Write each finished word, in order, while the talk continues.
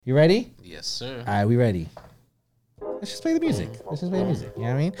You ready? Yes, sir. All right, we ready. Let's just play the music. You know what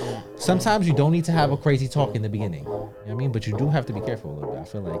I mean? Sometimes you don't need to have a crazy talk in the beginning. You know what I mean? But you do have to be careful a little bit. I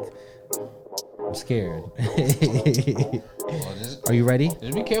feel like I'm scared. Are you ready?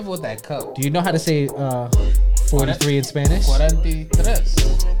 Just be careful with that cup. Do you know how to say 43 in Spanish? 43.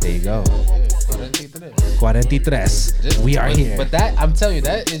 There you go. 43. 43. We are here. But that, I'm telling you,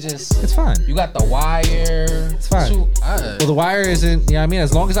 that is just... It's fine. You got the wire. It's fine. Well, the wire isn't... You know what I mean?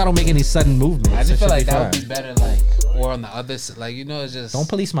 As long as I don't make any sudden movements. I just feel like that would be better, like... Or on the other side. Like, you know, it's just... Don't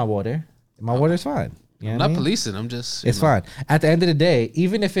police my water. My water's fine. You know I'm not policing. I'm just... It's fine. At the end of the day,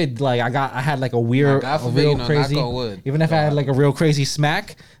 even if it, like, I had like a weird... God forbid, real crazy... knock on wood. Even if I had like a real crazy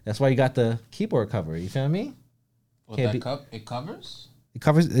smack, that's why you got the keyboard cover. You feel me? It covers? It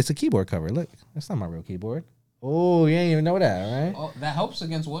covers. It's a keyboard cover. Look, that's not my real keyboard. Oh, you ain't even know that, right? Oh, that helps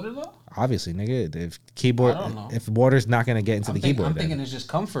against water though. Obviously, nigga. If water's not gonna get into the keyboard, I'm thinking it's just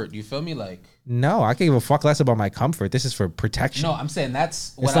comfort. You feel me? Like, no, I can give a fuck less about my comfort. This is for protection. No, I'm saying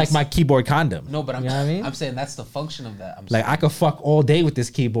that's. It's like my keyboard condom. No, but you know what I mean? I'm saying that's the function of that. Like I could fuck all day with this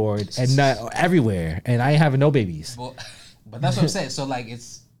keyboard and not everywhere, and I ain't having no babies. But that's what I'm saying. So like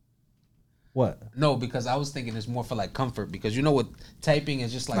it's. What? No, because I was thinking it's more for like comfort because you know what typing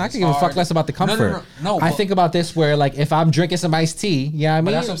is just like. I can give a fuck less about the comfort. No, I think about this where like if I'm drinking some iced tea, you know what I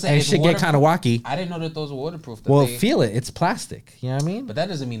mean? That's what I'm saying. And shit get kind of wacky. I didn't know that those were waterproof. Well, feel it. It's plastic. You know what I mean? But that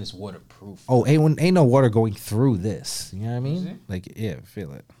doesn't mean it's waterproof. Oh, ain't no water going through this. You know what I mean? Like, yeah,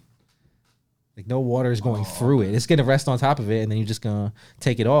 feel it. Like no water is going through it. It's gonna rest on top of it, and then you're just gonna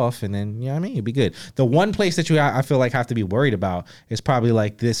take it off, and then you know what I mean. You'll be good. The one place that I feel like have to be worried about is probably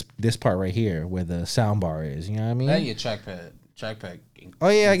like this part right here where the sound bar is. You know what I mean? That your trackpad. Oh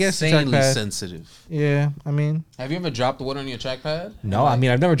yeah, I guess insanely sensitive. Yeah, I mean, have you ever dropped water on your trackpad? No, I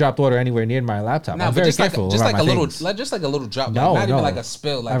mean I've never dropped water anywhere near my laptop. I'm very careful. Just like a little drop. No, not even like a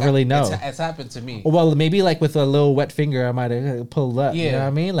spill. Like I really know. It's happened to me. Well, maybe like with a little wet finger, I might have pulled up. Yeah, you know what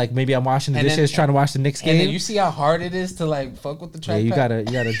I mean? Like maybe I'm washing the dishes, trying to watch the Knicks game. And then you see how hard it is to like fuck with the trackpad. Yeah,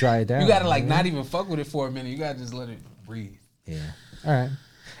 you gotta dry it down. You gotta like not even fuck with it for a minute. You gotta just let it breathe. Yeah. All right.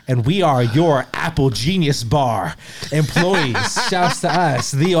 And we are your Apple Genius Bar employees. Shouts to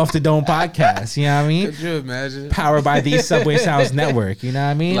us, the Off the Dome podcast. You know what I mean? Could you imagine? Powered by the Subway Sounds Network. You know what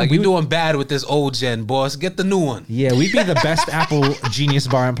I mean? Like we doing bad with this old gen, boss. Get the new one. Yeah, we be the best Apple Genius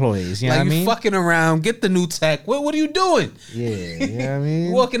Bar employees. You know what I mean? Like you fucking around. Get the new tech. What are you doing? Yeah, you know what I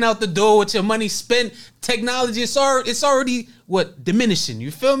mean? Walking out the door with your money spent. Technology, it's already diminishing.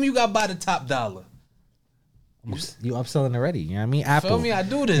 You feel me? You got to buy the top dollar. You upselling already, you know what I mean? Apple. Feel me? I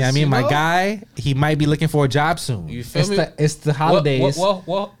do this. You know what I mean? My guy, he might be looking for a job soon. You feel me? It's the holidays.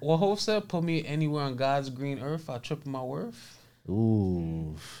 What Hov said? Put me anywhere on God's green earth, I'll triple my worth.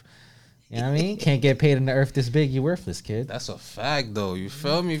 Ooh. You know what I mean? Can't get paid in the earth this big, you worthless, kid. That's a fact, though. You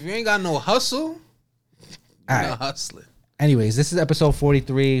feel me? If you ain't got no hustle, you're not hustling. Anyways, this is episode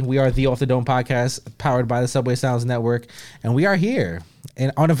 43. We are the Off the Dome podcast, powered by the Subway Sounds Network, and we are here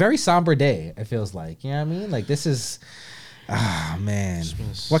and on a very somber day. It feels like, you know what I mean? Like this is, man.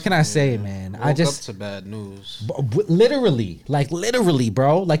 What can I say, man? I just up to bad news. Literally,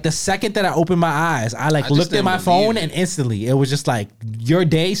 bro. Like the second that I opened my eyes, I looked at my phone and instantly it was just like, your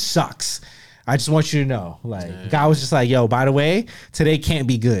day sucks. I just want you to know, God was just like, yo, by the way, today can't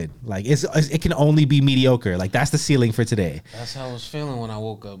be good. Like, it can only be mediocre. Like, that's the ceiling for today. That's how I was feeling when I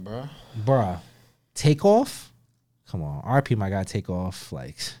woke up, bro. Bruh, Takeoff? Come on. RP, my guy, Takeoff.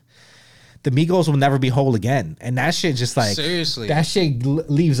 Like, the Migos will never be whole again. And that shit just like, seriously, that shit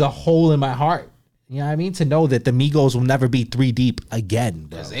leaves a hole in my heart. You know what I mean? To know that the Migos will never be 3 deep again,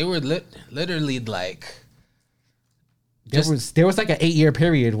 bro. Because they were literally like... There was like an 8-year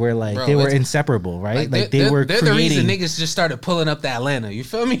period where they were inseparable, right? Like they were creating. They're the reason niggas just started pulling up to Atlanta. You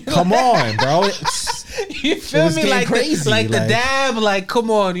feel me? Come on, bro. You feel me? Like crazy. Like the dab. Like come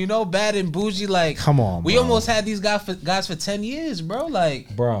on, you know, bad and bougie. Like come on, we almost had these guys for 10 years, bro.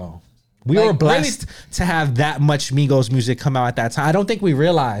 Like bro. We were blessed to have that much Migos music come out at that time. I don't think we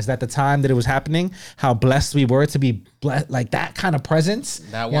realized at the time that it was happening how blessed we were to be blessed, like that kind of presence.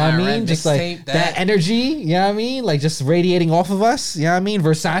 That you know what I mean? Just like that energy, you know what I mean? Like just radiating off of us, you know what I mean?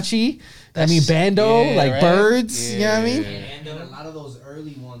 Versace, Bando, Birds, you know what I mean? And a lot of those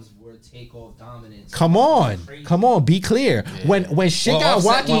early ones were Takeoff dominance. Come on, be clear. Yeah. When shit got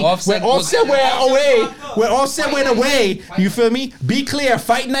wacky, when Offset went away, you feel me? Be clear.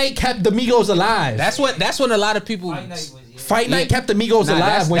 Fight Night kept the Migos alive. That's when a lot of people. Fight Night kept the Migos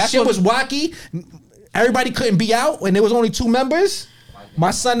alive. When shit was wacky, everybody couldn't be out, and there was only 2 members.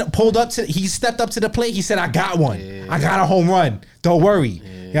 My son he stepped up to the plate. He said, "I got one. I got a home run. Don't worry."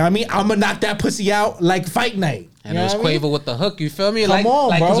 You know what I mean? I'm gonna knock that pussy out like Fight Night. And it was Quavo with the hook, you feel me? Come on,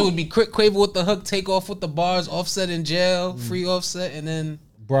 bro. Because it would be Quavo with the hook, take off with the bars, Offset in jail, free Offset, and then...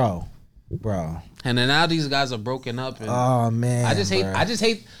 Bro. And then now these guys are broken up. And oh, man, I just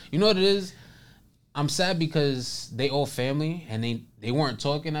hate, you know what it is? I'm sad because they all family, and they weren't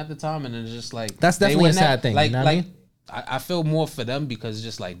talking at the time, and it's just like... That's definitely a sad thing, like, you know what I mean? I feel more for them because it's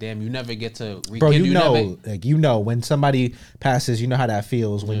just like, damn, you never get to bro. You know, when somebody passes, you know how that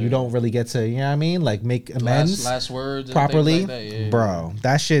feels when you don't really get to, you know what I mean, like make amends, last words properly, like that. Yeah. Bro.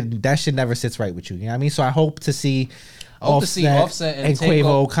 That shit never sits right with you. You know what I mean? So I hope to see. Offset and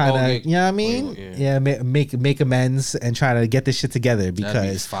Quavo kind of, you know what I mean? Quavo, yeah, make amends and try to get this shit together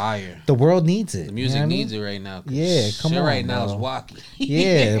because fire. The world needs it. The music you know needs it right now. Yeah, come on. Right bro. now is wacky.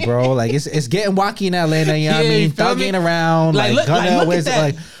 Yeah, bro. Like it's getting wacky in Atlanta. You know what I mean? Thugging around, like Gunna, where's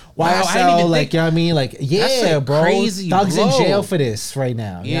like YSL, like, you know what I mean? Like, yeah, bro. Crazy, Thug's bro. in jail for this right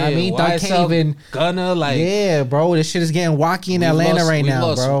now. You know what I mean? Thug YSL, can't even. Gunna, like. Yeah, bro. This shit is getting wacky in Atlanta right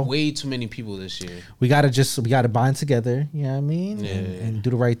now, bro. We lost way too many people this year. We gotta bind together. You know what I mean? Yeah. And do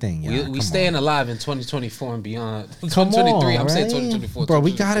the right thing. We staying alive in 2024 and beyond. Come 2023, on, I'm saying right? 2024. Bro,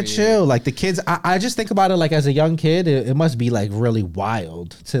 we gotta chill. Like the kids, I just think about it like as a young kid, it must be like really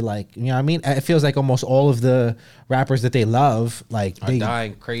wild to like, you know what I mean? It feels like almost all of the rappers that they love, like are they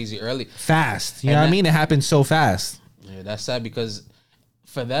dying crazy early. Fast. You know what I mean? It happens so fast. Yeah, that's sad because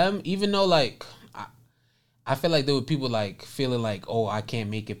for them, even though like I feel like there were people like feeling like, oh, I can't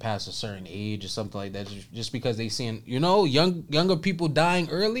make it past a certain age or something like that, just because they seeing, you know, younger people dying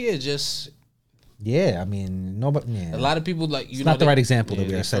earlier. Just I mean, nobody. Yeah. A lot of people like it's not the right example that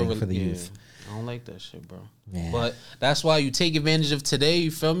we are setting for the youth. I don't like that shit, bro. Yeah. But that's why you take advantage of today.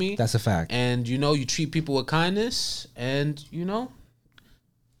 You feel me? That's a fact. And you know, you treat people with kindness, and you know.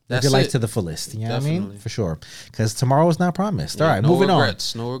 Live your life to the fullest. You know what I mean? For sure. Because tomorrow is not promised. Yeah, all right, no moving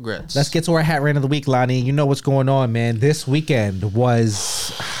regrets, on. No regrets. Let's get to our hat rant of the week, Lonnie. You know what's going on, man. This weekend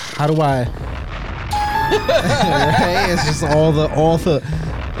was... How do I... right? It's just all the...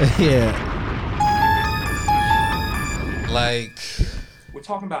 Yeah. Like... We're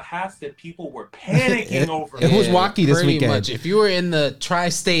talking about hats that people were panicking over. It was wacky this weekend. Much. If you were in the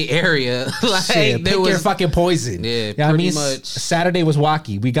tri-state area, like shit, pick your fucking poison. Yeah, you know what I mean? much. Saturday was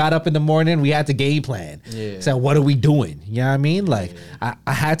wacky. We got up in the morning. We had to game plan. Yeah. So what are we doing? You know what I mean? Like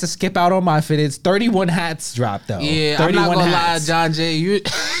I had to skip out on my fitteds. 31 hats dropped though. Yeah, I'm not gonna lie, John Jay. You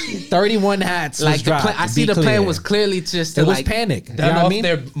 31 hats. Like was dropped, I see the plan was clearly just to it was like panic. You know done what I off mean?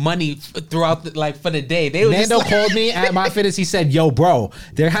 their money throughout the, like for the day. They was Nando just like, called me at my fitteds. He said, "Yo, bro,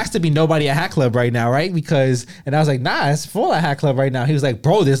 there has to be nobody at Hat Club right now, right?" Because and I was like, "Nah, it's full at Hat Club right now." He was like,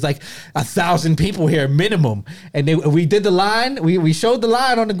 "Bro, there's like 1,000 people here minimum." And we did the line. We showed the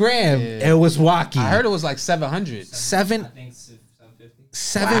line on the gram. Yeah. It was wacky. I heard it was like 700. 750.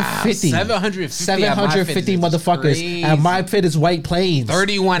 750 motherfuckers crazy. at my fit is White Plains.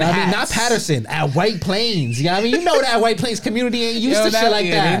 31 I mean, not hats. Patterson, at White Plains. You know what I mean? You know that White Plains community ain't used to shit like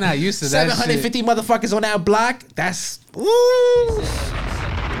that. They're not used to that 750 motherfuckers on that block. That's ooh.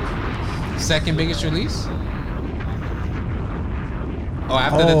 Second biggest release? Oh,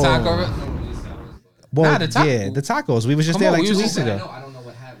 after the taco? Well, the taco. yeah, the tacos. We was just there like 2 weeks ago. I don't know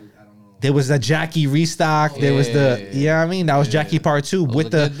what hat. I don't know. There was the Jackie restock. There was the, you know what I mean? That was Jackie part 2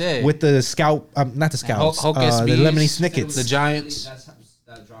 with the scout, not the scouts, the Lemony Snickets. The Giants.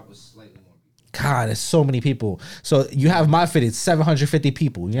 That drop was slightly more. God, there's so many people. So you have my fitted 750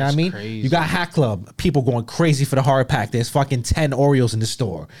 people. You know what I mean? Crazy. You got Hat Club, people going crazy for the hard pack. There's fucking 10 Oreos in the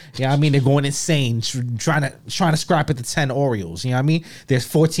store. You know what I mean? They're going insane, trying to scrap at the 10 Oreos. You know what I mean? There's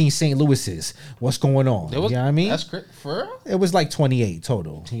 14 St. Louis's. What's going on? You know what I mean? That's great. For real? It was like 28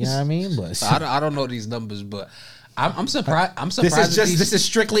 total. You know what I mean? But I don't know these numbers, but I'm surprised. I'm surprised. This is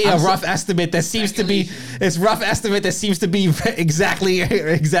strictly a rough estimate that seems to be. It's rough estimate that seems to be exactly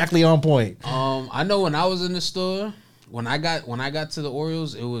on point. I know when I was in the store, when I got to the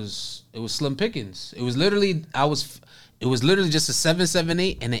Orioles, it was slim pickings. It was literally just a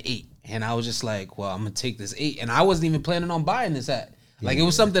 778 and an 8, and I was just like, well, I'm gonna take this 8, and I wasn't even planning on buying this hat. Like it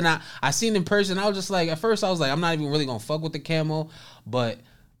was something I seen in person. I was just like, at first I was like, I'm not even really gonna fuck with the camo, but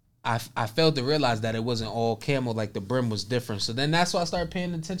I failed to realize that it wasn't all camo. Like the brim was different. So then that's why I started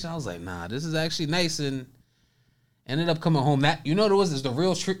paying attention. I was like, nah, this is actually nice, and ended up coming home. That you know what it was? There's the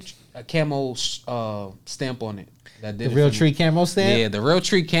real camo stamp on it. That did the real tree camo stamp. Yeah, the real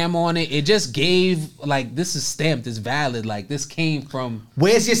tree camo on it. It just gave like this is stamped. It's valid. Like this came from.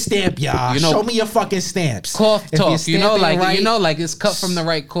 Where's your stamp, y'all? You know, show me your fucking stamps. Cloth talk. You know, like right, it's cut from the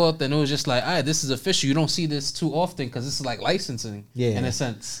right cloth, and it was just like, all right, this is official. You don't see this too often because this is like licensing. Yeah. In a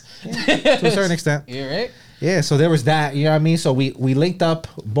sense. Yeah, to a certain extent. Yeah, right. Yeah, so there was that, you know what I mean? So we linked up,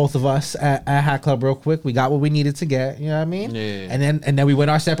 both of us at Hat Club real quick. We got what we needed to get, you know what I mean? Yeah. And then we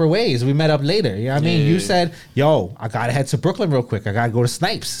went our separate ways. We met up later, you know what I mean? Yeah. You said, yo, I gotta head to Brooklyn real quick. I gotta go to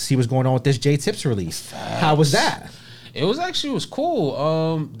Snipes, see what's going on with this J Tips release. How was that? It was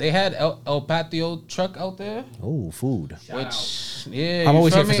cool. They had El Patio truck out there, Oh, food. which yeah, I'm you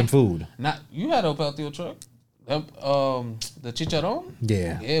always feel here for me? some food. Not you had El Patio truck, the chicharron.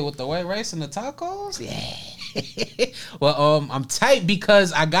 Yeah. With the white rice and the tacos. Yeah. Well, I'm tight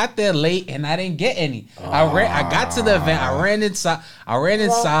because I got there late and I didn't get any. I got to the event. I ran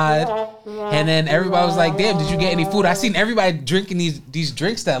inside, and then everybody was like, "Damn, did you get any food?" I seen everybody drinking these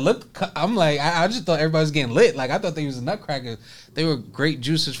drinks that look. I'm like, I just thought everybody was getting lit. Like I thought they was nutcrackers. They were great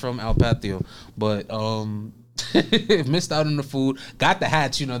juices from El Patio, but missed out on the food. Got the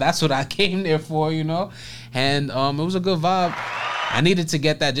hats, that's what I came there for, and it was a good vibe. I needed to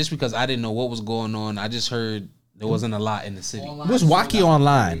get that just because I didn't know what was going on. I just heard there wasn't a lot in the city. Online It was wacky sold out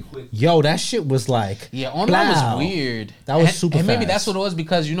online. very quick. Yo, that shit was like, Yeah, online plow. was weird. That was And- super And maybe fast. that's what it was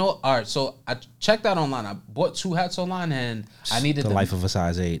because all right. So I checked out online. I bought 2 hats online, and I needed the life of a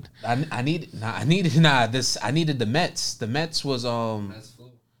size 8. I needed the Mets. The Mets was That's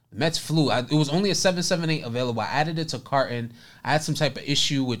flu. Mets flew. It was only a 778 available. I added it to carton. I had some type of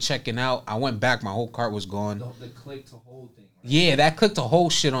issue with checking out. I went back. My whole cart was gone. The click to hold thing. Right? Yeah, that clicked a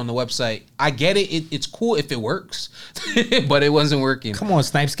whole shit on the website. I get it. It's cool if it works, but it wasn't working. Come on,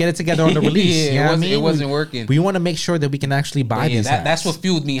 Snipes, get it together on the release. Yeah, you know what I mean? it wasn't working. We want to make sure that we can actually buy Yeah, these hats. that's what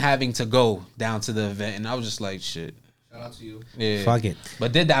fueled me having to go down to the event, and I was just like, shit. Shout out to you. Yeah. Fuck it.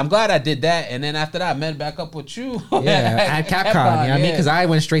 But I'm glad I did that, and then after that, I met back up with you. Yeah, at Capcom, you know what I mean? Because I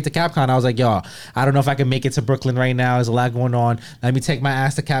went straight to Capcom. I was like, yo, I don't know if I can make it to Brooklyn right now. There's a lot going on. Let me take my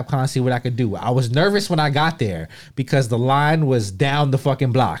ass to Capcom, see what I could do. I was nervous when I got there because the line was down the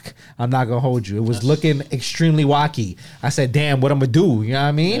fucking block. I'm not going to hold you. It was looking extremely wacky. I said, damn, what I'm going to do? You know what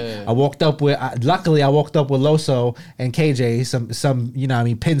I mean? Yeah. I walked up with, luckily, I walked up with Loso and KJ, some you know what I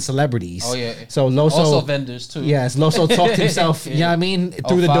mean, pin celebrities. Oh, yeah. So Loso. Also vendors, too. Yes, Loso talked himself, you know what I mean,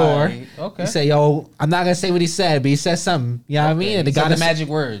 through the door. fine. Okay. He said, yo, I'm not going to say what he said, but he said something, you know what I mean? And it He said got the us, magic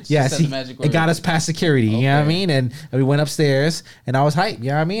words. yes, He said the magic it got words. us past security, you know what I Okay. mean? And we went upstairs, and I was hyped, you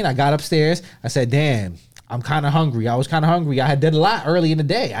know what I mean? I got upstairs, I said, damn, I'm kind of hungry. I was kind of hungry. I had did a lot early in the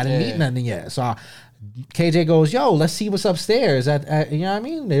day. I didn't Yeah. eat nothing yet. So KJ goes, yo, let's see what's upstairs. You know what I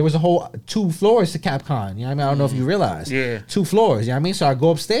mean? There was a whole 2 floors to Capcom. You know what I mean? I don't know if you realize. Yeah. 2 floors. You know what I mean? So I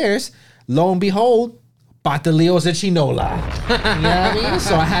go upstairs. Lo and behold, Pataleos and Chinola. You know what I mean?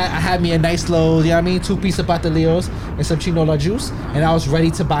 So I had me a nice little, you know what I mean, 2 pieces of Pataleos and some Chinola juice. And I was ready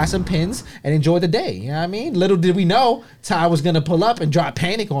to buy some pins and enjoy the day. You know what I mean? Little did we know Ty was going to pull up and drop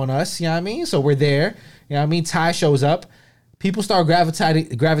panic on us. You know what I mean? So we're there. You know what I mean? Ty shows up. People start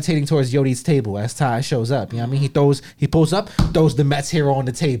gravitating towards Yodi's table as Ty shows up. You know what I mean? He pulls up, throws the Mets hero on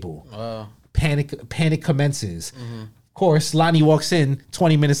the table. Wow. Panic commences. Of course, Lonnie walks in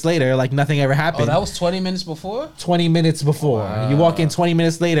 20 minutes later like nothing ever happened. Oh, that was 20 minutes before? 20 minutes before. You walk in 20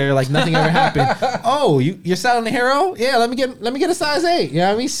 minutes later like nothing ever happened. Oh, you're selling the hero? Yeah, let me get a size 8. You know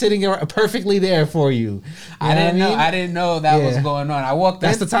what I mean? Sitting perfectly there for you. You I know what didn't know. mean? I didn't know that was Yeah. going on. I walked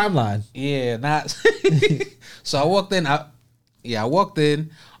That's in. the timeline. Yeah, not. So I walked in. I walked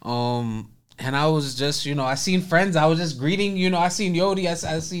in. And I was just, I seen friends. I was just greeting. I seen Yodi.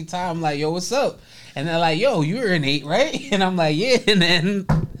 I seen Ty. I'm like, yo, what's up? And they're like, yo, you're an 8, right? And I'm like, yeah. And then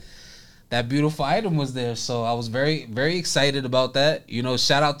that beautiful item was there. So I was very, very excited about that.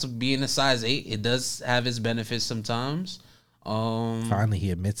 Shout out to being a size 8. It does have its benefits sometimes. Finally,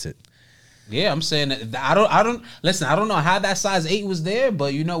 he admits it. Yeah, I'm saying that I don't listen. I don't know how that size 8 was there,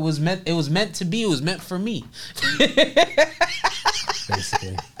 but it was meant to be. It was meant for me.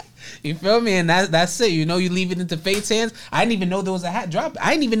 Basically. You feel me? And that's it. You leave it into fate's hands. I didn't even know there was a hat drop.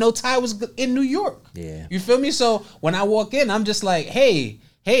 I didn't even know Ty was in New York. Yeah. You feel me? So when I walk in, I'm just like, hey,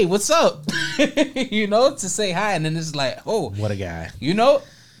 what's up? To say hi, and then it's like, oh, What a guy.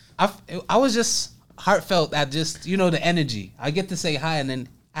 I was just heartfelt at just the energy. I get to say hi, and then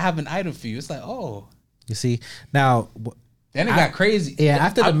I have an item for you. It's like, oh. You see? Now, Then it got crazy. yeah,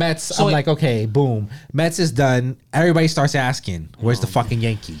 after the Mets, I'm like, okay, boom. Mets is done. Everybody starts asking, where's the fucking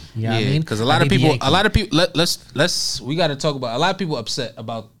Yankee? You know what I mean? Because I a lot of need the people, Yankee. we got to talk about, a lot of people upset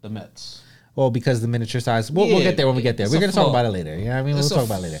about the Mets. Well, because the miniature size. We'll get there when we get there. It's We're a going to talk flaw. about it later. You know what I mean? We'll talk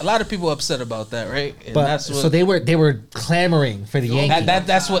about it later. A lot of people upset about that, right? And But so they were clamoring for the Yankee.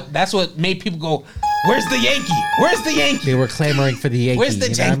 that's what made people go, where's the Yankee? Where's the Yankee? They were clamoring for the Yankee. Where's the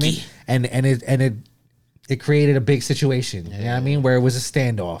you know what I mean? Yankee? And it created a big situation. You know what I mean? Where it was a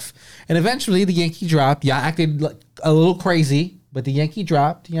standoff. And eventually the Yankee dropped. Y'all acted like a little crazy. but the Yankee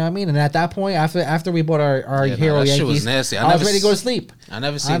dropped. You know what I mean? And at that point, after we bought our hero that shit Yankees, was nasty. I was ready to go to sleep. I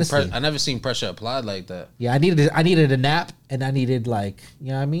never seen honestly. I never seen pressure applied like that. Yeah, I needed a nap, and I needed like, you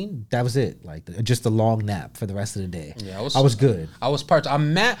know what I mean? That was it. Like just a long nap for the rest of the day. Yeah, I was good. I was parched.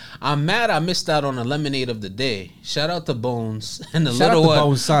 I'm mad I missed out on the lemonade of the day. Shout out to Bones and the Shout little out to one.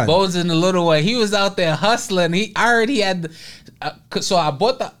 Bones' son. Bones and the little one. He was out there hustling. I already had so I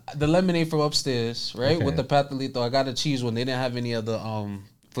bought the lemonade from upstairs, right? Okay. With the Pathalito. I got a cheese one. They didn't have any other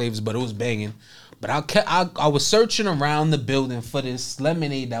flavors, but it was banging. But I was searching around the building for this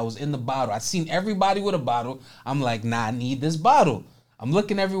lemonade that was in the bottle. I seen everybody with a bottle. I'm like, nah, I need this bottle. I'm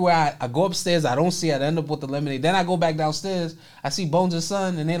looking everywhere. I go upstairs. I don't see it. I end up with the lemonade. Then I go back downstairs. I see Bones'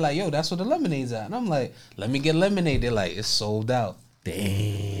 son, and they're like, yo, that's where the lemonade's at. And I'm like, let me get lemonade. They're like, it's sold out.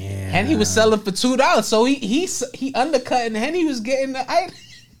 Damn. And he was selling for $2. So he undercut, and Henny was getting the item.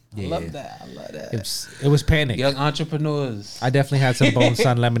 I love that. I love that. It was panic. Young entrepreneurs. I definitely had some Bone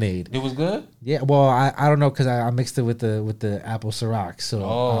Sun lemonade. It was good? Yeah, well, I don't know because I mixed it with the apple Ciroc.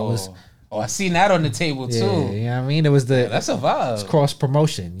 So I seen that on the table too. Yeah, you know what I mean? It was That's a vibe. It's cross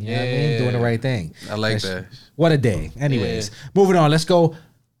promotion. You know what I mean? Doing the right thing. I like that. What a day. Anyways, moving on. Let's go.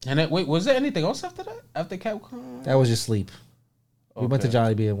 And wait, was there anything else after that? After Capcom? That was just sleep. We went to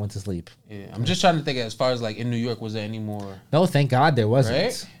Jollibee and went to sleep. Yeah, I'm just trying to think as far as like in New York, was there any more? No, thank God there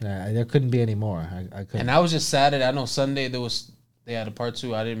wasn't. Right? There couldn't be any more. I couldn't. And that was just Saturday. I know Sunday they had a part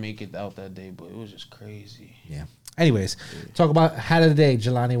 2. I didn't make it out that day, but it was just crazy. Yeah. Anyways, talk about hat of the day,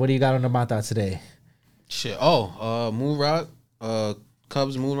 Jelani. What do you got on the mata today? Shit. Oh, Moon Rock,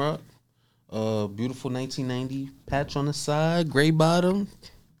 Cubs Moon Rock, beautiful 1990 patch on the side, gray bottom.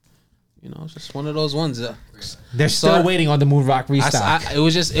 You know, it's just one of those ones. They're still waiting on the Moon Rock restock. It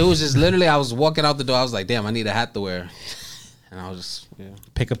was just literally. I was walking out the door. I was like, damn, I need a hat to wear, and I was just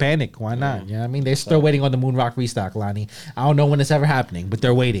Pick a panic. Why not? You know what I mean? They're still waiting on the Moon Rock restock, Lonnie. I don't know when it's ever happening, but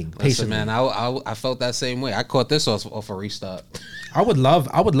they're waiting patiently. Listen, man, I felt that same way. I caught this off a restock. I would love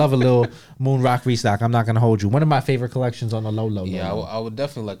a little Moon Rock restock. I'm not gonna hold you. One of my favorite collections on the low. Yeah, I would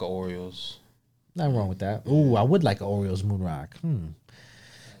definitely like an Oreos. Nothing wrong with that. Ooh, I would like an Oreos Moon Rock.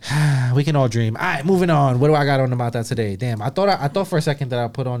 We can all dream. All right, moving on. What do I got on the mata today? Damn, I thought for a second that I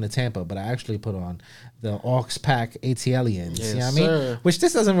put on the Tampa, but I actually put on the Aux Pack ATLians. Yes, you know what I mean? sir. Which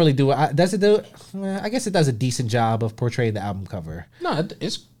this doesn't really do. Does it do? I guess it does a decent job of portraying the album cover. No,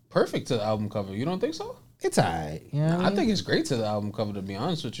 it's perfect to the album cover. You don't think so? It's alright. You know what I I mean? think it's great to the album cover, to be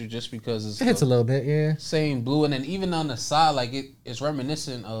honest with you, just because It hits a little bit, yeah. same blue, and then even on the side, like it's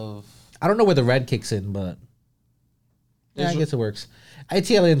reminiscent of. I don't know where the red kicks in, but yeah, I guess it works.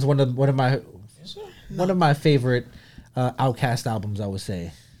 ATLians one of my favorite Outkast albums. I would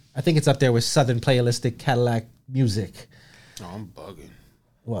say. I think it's up there with Southern Playalistic Cadillac Music. Oh, I'm bugging.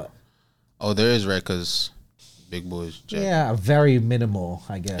 What? Oh, there is red because Big Boy's Jack. Yeah, very minimal,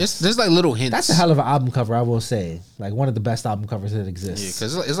 I guess. There's like little hints. That's a hell of an album cover, I will say. Like one of the best album covers that Yeah, exists.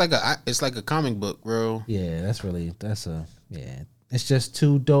 because it's like a comic book, bro. Yeah, it's just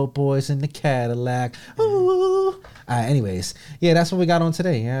two dope boys in the Cadillac. Ooh. Anyways, yeah, that's what we got on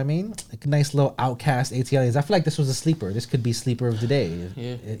today. You know what I mean? Like a nice little Outkast ATLians. I feel like this was a sleeper. This could be sleeper of the day.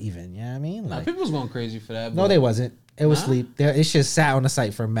 Yeah. Even. You know what I mean? Nah, Like, people was going crazy for that. no, they wasn't. It was sleep. It just sat on the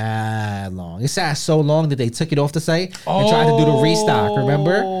site for mad long. It sat so long that they took it off the site and tried to do the restock.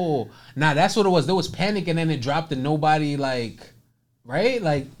 Remember? Nah, that's what it was. There was panic, and then it dropped, and nobody right?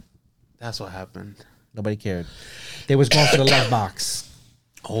 Like, that's what happened. Nobody cared. They was going for the love box.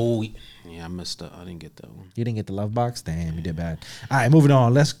 Oh, yeah, I messed up. I didn't get that one. You didn't get the love box? Damn, you did bad. All right, moving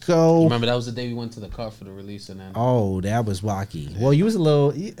on. Let's go. Remember, that was the day we went to the car for the release, and then Oh, that was wacky. Well, you was a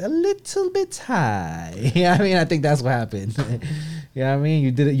little bit high. Yeah, I mean, I think that's what happened. You know what I mean?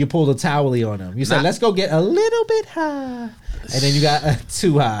 You did it. You pulled a towely on them. You said, "Let's go get a little bit high," and then you got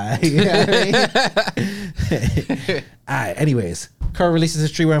too high. You know what I mean? All right. Anyways, current releases of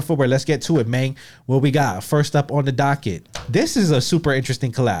streetwear and footwear. Let's get to it, man. What we got first up on the docket? This is a super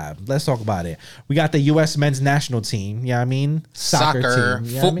interesting collab. Let's talk about it. We got the U.S. men's national team. Yeah, you know what I mean, soccer team.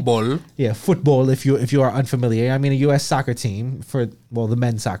 You know what I mean? football. Yeah, football. If you are unfamiliar, I mean, a U.S. soccer team the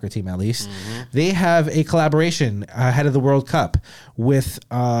men's soccer team at least. Mm-hmm. They have a collaboration ahead of the World Cup with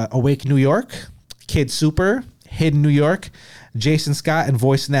Awake New York, Kid Super, Hidden New York, Jason Scott, and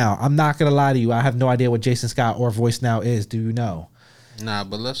Voice Now. I'm not gonna lie to you. I have no idea what Jason Scott or Voice Now is. Do you know? Nah,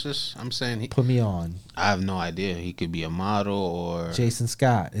 but I'm saying Put me on. I have no idea. He could be a model or Jason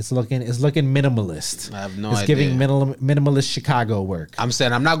Scott. It's looking minimalist. I have no It's idea. giving minimalist Chicago work. I'm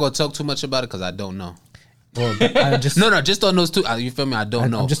saying I'm not gonna talk too much about it because I don't know. Or I just No, just on those two. You feel me? I don't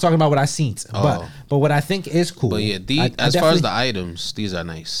know. I'm just talking about what I seen. Oh. But what I think is cool. But yeah, as far as the items, these are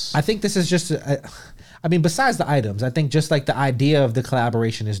nice. I think this is just. I mean, besides the items, I think just like the idea of the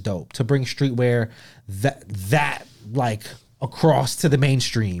collaboration is dope to bring streetwear that like across to the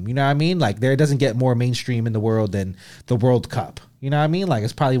mainstream. You know what I mean? Like there doesn't get more mainstream in the world than the World Cup. You know what I mean? Like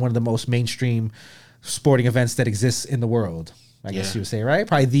it's probably one of the most mainstream sporting events that exists in the world. I guess you would say, right?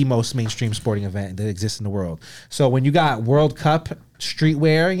 Probably the most mainstream sporting event that exists in the world. So when you got World Cup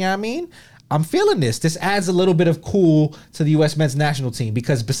streetwear, you know what I mean? I'm feeling this. This adds a little bit of cool to the U.S. men's national team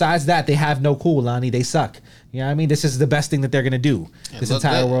because besides that, they have no cool, Lonnie. They suck. You know what I mean? This is the best thing that they're going to do this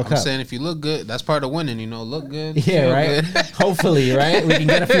entire World Cup. I'm saying if you look good, that's part of winning, look good. Yeah, right? Hopefully, right? We can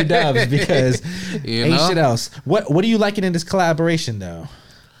get a few dubs because ain't shit else. What are you liking in this collaboration, though?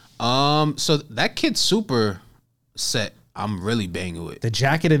 So that Kid Super set, I'm really banging with. The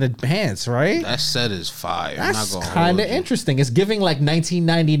jacket and the pants, right? That set is fire. That's kind of interesting. It's giving like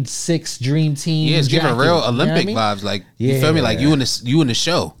 1996 Dream Team. Yeah, it's jacket, giving real Olympic you know vibes. Like you feel me? Like you in the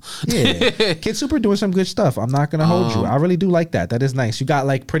show. Yeah, Kid Super doing some good stuff. I'm not gonna hold you. I really do like that. That is nice. You got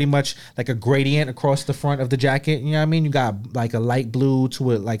like pretty much like a gradient across the front of the jacket. You know what I mean? You got like a light blue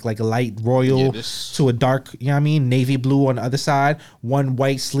to a like a light royal to a dark. You know what I mean? Navy blue on the other side. One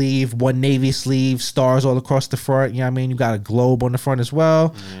white sleeve, one navy sleeve. Stars all across the front. You know what I mean? You got a globe on the front as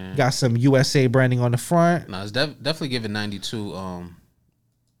well. You got some USA branding on the front. No, it's definitely giving 92.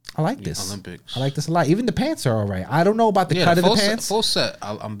 I like this. Olympics. I like this a lot. Even the pants are all right. I don't know about the cut of the pants. Full set.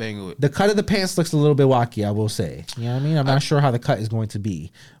 I'm banging with. The cut of the pants looks a little bit wacky, I will say. You know what I mean? I'm not sure how the cut is going to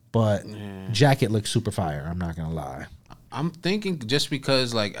be, but jacket looks super fire. I'm not gonna lie. I'm thinking just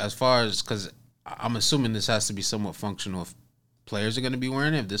because, like, as far as because I'm assuming this has to be somewhat functional if players are gonna be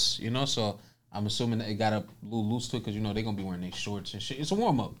wearing it. If this, so I'm assuming that it got a little loose to it because they're gonna be wearing their shorts and shit. It's a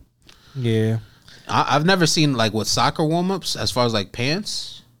warm up. Yeah, I've never seen like what soccer warm ups as far as like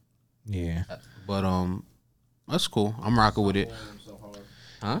pants. Yeah, but that's cool. I'm rocking with it.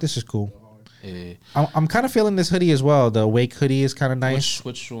 Huh? This is cool. Yeah. I'm kind of feeling this hoodie as well. The Awake hoodie is kind of nice.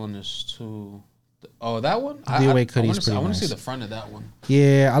 Which one is too? Oh, that one. The Awake hoodie is pretty nice. I want to see the front of that one.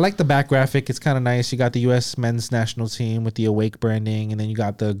 Yeah, I like the back graphic. It's kind of nice. You got the U.S. men's national team with the Awake branding, and then you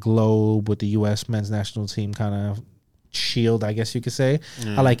got the globe with the U.S. men's national team kind of shield, I guess you could say.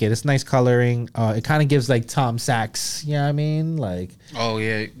 I like it. It's nice coloring. It kind of gives like Tom Sachs. You know what I mean? Like. Oh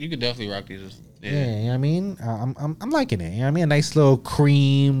yeah, you could definitely rock these. Yeah, you know what I mean? I'm liking it. You know what I mean? A nice little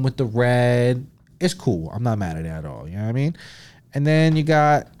cream with the red. It's cool. I'm not mad at it at all. You know what I mean? And then you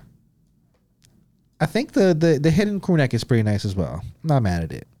got, I think the hidden crew neck is pretty nice as well. I'm not mad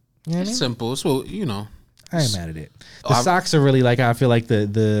at it. You know what I mean? Simple. So, I ain't mad at it. The socks are really like, I feel like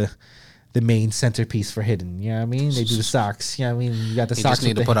the main centerpiece for hidden. You know what I mean? They do the socks. You know what I mean? You got the socks. Just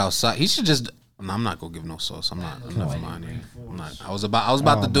need to put out socks. He should just. No, I'm not gonna give no sauce. I'm not. Never mind. I'm not. I was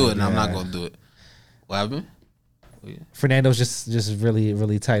about to do it, and I'm not gonna do it. What happened? Oh, yeah. Fernando's just really,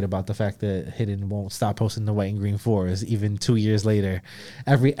 really tight about the fact that Hidden won't stop posting the white and green fours even 2 years later.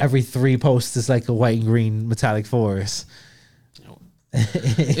 Every 3 posts is like a white and green metallic forest.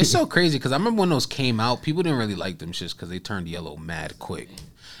 It's so crazy because I remember when those came out, people didn't really like them shits because they turned yellow mad quick.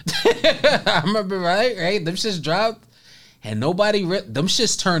 I remember, right? Them shits dropped, and nobody them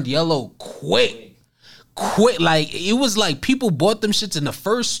shits turned yellow quick. Like it was like people bought them shits in the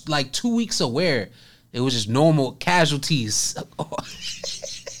first like 2 weeks of wear. It was just normal casualties.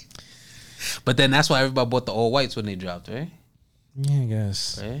 But then that's why everybody bought the all whites when they dropped, right? Yeah, I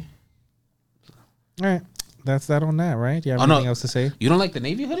guess. Right? All right. That's that on that, right? Do you have anything else to say? You don't like the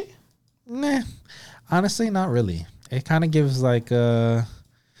navy hoodie? Nah. Honestly, not really. It kind of gives like Oh,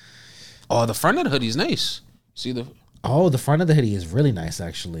 the front of the hoodie is nice. See the front of the hoodie is really nice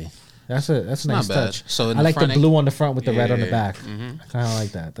actually. That's a nice touch. So I like the blue on the front with the red on the back. Mm-hmm. I kind of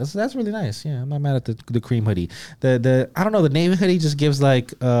like that. That's really nice. Yeah, I'm not mad at the cream hoodie. The I don't know, the navy hoodie just gives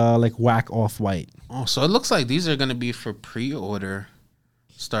like whack off white. Oh, so it looks like these are gonna be for pre-order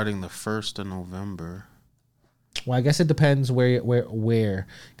starting the 1st of November. Well, I guess it depends where,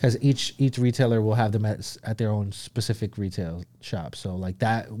 because each retailer will have them at their own specific retail shop. So like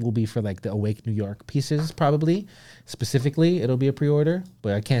that will be for like the Awake New York pieces probably. Specifically, it'll be a pre-order,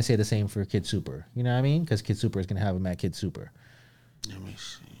 but I can't say the same for Kid Super. You know what I mean? Because Kid Super is gonna have them at Kid Super. Let me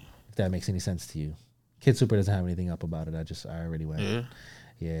see if that makes any sense to you. Kid Super doesn't have anything up about it. I already went.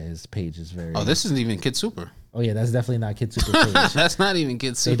 Yeah, his page is very. Oh, this isn't even Kid Super. Oh yeah, that's definitely not Kid Super page. That's not even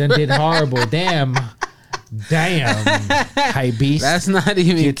Kid Super. They done did horrible. Damn, Hype Beast. That's not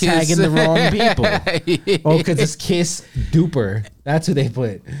even. You're tagging the wrong people. Oh, because it's Kiss Duper. That's who they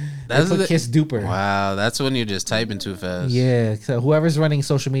put. That's put Kiss Duper. Wow, that's when you're just typing too fast. Yeah, so whoever's running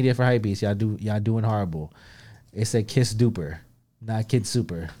social media for Hypebeast, y'all doing horrible. It said Kiss Duper, not Kid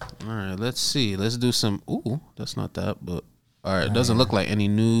Super. All right, let's see. Let's do some. Ooh, that's not that, but all right. It doesn't look like any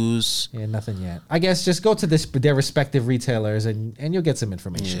news. Yeah, nothing yet. I guess just go to their respective retailers and you'll get some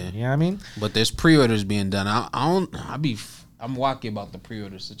information. Yeah. You know what I mean? But there's pre-orders being done. I'm wacky about the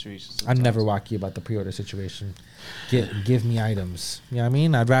pre-order situation. I'm never wacky about the pre-order situation. Give me items. You know what I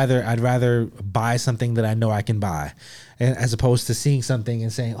mean? I'd rather buy something that I know I can buy, and as opposed to seeing something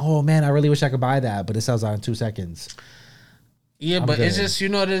and saying, "Oh man, I really wish I could buy that," but it sells out in 2 seconds. Yeah, but it's just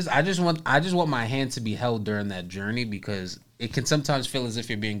this. I just want my hand to be held during that journey because it can sometimes feel as if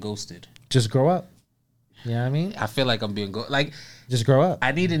you're being ghosted. Just grow up. You know what I mean? I feel like I'm being just grow up.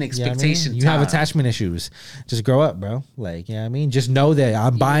 I need an expectation. You know what I mean? You have attachment issues. Just grow up, bro. Like, you know what I mean? Just know that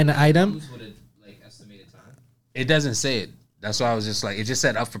I'm buying an item. Estimated time? It doesn't say it. That's why I was just like, it just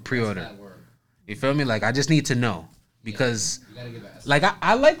said up for pre-order. You feel me? Like, I just need to know. Because,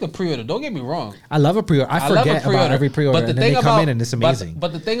 I like the pre-order. Don't get me wrong. I love a pre-order. I forget about every pre-order, but and then they come in and it's amazing.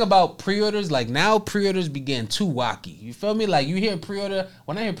 But the thing about pre-orders, like now pre-orders began too wacky. You feel me? Like you hear pre-order.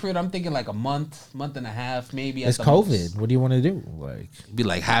 When I hear pre-order, I'm thinking like a month and a half, maybe. It's COVID. Most. What do you want to do? Like, it'd be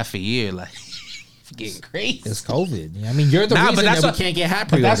like half a year. Like getting crazy. It's COVID. I mean, you're the reason that we can't get hat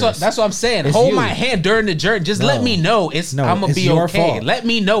pre-orders. That's what I'm saying. It's Hold my hand during the journey. Just let me know I'm gonna be okay. Fault. Let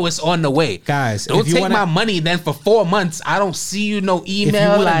me know it's on the way, guys. Don't take my money. Then for 4 months, I don't see you no email.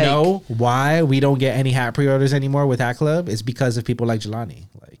 If you want to know why we don't get any hat pre-orders anymore with Hat Club, it's because of people like Jelani.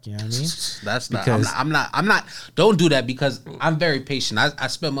 Like, you know what I mean? That's because I'm not. Don't do that because I'm very patient. I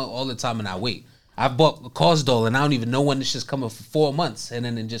spend all the time and I wait. I bought a Cosdol and I don't even know when this shit's coming for 4 months, and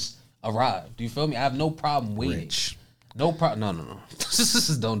then it just arrived. Do you feel me? I have no problem waiting. Rich. No problem. No.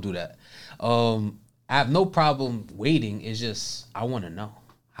 Don't do that. I have no problem waiting. It's just I want to know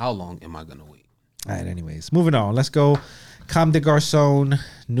how long am I gonna wait. All right. Anyways, moving on. Let's go. Comme des Garçons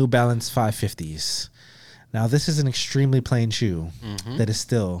New Balance 550s. Now this is an extremely plain shoe that is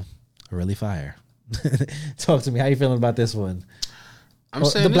still really fire. Talk to me. How you feeling about this one?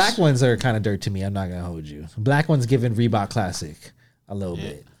 The black ones are kind of dirt to me. I'm not gonna hold you. Black ones giving Reebok Classic a little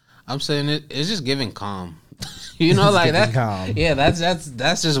bit. I'm saying it's just giving calm. You know, like that. Calm. Yeah,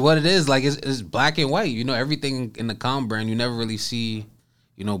 that's just what it is. Like it's black and white. You know, everything in the calm brand, you never really see,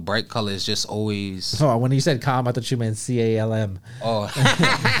 bright colors. Just always. Oh, when you said calm, I thought you meant CALM. Oh,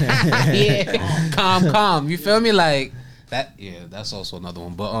 yeah, calm. You feel me? Like that. Yeah, that's also another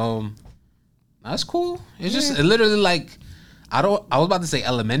one. But that's cool. It's just literally like. I was about to say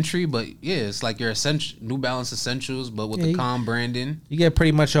elementary, but yeah, it's like your New Balance essentials, but with the calm branding. You get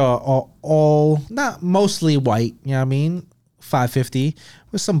pretty much all not mostly white, you know what I mean? 550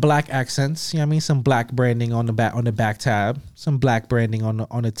 with some black accents, you know what I mean? Some black branding on the back tab, some black branding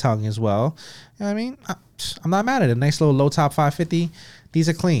on the tongue as well. You know what I mean? I'm not mad at it. A nice little low top 550. These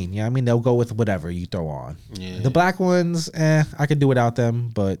are clean, you know what I mean? They'll go with whatever you throw on. Yeah. The black ones, I could do without them,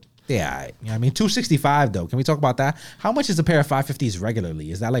 but yeah, you know what I mean, $265 though. Can we talk about that? How much is a pair of 550s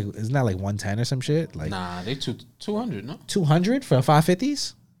regularly? Isn't that like 110 or some shit? Like, nah, they 200, no? 200 for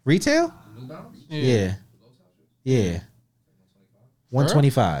 550s retail? Yeah.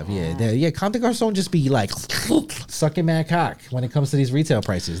 125. Yeah. Comme des Garçons just be like sucking mad cock when it comes to these retail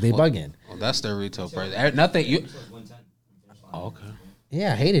prices. They bugging. Oh, that's their retail price. Nothing. Oh, okay.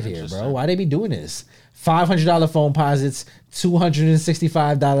 Yeah, I hate it here, bro. Why they be doing this? $500 phone posits,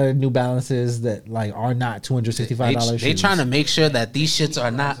 $265 New Balances that like are not $265. They trying to make sure that these shits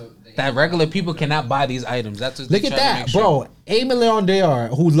are not that regular people cannot buy these items. That's what look at that, bro. $8 million they are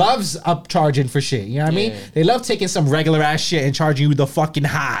who loves upcharging for shit. You know what I mean? They love taking some regular ass shit and charging you the fucking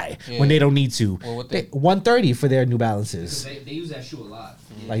high when they don't need to. Well, $130 for their New Balances. They use that shoe a lot.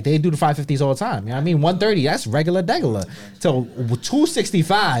 Like they do the 550s all the time. You know what I mean? $130, that's regular degular. So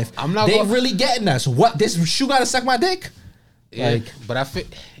 $265, they really getting us. What, this shoe gotta suck my dick? Yeah, like, but I feel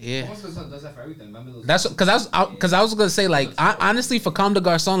does that for everything. That's because I was gonna say like honestly for Comme des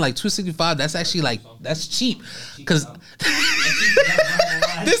Garçons like $265 that's actually like that's cheap because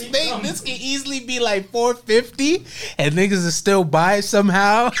this can easily be like $450 and niggas will still buy it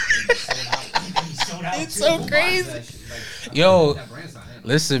somehow. It's so crazy. Yo,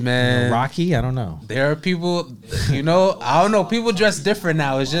 listen, man. Rocky, I don't know. There are people, I don't know. People dress different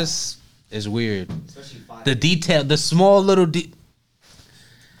now. It's weird. The detail, the small little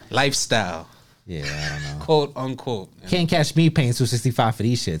lifestyle. Yeah, I don't know. Quote unquote. Can't catch me paying $265 for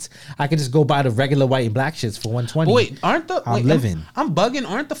these shits. I could just go buy the regular white and black shits for $120. Wait, I'm bugging.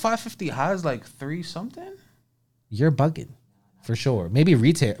 Aren't the 550 highs like 3 something? You're bugging, for sure. Maybe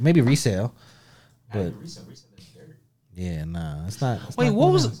resale, but Yeah, nah, it's not. It's Wait, not what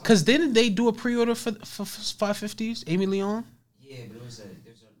going was? on. Because didn't they do a pre-order for 550s? Amy Leon. Yeah, but there's a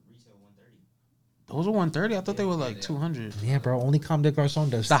retail 130. Those were 130. I thought they were like 200. Yeah, bro. Only Comme des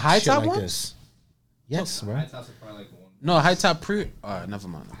Garçons does The high shit top like ones? this. Yes, bro. High tops are probably like one. No, high top pre. All right, never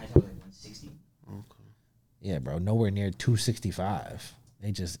mind. High top like 160. Yeah, bro. Nowhere near 265.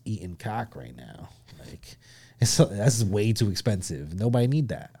 They just eating cock right now. Like, that's way too expensive. Nobody need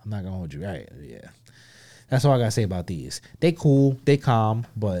that. I'm not gonna hold you right. Yeah. That's all I gotta say about these. They cool, they calm,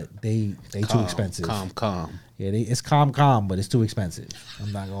 but they too expensive. Calm. Yeah, it's calm, but it's too expensive.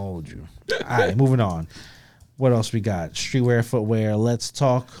 I'm not gonna hold you. All right, moving on. What else we got? Streetwear, footwear. Let's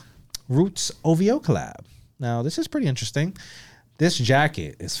talk Roots OVO collab. Now, this is pretty interesting. This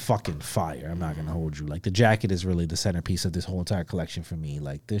jacket is fucking fire. I'm not gonna hold you. Like, the jacket is really the centerpiece of this whole entire collection for me.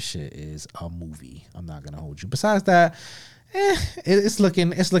 Like, this shit is a movie. I'm not gonna hold you. Besides that, it's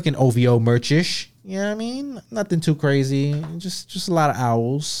looking OVO merchish. You know what I mean? Nothing too crazy. Just a lot of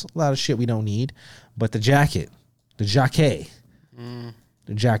owls, a lot of shit we don't need. But the jacket is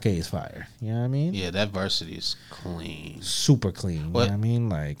fire. You know what I mean? Yeah, that varsity is clean. Super clean. What? You know what I mean?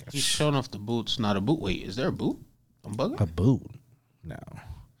 Like, He's showing off the boots. Not a boot. Wait, is there a boot? I'm bugging. a boot. No.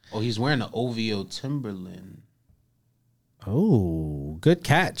 Oh, he's wearing an OVO Timberland. Oh, good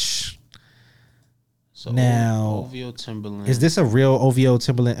catch. So Now, OVO Timberland. Is this a real OVO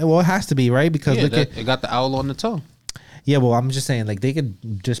Timberland? Well, it has to be, right? Because look at it got the owl on the tongue. yeah. Well, I'm just saying, like, they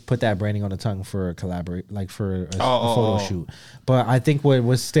could just put that branding on the tongue for a collaborate, like for a photo shoot. But I think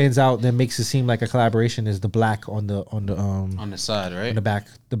what stands out that makes it seem like a collaboration is the black on the side, right? on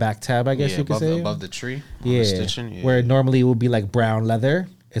the back tab, I guess you could say. above the tree. On Yeah. the stitching. Yeah. Where normally it would be like brown leather,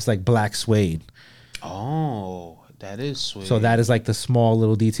 it's like black suede. Oh, that is sweet. So that is like the small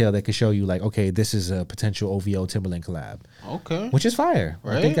little detail that could show you, like, okay, this is a potential OVO Timberland collab. Okay. Which is fire.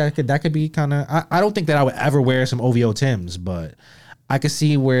 Right? I think that could be kind of. I don't think that I would ever wear some OVO Tims, but I could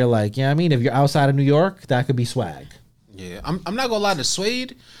see where, like, you know what I mean, if you're outside of New York, that could be swag. Yeah, I'm not gonna lie to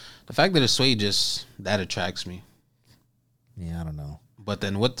suede. The fact that it's suede just that attracts me. Yeah, I don't know. But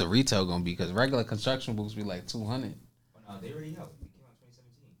then what the retail gonna be? Because regular construction books be like 200. Oh, no, they already out. They came out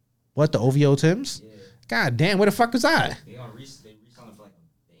 2017. What, the OVO Tims? Yeah. God damn, where the fuck was I? They reselling for like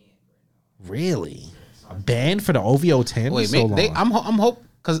a band right now. Really? A band for the OVO Tims? Wait, So I'm long. hope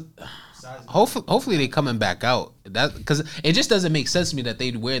because hopefully they coming back out. That because it just doesn't make sense to me that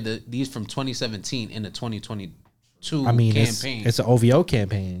they'd wear these from 2017 in the 2022 I mean, campaign. it's an OVO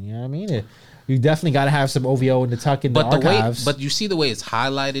campaign. You know what I mean? You definitely got to have some OVO in the tuck in the archives. But you see the way it's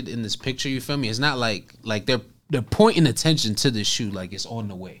highlighted in this picture. You feel me? It's not like they're pointing attention to this shoe like it's on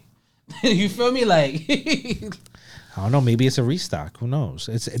the way. You feel me? Like I don't know. Maybe it's a restock. Who knows?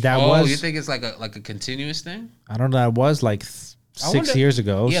 you think it's like a continuous thing? I don't know. That was like 6 years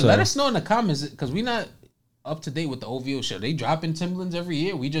ago. Yeah, so. let us know in the comments because we not up to date with the OVO shit. They dropping Timberlands every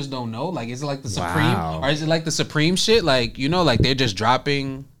year. We just don't know. Like, is it like the Supreme or is it like the Supreme shit? Like, you know, like they're just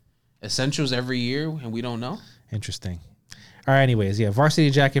dropping essentials every year and we don't know. Interesting. All right. Anyways, yeah, varsity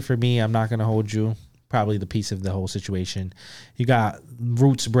jacket for me. I'm not gonna hold you. Probably the piece of the whole situation. You got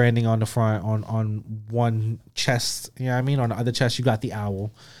Roots branding on the front on one chest. You know what I mean? On the other chest, you got the owl. You know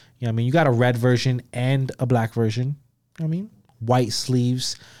what I mean? You got a red version and a black version. You know what I mean? White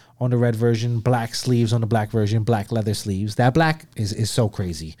sleeves on the red version, black sleeves on the black version, black leather sleeves. That black is so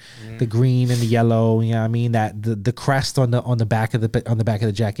crazy. The green and the yellow, you know what I mean? That the crest on the back of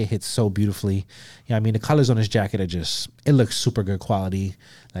the jacket hits so beautifully. You know what I mean? The colors on this jacket it looks super good quality.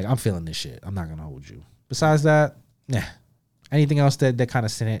 Like, I'm feeling this shit. I'm not gonna hold you. Besides that, nah. Anything else that kind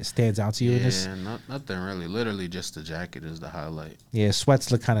of stands out to you in this? Yeah, nothing really. Literally just the jacket is the highlight. Yeah,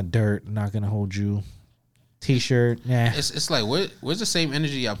 sweats look kind of dirt. Not gonna hold you. T-shirt, yeah. It's like where's the same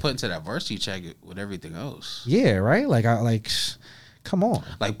energy I put into that varsity jacket with everything else? Yeah, right. Like come on.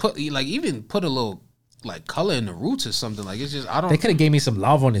 Even put a little like color in the roots or something. Like it's just I don't. They could have gave me some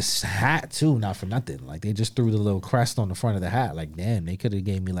love on this hat too, not for nothing. Like they just threw the little crest on the front of the hat. Like damn, they could have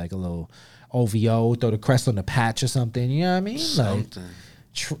gave me like a little OVO, throw the crest on the patch or something. You know what I mean? Something.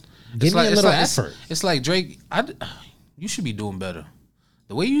 Like give me a little effort. It's like Drake. You should be doing better.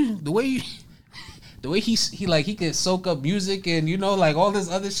 The way he could soak up music and you know like all this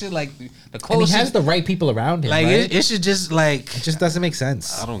other shit like the clothes. And he has the right people around him. Like right? it should just like it just doesn't make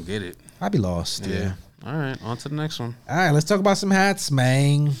sense. I don't get it. I'd be lost. Yeah. All right, on to the next one. All right, let's talk about some hats,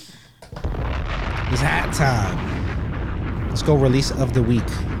 man. It's hat time. Let's go release of the week.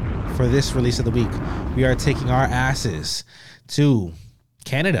 For this release of the week, we are taking our asses to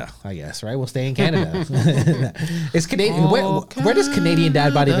Canada, I guess, right? We'll stay in Canada. It's Canadian. Where does Canadian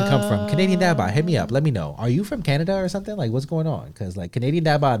Dad Bod even come from? Canadian Dad Bod, hit me up. Let me know. Are you from Canada or something? Like, what's going on? Because, like, Canadian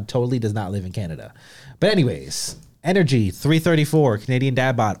Dad Bod totally does not live in Canada. But anyways, Energy 334 Canadian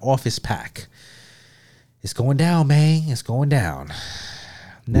Dad Bod Office Pack. It's going down, man. It's going down.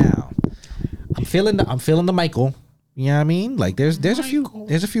 Now, I'm feeling the Michael. You know what I mean? Like there's a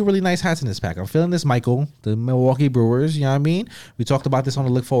few really nice hats in this pack. I'm feeling this Michael, the Milwaukee Brewers. You know what I mean? We talked about this on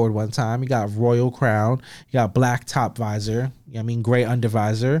the Look Forward one time. You got Royal Crown. You got black top visor. You know what I mean? Gray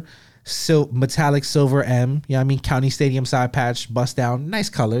undervisor. Metallic silver M. You know what I mean? County Stadium side patch, bust down. Nice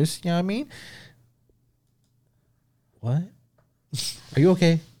colors. You know what I mean? What? Are you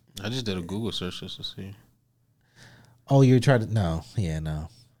okay? I just did a Google search just to see. Oh, you're trying to... No. Yeah, no.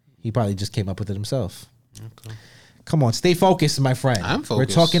 He probably just came up with it himself. Okay. Come on, stay focused, my friend. I'm focused. We're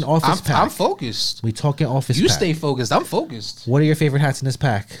talking office pack. I'm focused. We're talking office pack. You stay focused. I'm focused. What are your favorite hats in this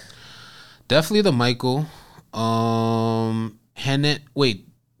pack? Definitely the Michael. Wait,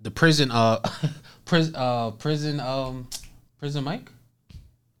 the prison. Prison Mike.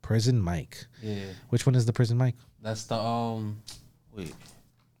 Prison Mike. Yeah. Which one is the Prison Mike? That's the Wait.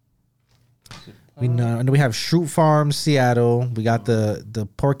 We know we have Shroot Farms, Seattle. We got the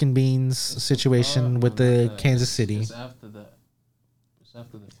pork and beans situation with the Kansas City. It's after that. It's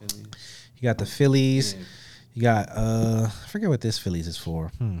after the Phillies. You got the Phillies. Yeah. You got I forget what this Phillies is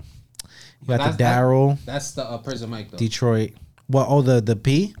for. You got the Darryl. That's the Prison Mike though. Detroit. Well, the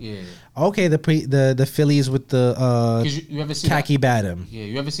P. Yeah. Okay, the Phillies with the you ever see khaki Batum. Yeah,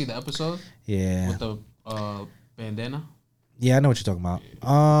 you ever see the episode? Yeah. With the bandana. Yeah, I know what you're talking about.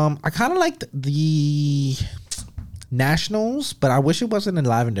 I kind of liked the Nationals, but I wish it wasn't in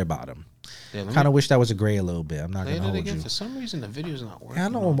lavender bottom. Yeah, kind of wish that was a gray a little bit. I'm not gonna hold you. For some reason, the video's not working. I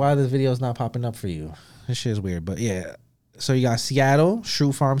don't know why the video's not popping up for you. This shit is weird, but yeah. So you got Seattle,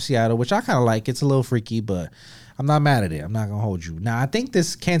 Shrew Farm, Seattle, which I kind of like. It's a little freaky, but I'm not mad at it. I'm not gonna hold you. Now I think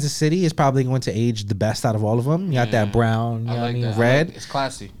this Kansas City is probably going to age the best out of all of them. You got that brown, you know what I mean, red. It's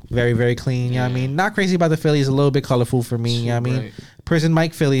classy. Very, very clean. You know what I mean? Not crazy about the Phillies. A little bit colorful for me. You know what I mean? Prison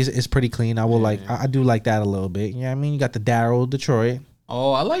Mike Phillies is pretty clean. I will I do like that a little bit. You know what I mean? You got the Darryl Detroit.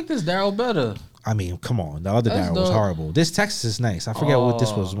 Oh, I like this Darryl better. I mean, come on. The other Darryl was horrible. This Texas is nice. I forget what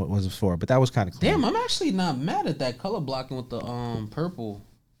this was for, but that was kind of clean. Damn, I'm actually not mad at that color blocking with the purple.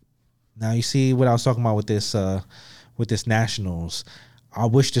 Now you see what I was talking about with this Nationals. I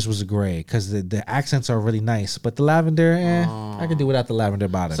wish this was a gray because the accents are really nice, but the lavender, I could do without the lavender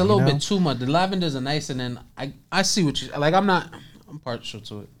bottom. It's a little bit too much. The lavenders are nice, and then I see what you like. I'm partial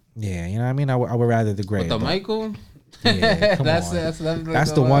to it. Yeah, you know what I mean. I would rather the gray. But the Michael. Yeah, that's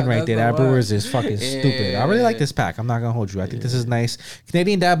the one right there. That Brewers is fucking stupid. I really like this pack. I'm not gonna hold you. I think this is nice.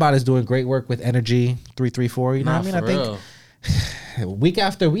 Canadian Dad Bod is doing great work with Energy 334. You know what I mean? I think week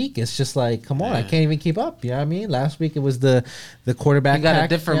after week, it's just like, come on, I can't even keep up. You know what I mean? Last week it was the quarterback. He got pack, a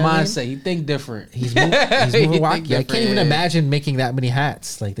different mindset. He think different. He's moving wacky. I can't even imagine making that many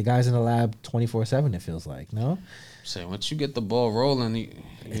hats. Like the guys in the lab 24/7. It feels like Say once you get the ball rolling,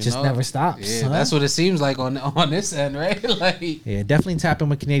 it just never stops. Yeah, that's what it seems like on this end, right? Like, yeah, definitely tapping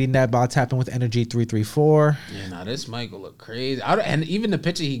with Canadian Dad Bod, tapping with Energy 334. Yeah, now this Michael look crazy. And even the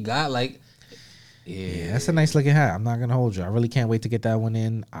picture he got, like, yeah, that's a nice looking hat. I'm not gonna hold you. I really can't wait to get that one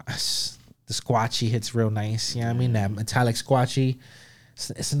in. The squatchy hits real nice. You know what I mean? That metallic squatchy.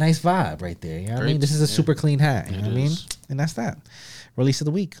 It's a nice vibe right there. You know what I mean? This is a super clean hat. You know what I mean? And that's that. Release of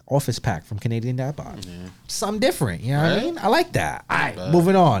the week, Office Pack from Canadian Dad Bod. Yeah. Something different, you know what I mean? I like that. All right,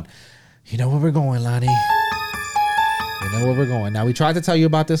 moving on. You know where we're going, Lonnie. You know where we're going. Now, we tried to tell you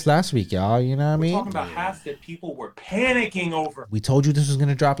about this last week, y'all. You know what I mean? We're talking about hats that people were panicking over. We told you this was going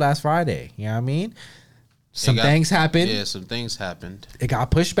to drop last Friday. You know what I mean? Some things happened. Yeah, some things happened. It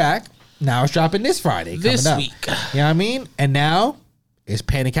got pushed back. Now it's dropping this Friday. This coming up. week. You know what I mean? And now it's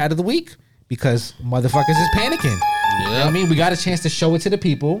Panic Hat of the Week because motherfuckers is panicking. Yeah. You know what I mean? We got a chance to show it to the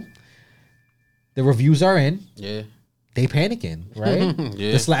people. The reviews are in. Yeah. They panicking, right?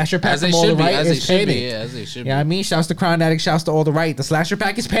 Yeah. The slasher pack from All the Right is panic. Yeah, as they should you know what I mean? Shouts to Crown Addict, shouts to All the Right. The slasher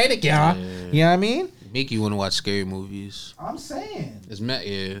pack is panic, y'all. Yeah. You know what I mean? Make you want to watch scary movies. I'm saying. Yeah,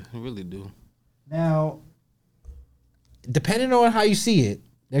 it really do. Now, depending on how you see it,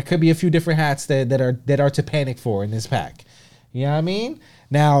 there could be a few different hats that are to panic for in this pack. You know what I mean?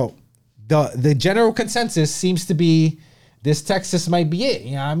 Now, the general consensus seems to be this Texas might be it.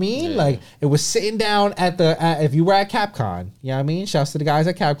 You know what I mean? Yeah. Like it was sitting down if you were at Capcom, you know what I mean? Shouts to the guys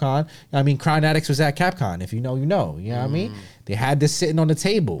at Capcom. You know what I mean? Crown Addicts was at Capcom. If you know, you know. You know what I mean? They had this sitting on the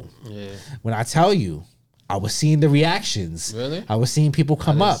table. Yeah. When I tell you, I was seeing the reactions. Really? I was seeing people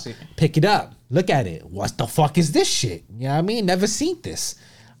come up, pick it up, look at it. What the fuck is this shit? You know what I mean? Never seen this.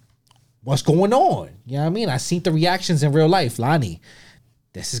 What's going on? You know what I mean? I seen the reactions in real life, Lonnie.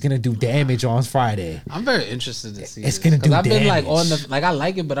 This is gonna do damage on Friday. I'm very interested to see. It's gonna do damage. I've been like on the I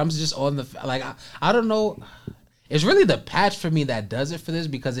like it, but I'm just on the I don't know. It's really the patch for me that does it for this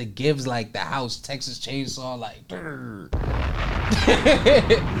because it gives like the house Texas Chainsaw like.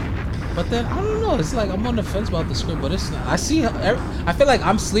 But then I don't know. It's like I'm on the fence about the script, but it's not. I feel like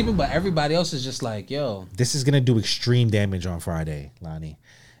I'm sleeping, but everybody else is just like, yo. This is gonna do extreme damage on Friday, Lonnie.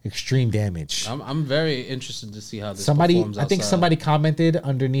 Extreme damage. I'm very interested to see how this Somebody, performs outside. I think somebody commented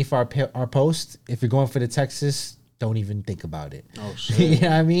underneath our post. If you're going for the Texas, don't even think about it. Oh shit! You know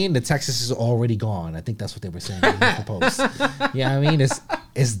what I mean? The Texas is already gone. I think that's what they were saying in the post. You know what I mean?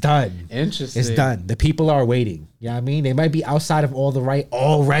 It's done. Interesting. It's done. The people are waiting. You know what I mean? They might be outside of all the right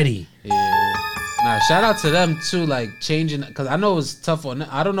already. Yeah. Nah, shout out to them too, like changing because I know it was tough on.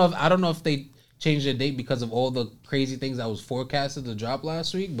 I don't know if they changed their date because of all the crazy things that was forecasted to drop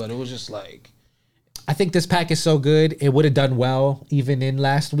last week, but it was just like. I think this pack is so good, it would have done well even in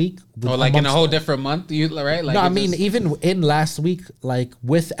last week. Or like in a whole different month, right? Like no, I mean, even in last week, like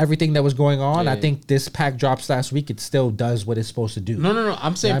with everything that was going on, Yeah. I think this pack drops last week. It still does what it's supposed to do. No.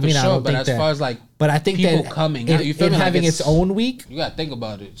 I'm saying I for mean, I sure, don't but think as that- far as like, But I think people that coming, it, you feel it me? Like having its own week, you gotta think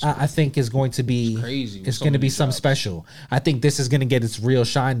about it. I think is going to be crazy with It's so going to many be something drops. special. I think this is going to get its real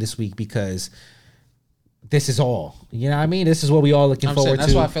shine this week because this is all. You know what I mean? This is what we all looking I'm saying, forward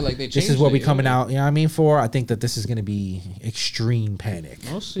that's to. why I feel like they This is changed what it, we coming yeah. out. You know what I mean? For I think that this is going to be extreme panic.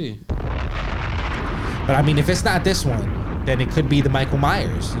 We'll see. But I mean, if it's not this one, then it could be the Michael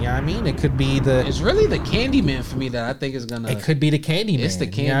Myers. You know what I mean? It could be the. It's really the Candyman for me that I think is gonna. It could be the Candyman. It's the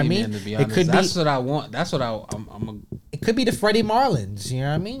You know what I Candyman mean? to be honest. It could That's be. what I want. That's what I'm It could be the Freddie Marlins. You know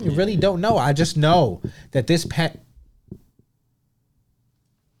what I mean? You really don't know. I just know that this pet.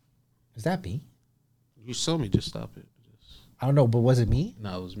 Is that me? You saw me. Just stop it. I don't know, but was it me?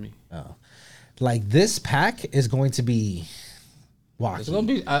 No, it was me. Oh, like this pack is going to be wacky. It's gonna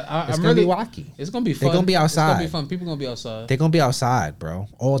be. It's I'm gonna really. be wacky. It's gonna be fun. They're gonna be It's gonna outside. be fun. People gonna be outside. They're gonna be outside, bro,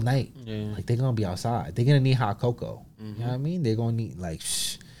 all night. Yeah. Like they're gonna be outside. They're gonna need hot cocoa. You know what I mean? They're gonna need like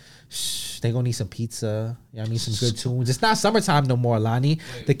they're gonna need some pizza. You know what I mean? Some good tunes. It's not summertime no more, Lonnie.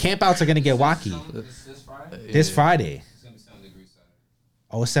 The campouts are gonna get wacky. This Friday? This Friday. It's gonna be 70 degrees Saturday.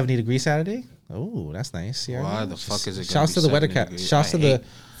 Oh, it's 70 degrees Saturday? Oh, that's nice. Yeah. Why the fuck is it? Shouts to the weather cat. Shouts to the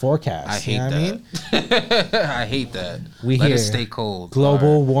forecast. I hate you know what that. I mean? I hate that. We Let here. it stay cold.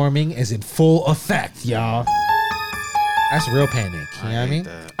 Global warming is in full effect, y'all. That's real panic. You know what I hate mean?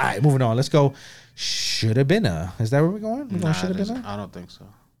 that. All right, moving on. Let's go. Should have been a. Is that where we're going? We're going should have been a? I don't think so.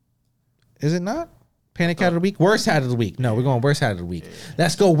 Is it not? Panic hat of the week? Worst hat of the week. No, we're going worst hat of the week.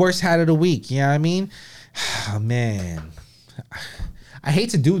 Let's go worst hat of the week. You know what I mean? Oh, man. I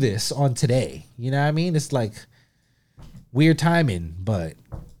hate to do this on today. You know what I mean? It's like weird timing, but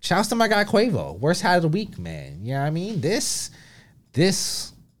shouts to my guy Quavo. Worst hat of the week, man. You know what I mean? This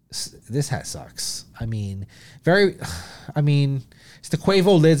hat sucks. I mean, it's the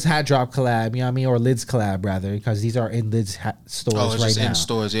Quavo Lids hat drop collab, you know what I mean? Or Lids collab, rather, because these are in Lids hat stores Oh, it's right just now. in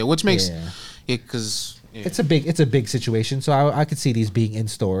stores, yeah. Which makes Yeah. it because It's a big situation. So I could see these being in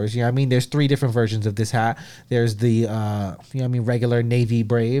stores. You know what I mean? There's 3 different versions of this hat. There's the you know what I mean, regular navy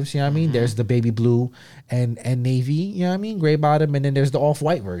Braves, you know what I mean? There's the baby blue and navy, you know what I mean, gray bottom, and then there's the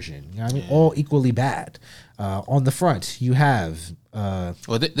off-white version. You know what I mean? All equally bad. On the front, you have well,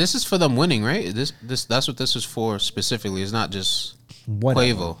 this is for them winning, right? This that's what this is for specifically. It's not just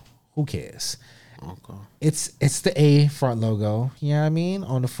whatever. Quavo. Who cares? Okay. It's the A front logo, you know what I mean?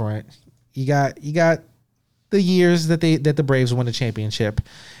 On the front. You got the years that the Braves won the championship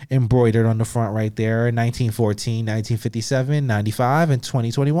embroidered on the front right there: 1914, 1957, 95, and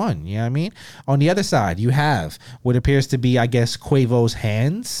 2021. You know what I mean? On the other side, you have what appears to be, I guess, Quavo's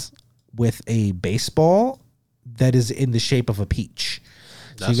hands with a baseball that is in the shape of a peach.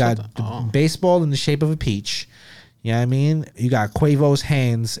 So you got the baseball in the shape of a peach. You know what I mean? You got Quavo's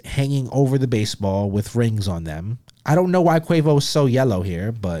hands hanging over the baseball with rings on them. I don't know why Quavo's so yellow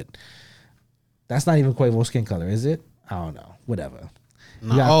here, but that's not even Quavo's skin color, is it? I don't know. Whatever.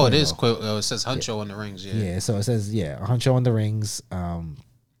 No, You got oh, it Quavo. is Quavo. it says Huncho on the rings. Yeah. Yeah, so it says, a huncho on the rings.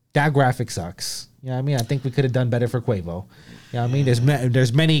 That graphic sucks. You know what I mean? I think we could have done better for Quavo. You know what I mean?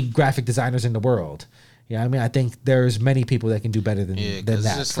 There's many graphic designers in the world. You know what I mean? I think there's many people that can do better than 'cause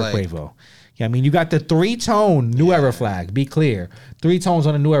that it's for like- Quavo. Yeah, I mean, you got the 3-tone New Era flag. Be clear, 3 tones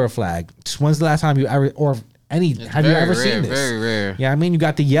on a New Era flag. When's the last time you ever have you very ever rare, seen this? very rare. Yeah, I mean, you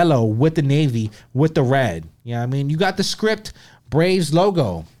got the yellow with the navy with the red. Yeah, I mean, you got the script Braves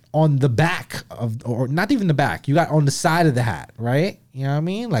logo on the back of, or not even the back. You got on the side of the hat, right? You know what I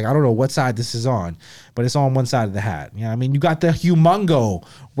mean? Like, I don't know what side this is on, but it's on one side of the hat. You know what I mean? You got the humongo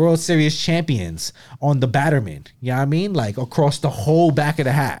World Series champions on the batterman. You know what I mean? Like across the whole back of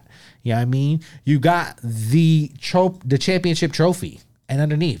the hat. You know what I mean? You got the championship trophy, and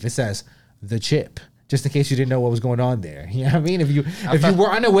underneath it says the chip just in case you didn't know what was going on there. You know what I mean? If you were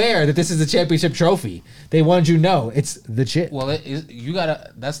unaware that this is the championship trophy, they wanted you to know it's the chip. Well, you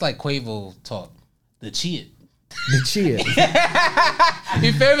gotta. That's like Quavo talk. The chip. The chip.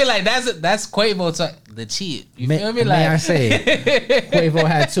 You feel me? Like that's Quavo talk. The chip. You feel me? Like, may I say, Quavo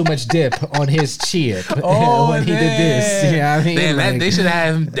had too much dip on his chip when he did this. You know what I mean? Damn, like, they should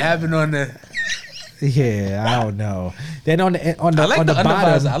have him dabbing on the. Yeah, I don't know. Then on the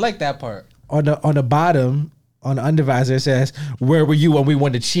bottom, I like that part. On the bottom, on the undervisor, it says, "Where were you when we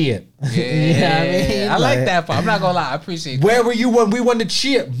won the chip?" Yeah, you know what I mean? I like that part. I'm not gonna lie, I appreciate that. Where were you when we won the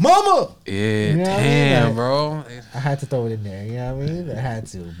chip, mama? Yeah, you know damn, I mean? bro. I had to throw it in there. You know what I mean? I had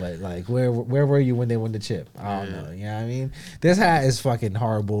to, but like, where were you when they won the chip? I don't know. You know what I mean? This hat is fucking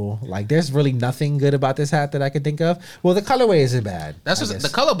horrible. Like, there's really nothing good about this hat that I can think of. Well, the colorway isn't bad. That's the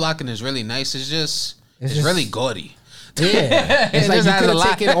color blocking is really nice. It's just really gaudy. Yeah, it's like you could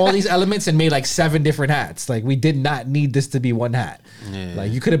have taken all these elements and made like 7 different hats. Like, we did not need this to be one hat. Yeah.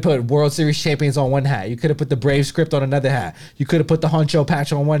 Like, you could have put World Series champions on one hat. You could have put the Brave script on another hat. You could have put the Honcho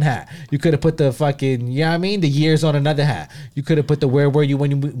patch on one hat. You could have put the fucking, you know what I mean, the years on another hat. You could have put the where were you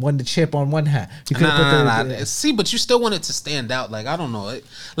when you won the chip on one hat. You could have put See, but you still want it to stand out. Like, I don't know.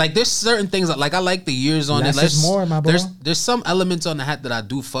 Like, there's certain things that, like, I like the years on it. Less is more, my bro. There's some elements on the hat that I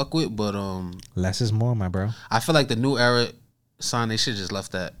do fuck with, but less is more, my bro. I feel like the new era sign, they should just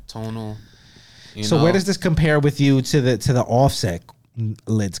left that tonal. So where does this compare with you to the Offset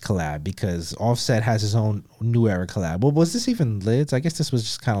Lids collab? Because Offset has his own New Era collab. Well, was this even Lids? I guess this was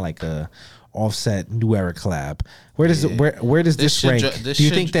just kind of like a Offset New Era collab. Where does where does this rank? Do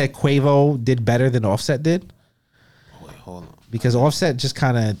you think that Quavo did better than Offset did? Wait, hold on. Because Offset just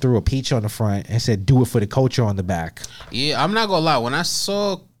kind of threw a peach on the front and said, "Do it for the culture" on the back. Yeah, I'm not gonna lie. When I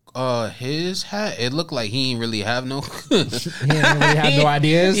saw his hat, it looked like he didn't really have no he didn't really have no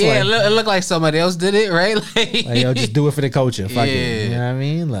ideas. Yeah, like, it looked like somebody else did it, right? Like, yo, just do it for the culture. Fuck it. You know what I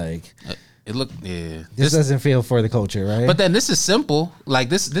mean? Like, it looked, yeah. This doesn't feel for the culture, right? But then this is simple. Like,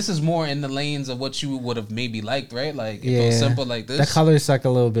 this is more in the lanes of what you would have maybe liked, right? Like, if it was simple like this. The colors suck a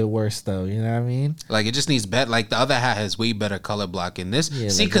little bit worse, though. You know what I mean? Like, it just needs better. Like, the other hat has way better color blocking. This, see,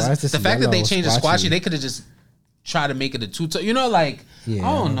 like, because the fact that they changed the squashy, they could have just tried to make it a two-tone. You know, like, I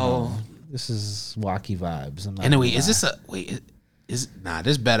don't know. This is wacky vibes. Anyway, is this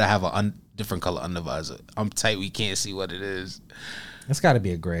this better have a different color undervisor. I'm tight. We can't see what it is. It's got to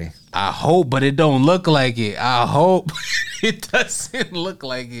be a gray. I hope, but it don't look like it. I hope it doesn't look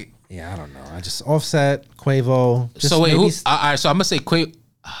like it. Yeah, I don't know. I just Offset, Quavo. So wait, all right. So I'm gonna say Quavo.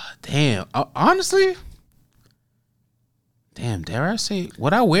 Damn. Honestly, damn. Dare I say?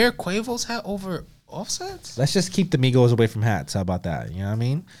 Would I wear Quavo's hat over Offset's? Let's just keep the Migos away from hats. How about that? You know what I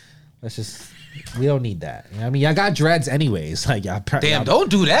mean? Let's just. We don't need that. You know what I mean? Y'all got dreads anyways. Like, damn,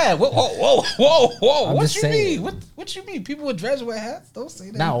 don't do that. Whoa. What you saying. mean? What you mean? People with dreads wear hats? Don't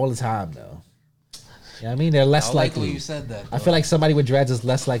say that. Not all the time, though. You know what I mean? They're less likely. You said that. I feel like somebody with dreads is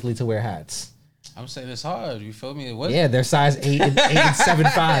less likely to wear hats. I'm saying it's hard. You feel me? Yeah, they're size 8 and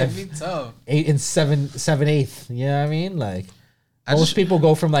 7'5". It'd be tough. 8 and 7/8. You know what I mean? Like, most people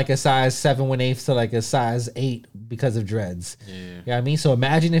go from like a size 7/1/8 to like a size 8 because of dreads. Yeah. You know what I mean? So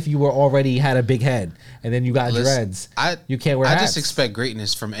imagine if you were already had a big head and then you got dreads. You can't wear hats. I just expect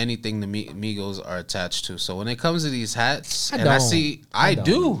greatness from anything the Migos are attached to. So when it comes to these hats, I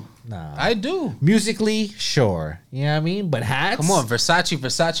do. Nah. I do. Musically, sure. You know what I mean? But hats? Come on,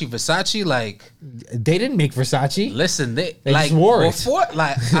 Versace, like... They didn't make Versace. Listen, they like, just wore it. Before,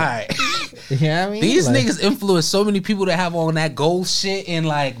 like, all right. You know what I mean? These niggas influence so many people that have on that gold shit and,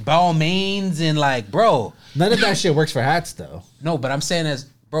 like, Balmains and, like, bro. None of that shit works for hats, though. No, but I'm saying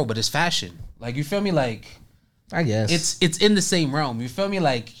but it's fashion. Like, you feel me? Like... I guess. It's in the same realm. You feel me?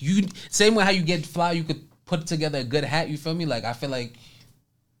 Like, same way how you get fly, you could put together a good hat. You feel me? Like, I feel like...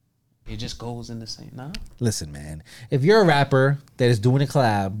 It just goes in the same. Nah. Listen, man. If you're a rapper that is doing a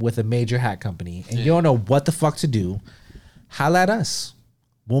collab with a major hat company and you don't know what the fuck to do, holla at us.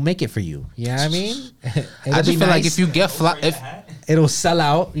 We'll make it for you. You know what I mean? I just feel like if you get it'll sell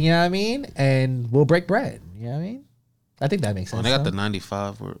out. You know what I mean? And we'll break bread. You know what I mean? I think that makes sense. They got the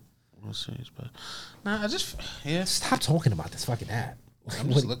 95 World Series, but nah. Stop talking about this fucking hat.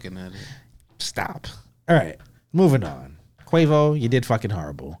 I'm just looking at it. Stop. All right, moving on. Quavo, you did fucking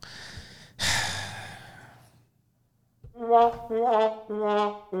horrible. I'll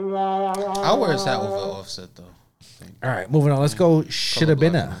wear his hat over Offset though. All right, moving on. Let's go. Shoulda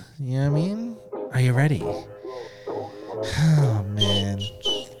beenna. You know what I mean? Are you ready? Oh man,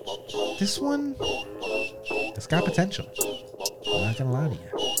 this one, it's got potential. I'm not gonna lie to you.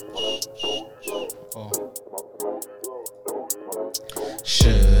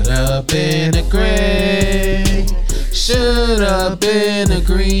 Shoulda have been a gray. Should have been a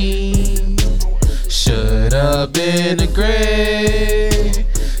green. Should have been a gray.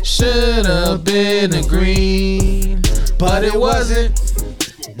 Should have been a green. But it wasn't.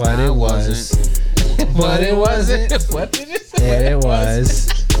 But it was. But it wasn't. What did it say? Yeah, it was.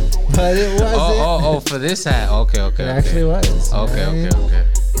 But it wasn't. Oh, for this hat. Okay. It actually was. Okay.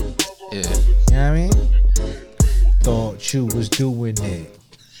 Yeah. You know what I mean? Thought you was doing it.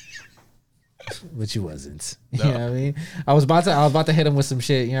 But you wasn't. You know what I mean? I was about to hit him with some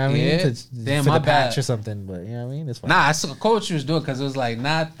shit, you know what I mean? Yeah. Damn, for my the patch bad. or something, but you know what I mean? It's fine. Nah, I saw Coach was doing because it was like,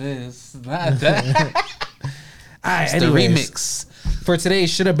 not this, not that. All right, It's anyways, the remix. For today,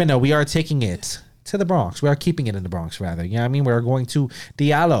 should have been a we are taking it to the Bronx. We are keeping it in the Bronx, rather. You know what I mean? We're going to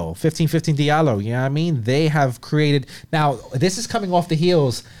Diallo, 1515 Diallo. You know what I mean? They have created. Now, this is coming off the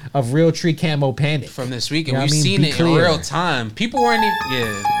heels of Real Tree Camo Panic. From this weekend, You know we've what I mean? seen Be it clear. in real time. People weren't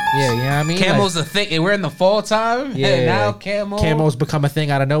even, Yeah, you know what I mean? Camo's a thing. We're in the fall time. Yeah. And now Camo's become a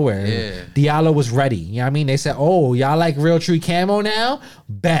thing out of nowhere. Yeah. Diallo was ready. You know what I mean? They said, oh, y'all like Real Tree Camo now?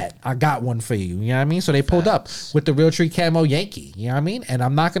 Bet. I got one for you. You know what I mean? So they pulled up with the Real Tree Camo Yankee. You know what I mean? And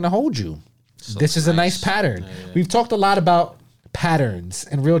I'm not going to hold you. So this is a nice pattern. Yeah. We've talked a lot about patterns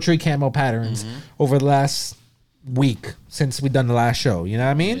and Real Tree Camo patterns over the last week since we done the last show. You know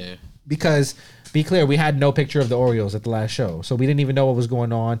what I mean? Yeah. Because, be clear, we had no picture of the Orioles at the last show. So we didn't even know what was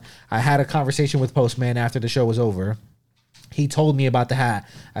going on. I had a conversation with Postman after the show was over. He told me about the hat.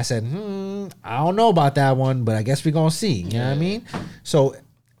 I said, I don't know about that one, but I guess we're going to see. You know what I mean? So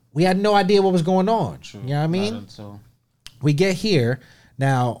we had no idea what was going on. True. You know what I mean? Not until- We get here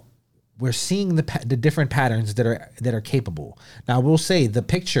now. We're seeing the different patterns that are capable. Now, we'll say the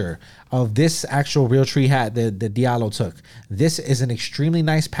picture of this actual Real Tree hat that Diallo took. This is an extremely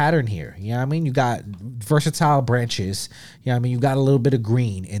nice pattern here. You know what I mean? You got versatile branches. You know what I mean? You got a little bit of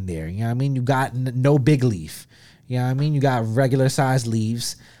green in there. You know what I mean? You got no big leaf. You know what I mean? You got regular sized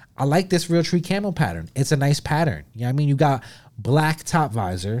leaves. I like this Real Tree Camo pattern. It's a nice pattern. You know what I mean? You got black top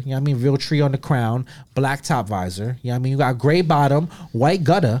visor. You know what I mean? Real Tree on the crown, black top visor. You know what I mean? You got gray bottom, white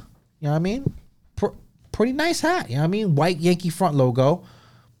gutter. You know what I mean? Pretty nice hat. You know what I mean? White Yankee front logo.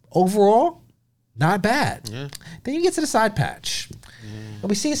 Overall, not bad. Yeah. Then you get to the side patch. And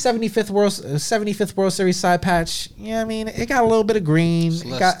we see a 75th World Series side patch. You know what I mean? It got a little bit of green.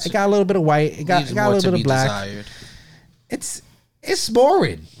 It got a little bit of white. It got a little bit of black. Desired. It's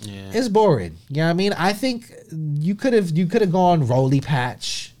boring. Yeah. It's boring. You know what I mean? I think you could have gone Rolly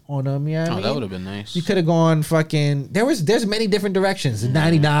patch on them. You know what I mean? That would have been nice. You could have gone fucking. There's many different directions.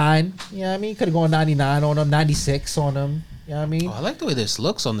 99. You know what I mean? You could have gone 99 on them, 96 on them. You know what I mean? Oh, I like the way this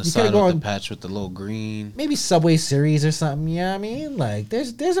looks on the You side coulda of the gone- patch with the little green. Maybe Subway Series or something. You know what I mean? Like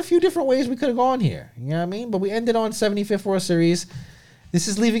there's a few different ways we could have gone here. You know what I mean? But we ended on 75th World Series. This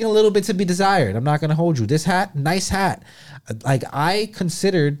is leaving a little bit to be desired. I'm not gonna hold you. This hat, nice hat. Like I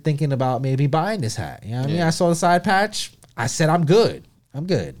considered thinking about maybe buying this hat. You know what I mean? Yeah. I saw the side patch. I said I'm good. I'm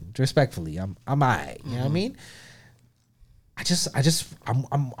good. Respectfully, I'm alright. You know what I mean?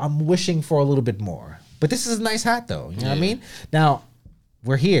 I'm wishing for a little bit more. But this is a nice hat though. You know what I mean? Now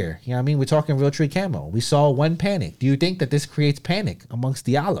we're here. You know what I mean? We're talking Real Tree Camo. We saw one panic. Do you think that this creates panic amongst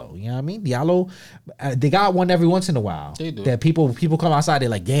Diallo? You know what I mean? Diallo, they got one every once in a while. They do. That people come outside. They're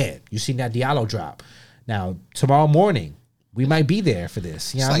like, yeah, you seen that Diallo drop? Now tomorrow morning we might be there for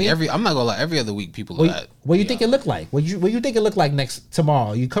this. You know It's what like I mean? I'm not gonna lie, every other week people What, got. what you think it look like? What you think it look like next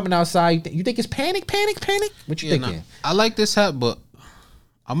tomorrow? You coming outside? You think it's panic? What you thinking? Nah, I like this hat, but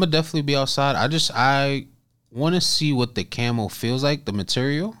I'm gonna definitely be outside. I want to see what the camo feels like, the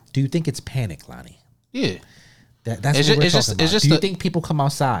material. Do you think it's panic, Lonnie? Yeah. That's It's what we're just- talking about. it's just Do you a- think people come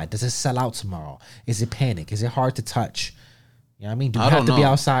outside? Does it sell out tomorrow? Is it panic? Is it hard to touch? You know what I mean? Do you I have don't to be know.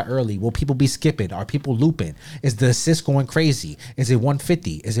 outside early? Will people be skipping? Are people looping? Is the assist going crazy? Is it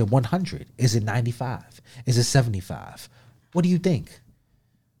 150? Is it 100? Is it 95? Is it 75? What do you think?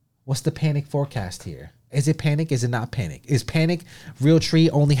 What's the panic forecast here? Is it panic? Is it not panic? Is panic Real Tree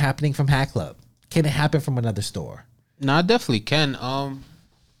only happening from Hat Club? Can it happen from another store? No, I definitely can.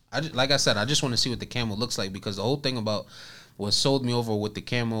 Like I said, I just want to see what the camo looks like because the whole thing about what sold me over with the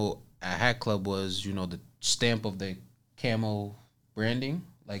camo at Hat Club was, the stamp of the camo branding,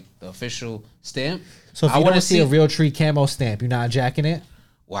 like the official stamp. So if I you wanna don't see a Real Tree camo stamp, you're not jacking it?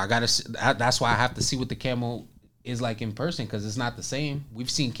 Well, that's why I have to see what the camo is like in person because it's not the same. We've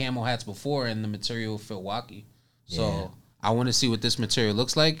seen camo hats before and the material feel wacky. So Yeah. I want to see what this material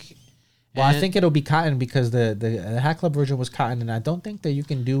looks like. Well, I think it'll be cotton because the Hat Club version was cotton, and I don't think that you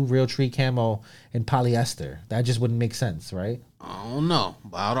can do real tree camo in polyester. That just wouldn't make sense, right? I don't know.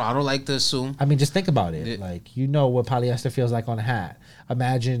 I don't like to assume. I mean, just think about it. Like, you know what polyester feels like on a hat.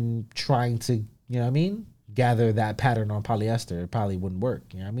 Imagine trying to, you know what I mean, gather that pattern on polyester. It probably wouldn't work.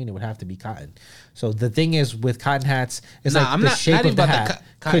 You know what I mean? It would have to be cotton. So the thing is with cotton hats, it's the shape of the hat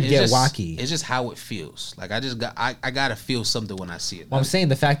could get wacky. It's just how it feels. Like I gotta feel something when I see it. Well, I'm saying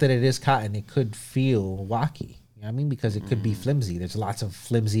the fact that it is cotton, it could feel wacky. You know what I mean? Because it could be flimsy. There's lots of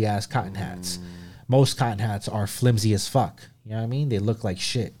flimsy ass cotton hats. Most cotton hats are flimsy as fuck. You know what I mean? They look like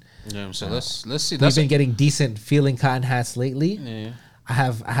shit. Yeah, so let's see. We've been getting decent feeling cotton hats lately. Yeah. I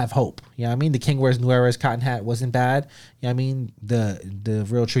have hope. You know what I mean? The King Wears New Era's cotton hat wasn't bad. You know what I mean? The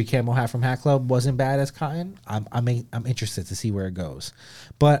real tree camo hat from Hat Club wasn't bad as cotton. I'm interested to see where it goes.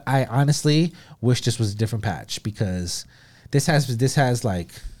 But I honestly wish this was a different patch because this has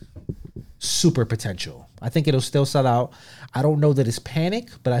like super potential. I think it'll still sell out. I don't know that it's Panic,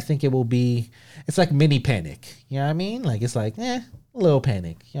 but I think it will be. It's like mini Panic. You know what I mean? Like it's like a little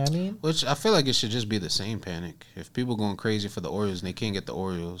Panic. You know what I mean? Which I feel like it should just be the same Panic. If people going crazy for the Oreos and they can't get the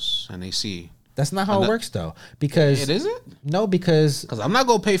Oreos and they see. That's not how it works though. Because it isn't? No, because I'm not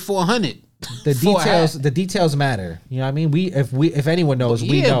gonna pay $400. The details matter. You know what I mean? If anyone knows,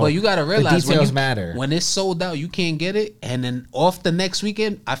 we know. But you gotta realize the details matter. When it's sold out, you can't get it, and then off the next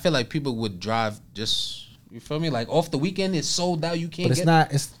weekend, I feel like people would drive just. You feel me? Like off the weekend, it's sold out. You can't. But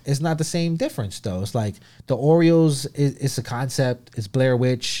it's not the same difference though. It's like the Oreos is a concept. It's Blair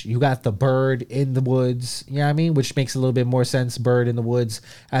Witch. You got the bird in the woods. You know what I mean? Which makes a little bit more sense. Bird in the woods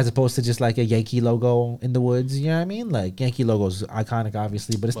as opposed to just like a Yankee logo in the woods. You know what I mean? Like Yankee logo's iconic,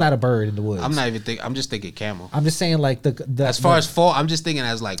 obviously, but it's not a bird in the woods. I'm not even thinking. I'm just thinking camel. I'm just saying like as far as fall. I'm just thinking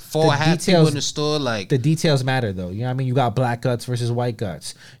as like fall hat people in the store. Like the details matter though. You know what I mean? You got black guts versus white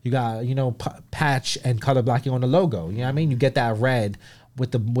guts. You got patch and color blocking on the logo. You know what I mean? You get that red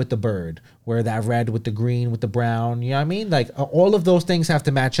with the bird, where that red with the green with the brown. You know what I mean? Like all of those things have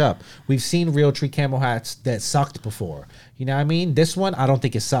to match up. We've seen real tree camo hats that sucked before. You know what I mean? This one, I don't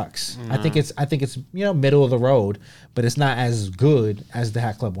think it sucks. I think it's middle of the road, but it's not as good as the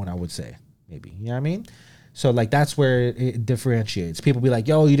Hat Club one. I would say maybe. You know what I mean? So like that's where it differentiates. People be like,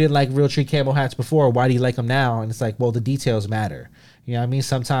 "Yo, you didn't like real tree camo hats before. Why do you like them now?" And it's like, well, the details matter. You know what I mean?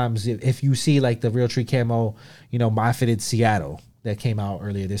 Sometimes if you see like the real tree camo, My Fitted Seattle that came out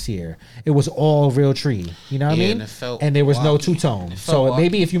earlier this year, it was all real tree. You know what I mean? And there was no two-tone. So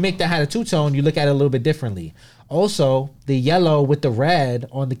maybe if you make that hat a two-tone, you look at it a little bit differently. Also, the yellow with the red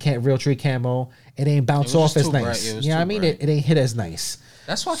on the real tree camo, it ain't bounce off as nice. You know what I mean? It ain't hit as nice.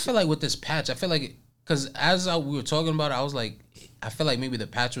 That's why I feel like with this patch, I feel like because we were talking about it, I was like, I feel like maybe the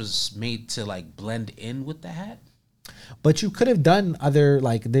patch was made to like blend in with the hat. But you could have done other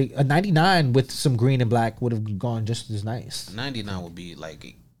like a 99 with some green and black would have gone just as nice. 99 would be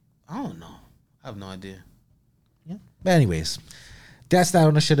like, I don't know. I have no idea. Yeah. But anyways, that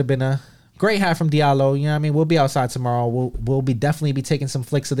one should have been a great hat from Diallo. You know what I mean? We'll be outside tomorrow. We'll definitely be taking some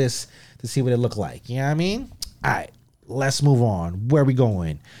flicks of this to see what it look like. You know what I mean? All right, let's move on. Where are we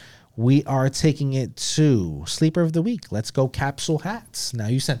going? We are taking it to Sleeper of the Week. Let's go Capsule Hats. Now,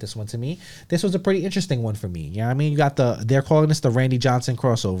 you sent this one to me. This was a pretty interesting one for me. You know what I mean? You got they're calling this the Randy Johnson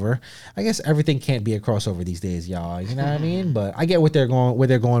crossover. I guess everything can't be a crossover these days, y'all. You know what I mean? But I get where they're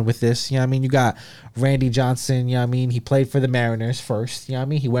going with this. You know what I mean? You got Randy Johnson, you know what I mean? He played for the Mariners first. You know what I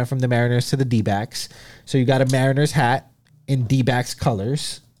mean? He went from the Mariners to the D-backs. So you got a Mariners hat in D-backs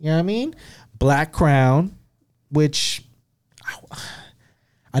colors. You know what I mean? Black crown, which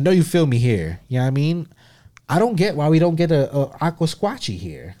I know you feel me here. You know what I mean? I don't get why we don't get a aqua squatchy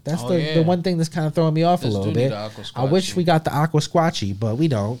here. That's the one thing that's kind of throwing me off a little bit. I wish we got the aqua squatchy, but we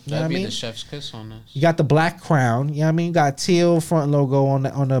don't. You know what I mean? The chef's kiss on this. You got the black crown. You know what I mean? You got teal front logo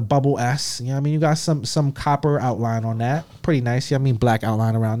on the bubble S. You know what I mean? You got some copper outline on that. Pretty nice. You know what I mean? Black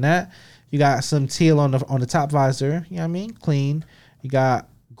outline around that. You got some teal on the top visor. You know what I mean? Clean. You got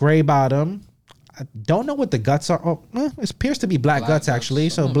gray bottom. I don't know what the guts are. Oh, it appears to be black guts actually.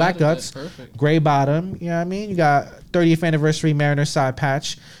 So black guts, gray bottom. You know what I mean? You got 30th anniversary Mariners side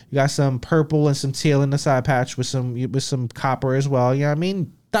patch. You got some purple and some teal in the side patch with some copper as well. You know what I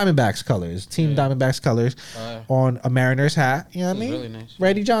mean? Diamondbacks colors, team Diamondbacks colors on a Mariners hat. You know what I mean? Really nice.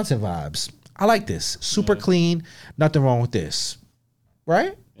 Randy Johnson vibes. I like this. Super clean. Nothing wrong with this.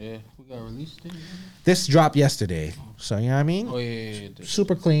 Right? Yeah. We got released. This dropped yesterday. So you know what I mean? Oh yeah.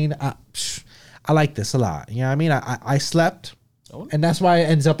 Super clean. I like this a lot. You know what I mean? I slept And that's why it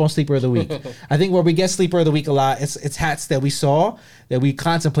ends up on Sleeper of the Week. I think where we get Sleeper of the Week a lot, it's hats that we saw that we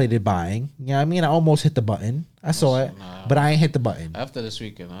contemplated buying. You know what I mean? I almost hit the button. I saw it, but I ain't hit the button. After this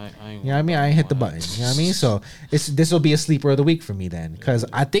weekend, I ain't. You know what I mean? I ain't hit the button. You know what I mean? So this will be a Sleeper of the Week for me then, because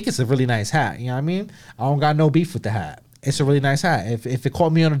I think it's a really nice hat. You know what I mean? I don't got no beef with the hat. It's a really nice hat. If it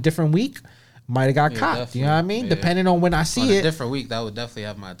caught me on a different week, might have got copped. You know what I mean? Depending on when I see it. Different week, that would definitely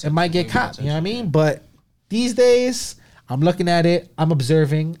have my attention. It might get copped. You know what I mean? But these days, I'm looking at it, I'm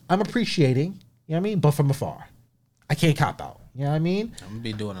observing, I'm appreciating, you know what I mean? But from afar. I can't cop out. You know what I mean? I'm gonna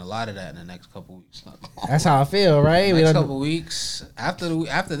be doing a lot of that in the next couple weeks. That's how I feel, right? Next couple weeks. After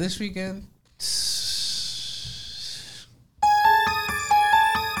this weekend.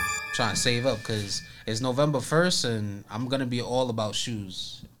 Trying to save up because it's November 1st and I'm gonna be all about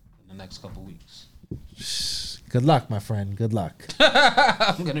shoes in the next couple weeks. Good luck, my friend. Good luck.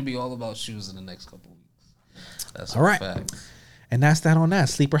 I'm gonna be all about shoes in the next couple weeks. That's all right. Fact. And that's that on that.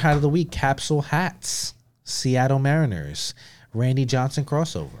 Sleeper hat of the week, capsule hats. Seattle Mariners, Randy Johnson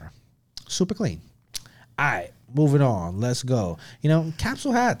crossover. Super clean. All right, moving on. Let's go. You know,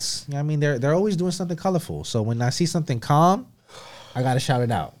 capsule hats. You know what I mean, they're always doing something colorful. So when I see something calm, I gotta shout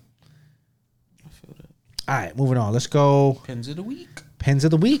it out. I feel that. All right, moving on. Let's go. Pins of the week. Pins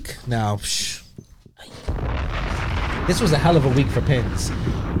of the week. Now, this was a hell of a week for pins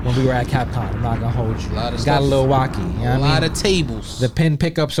when we were at Capcom. I'm not gonna hold you. Got a little wacky. You know a lot of tables. The pin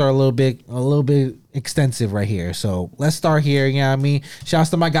pickups are a little bit extensive right here. So let's start here. You know what I mean? Shouts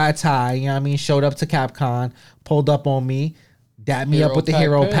to my guy Ty. You know what I mean? Showed up to Capcom, pulled up on me, dapped me up with the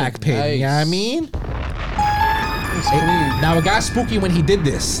Hero Pack pin. Nice. You know what I mean? Now it got spooky when he did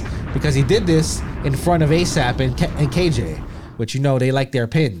this because he did this in front of ASAP and KJ. But you know they like their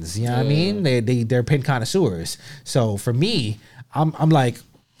pins, you know what I mean? They're pin connoisseurs. So for me, I'm like,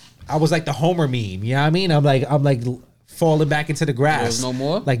 I was like the Homer meme, you know what I mean? I'm like falling back into the grass. There's no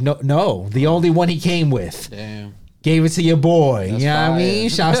more? Like no, the only one he came with. Damn. Gave it to your boy, That's you know fire. what I mean?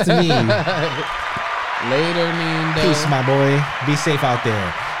 Shouts to me. Later, man. Peace, my boy. Be safe out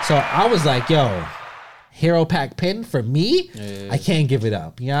there. So I was like, yo, Hero Pack pin for me, I can't give it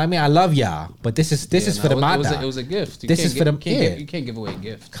up. You know what I mean? I love y'all, but this is for the mata. It was a gift. This is for the you can't give away a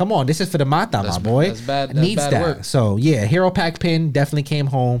gift. Come on, this is for the mata, my boy. That's bad. Needs bad that. Work. So yeah, Hero Pack pin definitely came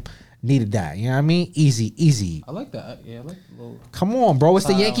home. Needed that. You know what I mean? Easy. I like that. Yeah, I like the little. Come on, bro. It's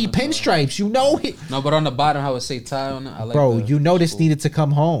the Yankee pinstripes. You know it. No, but on the bottom, how it say tie on it. I like. Bro, you know this needed to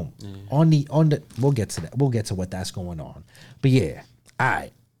come home. Yeah. On the. We'll get to that. We'll get to what that's going on. But yeah, all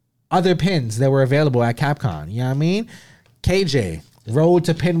right. Other pins that were available at Capcom. You know what I mean? KJ, Road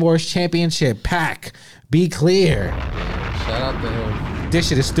to Pin Wars Championship pack. Be clear. Yeah, shout out to him. This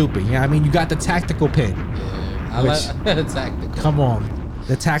shit is stupid. You know what I mean? You got the tactical pin. Yeah, I like the tactical. Come on.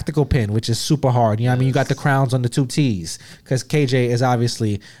 The tactical pin, which is super hard. You know what I mean? You got the crowns on the two T's. Because KJ is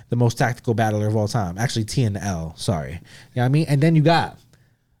obviously the most tactical battler of all time. Actually, T and the L. Sorry. You know what I mean? And then you got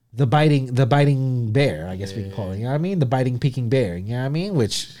the biting bear, I guess we can call it. You know what I mean? The biting peeking bear. You know what I mean?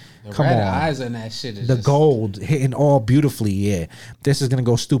 Which... The come red on, eyes on that shit is the just gold hitting all beautifully. Yeah, this is gonna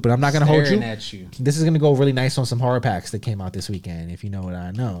go stupid. I'm not gonna hold you. At you. This is gonna go really nice on some horror packs that came out this weekend. If you know what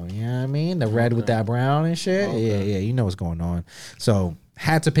I know, you know what I mean. The red with that brown and shit. Yeah, you know what's going on. So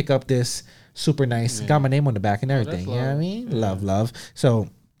had to pick up this. Super nice. Got my name on the back and everything. You know what I mean? Yeah. Love. So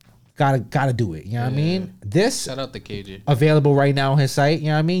gotta do it. You know what I mean? This shout out to KJ. Available right now on his site. You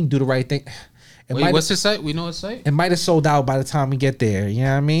know what I mean? Do the right thing. Wait, what's his site? We know his site. It might have sold out by the time we get there. You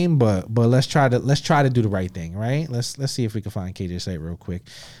know what I mean? But let's try to do the right thing, right? Let's see if we can find KJ's site real quick.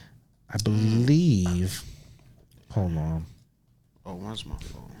 I believe. Hold on. Oh, where's my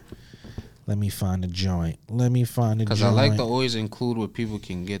phone? Let me find a joint. Because I like to always include where people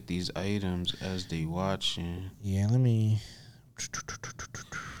can get these items as they watching. Yeah, let me.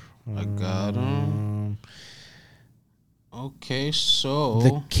 I got them. Okay, so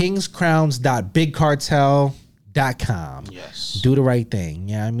the kingscrowns.bigcartel.com. Yes. Do the right thing.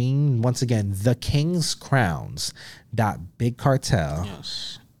 Yeah, I mean, once again, the kingscrowns.bigcartel.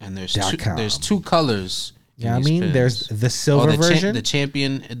 Yes. And there's two colors. Yeah, I mean, pins. There's the silver version, the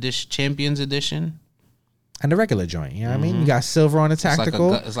Champions edition, and the regular joint. You know what I mean? You got silver on the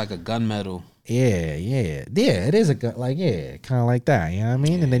tactical. It's like a gunmetal. Yeah. It is a gun, kind of like that. You know what I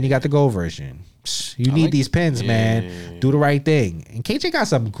mean? Yeah. And then you got the gold version. You need these pins, man. Do the right thing. And KJ got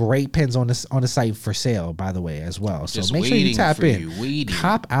some great pins on the site for sale, by the way, as well. So make sure you tap in.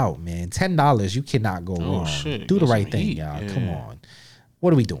 Cop out, man. $10. You cannot go wrong. Shit. Do the right thing, y'all. Yeah. Come on.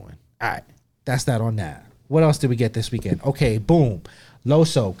 What are we doing? All right. That's that on that. What else did we get this weekend? Okay, boom.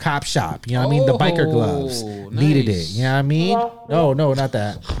 Loso, Cop Shop. You know what I mean? The biker gloves. Nice. Needed it. You know what I mean? No, not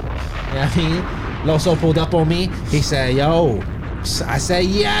that. You know what I mean? Loso pulled up on me. He said, yo, I said,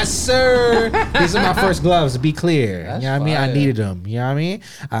 yes, sir. These are my first gloves, to be clear. That's you know what I mean? I fire. needed them. You know what I mean?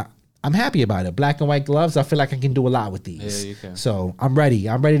 I'm happy about it. Black and white gloves, I feel like I can do a lot with these. Yeah, you can. So I'm ready.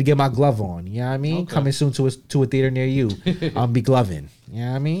 I'm ready to get my glove on. You know what I mean? Okay. Coming soon to a theater near you. I'll be gloving. You know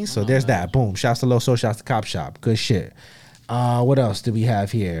what I mean? So there's that. Boom. Shouts to Loso, shouts to Cop Shop. Good shit. What else do we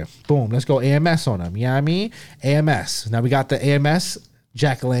have here? Boom. Let's go AMS on them. You know what I mean? AMS. Now we got the AMS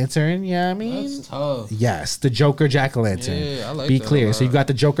jack-o'-lantern. You know what I mean? That's tough. Yes, the Joker jack-o'-lantern. Yeah, I like Be that a clear. So you lot. got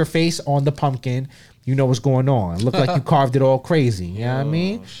the Joker face on the pumpkin. You know what's going on. Look like you carved it all crazy. You know what I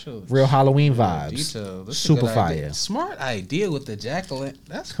mean? shoot. Real Halloween vibes. Detail. That's a Super good idea. fire. Smart idea with the jack-o'-lantern.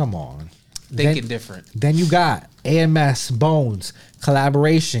 That's Come on. thinking different. Then you got AMS Bones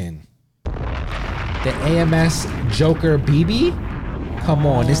collaboration. The AMS Joker BB. Come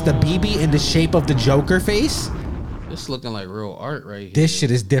on. It's the BB in the shape of the Joker face. This looking like real art right here. This shit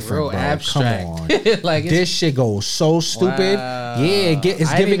is different, real bro. abstract. Come on. Like This shit goes so stupid. Wow. Yeah,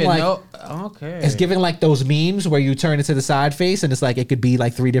 it's I didn't giving even like know. Okay. it's giving like those memes where you turn it to the side face and it's like it could be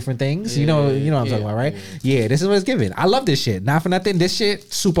like 3 different things. You know what I'm talking about, right? Yeah, this is what it's giving. I love this shit. Not for nothing. This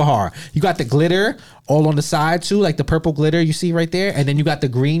shit super hard. You got the glitter all on the side too, like the purple glitter you see right there, and then you got the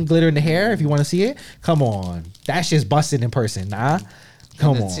green glitter in the hair if you want to see it. Come on, that shit's busting in person, nah.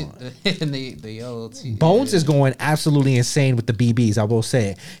 Come on. And the yellow teeth. Bones is going absolutely insane with the BBs. I will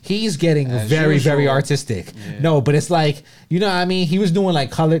say he's getting As very, very usual. artistic. No, but it's like, you know what I mean? He was doing like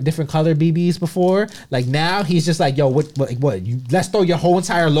different color BBs before. Like now he's just like, yo, what? You let's throw your whole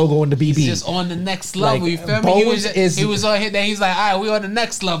entire logo in the BB. He's just on the next level. Like, You feel me? Bones He was on here. Then he's like, all right, we on the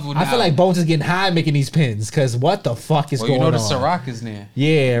next level now. I feel like Bones is getting high making these pins because what the fuck is well, going you know on? the Ciroc is there.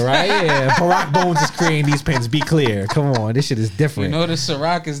 Yeah, right. Yeah, Barack Bones is creating these pins. Be clear. Come on, this shit is You different. know the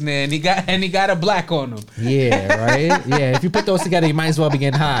Ciroc is there, and he got a black on him. Yeah, right. Yeah, if you put those together, you might as well be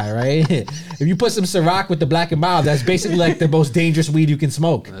getting high, right? If you put some Ciroc with the black and mild, that's basically like the most dangerous weed you can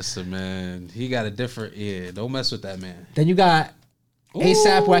smoke. Listen, man, he got a different. Yeah, don't mess with that man. Then you got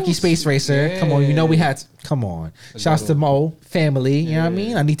ASAP Wacky Space Racer. yeah. Come on, you know we had. Come on, shouts to Mo family. You know what I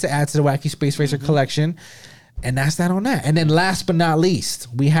mean? I need to add to the Wacky Space Racer collection, and that's that on that. And then last but not least,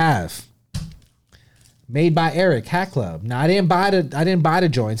 we have Made by Eric Hat Club. Now I didn't buy the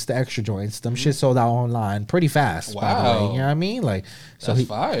joints, the extra joints. Them shit sold out online pretty fast. By the way, Wow. you know what I mean? Like, so That's he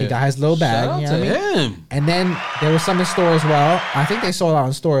fire. got his little bag. Shout out You know what I to mean? him. And then there was some in store as well. I think they sold out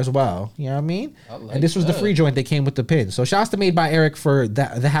in store as well. You know what I mean? I like And this was the that. free joint that came with the pin. So shouts to Made by Eric for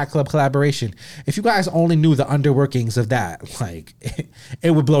the Hat Club collaboration. If you guys only knew the underworkings of that, like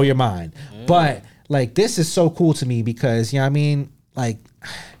it would blow your mind. But like this is so cool to me because you know what I mean, like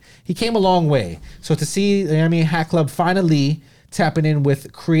he came a long way. So to see, you know what I mean, Hat Club finally tapping in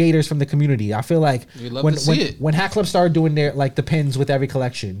with creators from the community. I feel like We'd love to see it. when Hat Club started doing their like the pins with every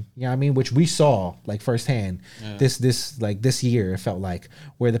collection, you know what I mean, which we saw like firsthand this year, it felt like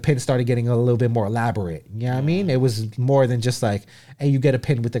where the pins started getting a little bit more elaborate. You know what I mean? It was more than just like, hey, you get a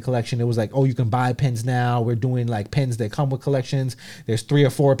pin with the collection. It was like, oh, you can buy pins now. We're doing like pins that come with collections. There's 3 or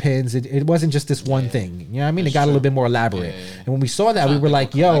 4 pins. It wasn't just this one thing. You know what I mean? It got a little bit more elaborate. And when we saw that, we were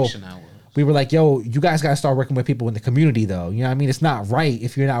like, yo, you guys got to start working with people in the community, though. You know what I mean? It's not right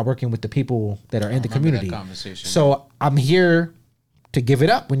if you're not working with the people that are in the community. Conversation. So I'm here to give it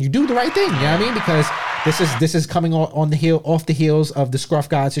up when you do the right thing. You know what I mean? Because this is coming off the heels of the Scruff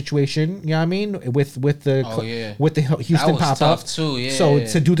God situation. You know what I mean? With the with the Houston was pop tough up too, yeah. So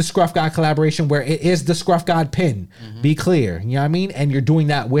to do the Scruff God collaboration where it is the Scruff God pin, be clear. You know what I mean? And you're doing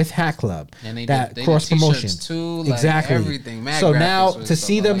that with Hat Club. And they that did cross promotion t-shirts too, like exactly. everything. Mad So graphics now with to stuff.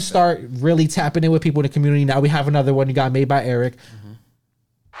 see I them like that. start really tapping in with people in the community. Now we have another one you got Made by Eric.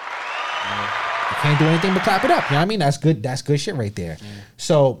 Can't do anything but clap it up. You know what I mean? That's good. That's good shit right there.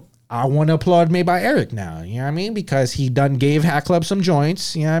 So I want to applaud Made by Eric now. You know what I mean? Because he done gave Hat Club some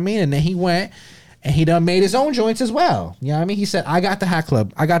joints. You know what I mean? And then he went and he done made his own joints as well. You know what I mean? He said, I got the Hat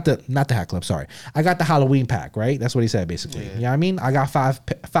Club. I got the, not the Hat Club, sorry. I got the Halloween pack, right? That's what he said basically. You know what I mean? I got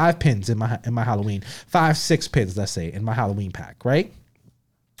five pins in my Halloween. 6 pins, let's say, in my Halloween pack, right?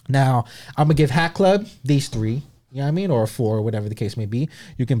 Now, I'm going to give Hat Club these 3. You know what I mean? Or 4, whatever the case may be.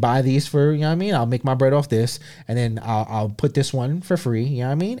 You can buy these for, you know what I mean? I'll make my bread off this. And then I'll put this one for free. You know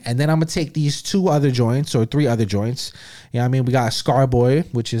what I mean? And then I'm going to take these 2 other joints or 3 other joints. You know what I mean? We got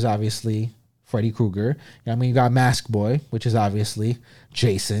Scarboy, which is obviously Freddy Krueger. You know what I mean? You got Mask Boy, which is obviously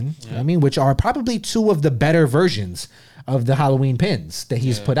Jason. You know what I mean? Which are probably 2 of the better versions of the Halloween pins that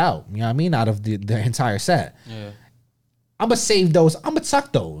he's put out. You know what I mean? Out of the entire set. Yeah. I'm going to save those. I'm going to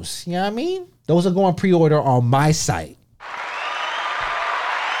tuck those. You know what I mean? Those are going pre-order on my site.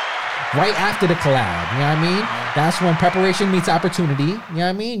 Right after the collab. You know what I mean? That's when preparation meets opportunity. You know what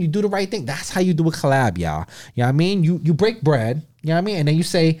I mean? You do the right thing. That's how you do a collab, y'all. You know what I mean? You break bread. You know what I mean? And then you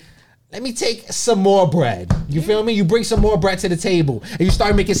say, let me take some more bread. You feel me? You bring some more bread to the table and you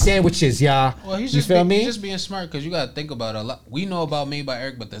start making sandwiches, y'all. Well, he's you just feel me? He's just being smart because you got to think about it a lot. We know about Made by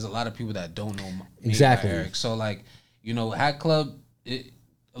Eric, but there's a lot of people that don't know Made by Eric. So, like, you know, Hat Club,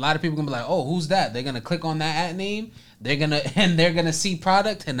 a lot of people gonna be like, oh, who's that? They're gonna click on that at name. They're gonna see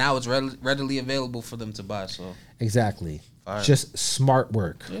product, and now it's readily available for them to buy. So exactly. Fire. Just smart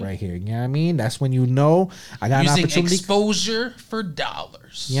work right here. You know what I mean? That's when you know I got using an opportunity. Exposure for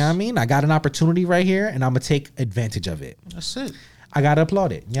dollars. You know what I mean? I got an opportunity right here, and I'm gonna take advantage of it. That's it. I gotta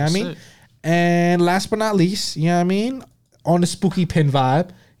applaud it. You know what I mean? And last but not least, you know what I mean? On the spooky pin vibe,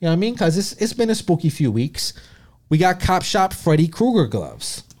 you know what I mean? Because it's been a spooky few weeks. We got Cop Shop Freddy Krueger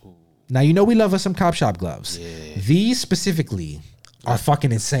gloves. Now, you know we love us some Cop Shop gloves. Yeah. These specifically are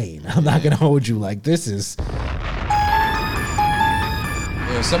fucking insane. I'm not going to hold you. Like, this is...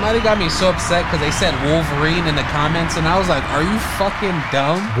 Yo, somebody got me so upset because they said Wolverine in the comments, and I was like, are you fucking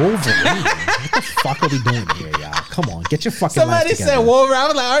dumb? Wolverine? What the fuck are we doing here, y'all? Come on, get your fucking life together. Somebody said Wolverine. I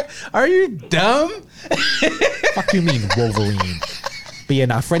was like, are you dumb? Fuck you mean Wolverine? But yeah,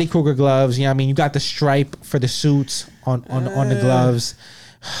 now Freddy Krueger gloves, you know what I mean? You got the stripe for the suits on the gloves.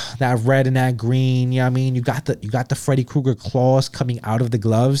 That red and that green, you know what I mean? You got the Freddy Krueger claws coming out of the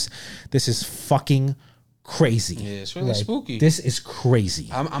gloves. This is fucking crazy. Yeah, it's really spooky. This is crazy.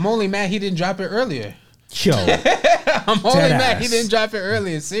 I'm only mad he didn't drop it earlier. Yo. I'm only mad he didn't drop it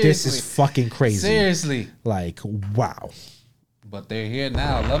earlier. Seriously. This is fucking crazy. Seriously. Like, wow. But they're here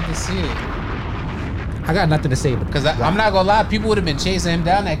now. Love to see it. I got nothing to say about it. Because I'm not going to lie, people would have been chasing him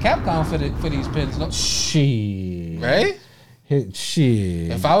down at Capcom for these pins. No? Shit. Right?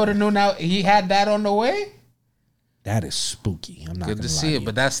 Shit. If I would have known now he had that on the way. That is spooky. I'm not good gonna to lie see to it, you.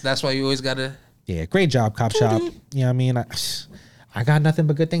 but that's why you always gotta. Yeah, great job, Cop Shop. You know what I mean? I got nothing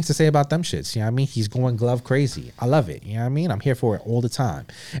but good things to say about them shits. You know what I mean? He's going glove crazy. I love it. You know what I mean? I'm here for it all the time.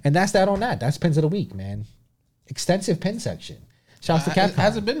 And that's that on that. That's pins of the week, man. Extensive pin section. Shouts to Capcom. It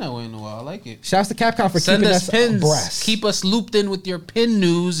hasn't been that way in a while. I like it. Shouts to Capcom for Send keeping us us pins. abreast. Keep us looped in with your pin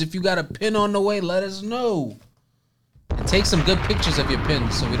news. If you got a pin on the way, let us know. And take some good pictures of your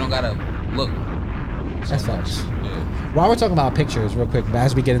pins so we don't gotta look. That's facts. Yeah. While we're talking about pictures, real quick,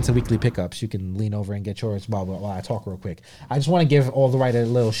 as we get into weekly pickups, you can lean over and get yours while I talk real quick. I just want to give All the Right a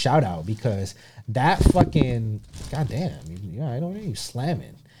little shout out because that fucking goddamn, I don't know, you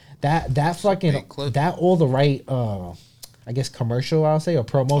slamming that fucking that All the Right, I guess commercial I'll say or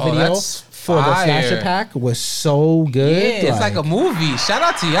promo video for the slasher pack was so good. Yeah, it's like a movie. Shout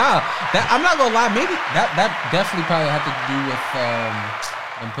out to y'all. That I'm not gonna lie, maybe that definitely probably had to do with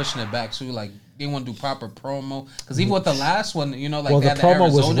them pushing it back. So like they want to do proper promo because even with the last one, you know, like well, they had the promo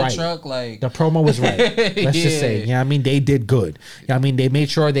Arizona was right. truck. Like the promo was right. Let's just say, you know what I mean? They did good. You know what I mean? They made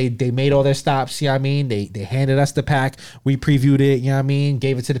sure they made all their stops. You know what I mean? They handed us the pack. We previewed it. You know what I mean?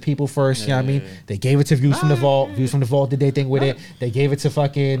 Gave it to the people first. You know what I mean? They gave it to Views from the Vault. Views from the Vault did their thing with it. They gave it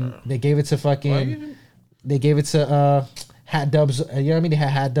to Hat Dubs, you know what I mean? They had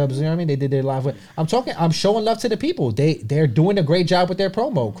Hat Dubs, you know what I mean? They did their live with. I'm showing love to the people. They're doing a great job with their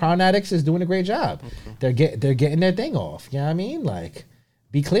promo. Crown Addicts is doing a great job. Okay. They're getting their thing off. You know what I mean? Like,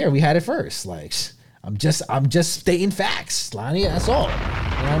 be clear, we had it first. Like, I'm just stating facts, Lonnie. That's all. You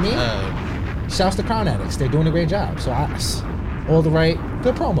know what I mean? Shouts to Crown Addicts. They're doing a great job. So All the Right,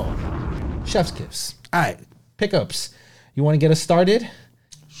 good promo. Chef's kiss. All right, pickups. You want to get us started?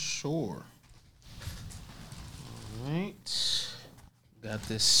 Sure. Right. Got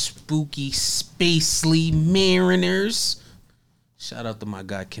this spooky Spacely Mariners. Shout out to my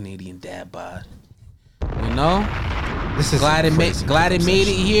guy Canadian Dad Bod. You know? This is glad it made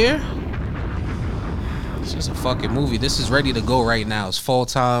it here. It's just a fucking movie. This is ready to go right now. It's fall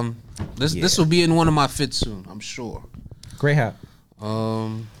time. This will be in one of my fits soon, I'm sure. Great hat.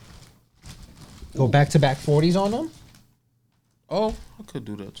 Go back to back 40s on them? Oh, I could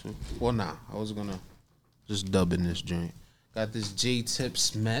do that too. Well, nah. I was gonna just dub in this joint. Got this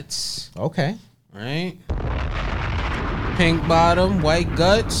J-Tips Mets. Okay. Right? Pink bottom, white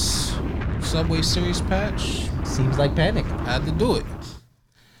guts. Subway Series patch. Seems like panic. Had to do it.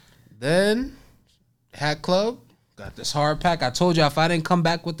 Then, Hat Club. Got this hard pack. I told you if I didn't come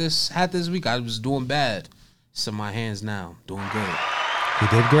back with this hat this week, I was doing bad. It's in my hands now. Doing good. You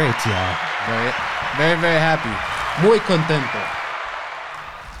did great, y'all. Very, very, very happy. Muy contento.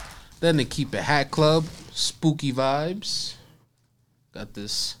 Then to keep it Hat Club, spooky vibes. Got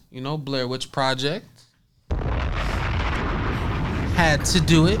this, Blair Witch Project. Had to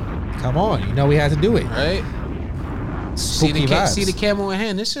do it. Come on, we had to do it. Right? Spooky vibes. See the camo in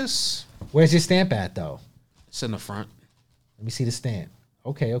hand. It's just... Where's your stamp at, though? It's in the front. Let me see the stamp.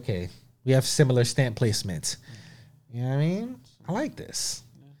 Okay. We have similar stamp placements. You know what I mean? I like this.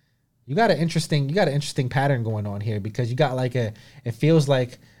 You got an interesting pattern going on here because you got like it feels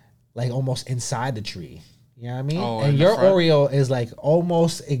like almost inside the tree. You know what I mean? Oh, and your Oreo is like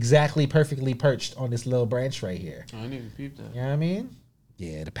almost exactly perfectly perched on this little branch right here. I didn't even peep that. You know what I mean?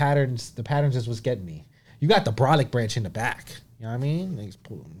 Yeah, the patterns is what's getting me. You got the brolic branch in the back. You know what I mean?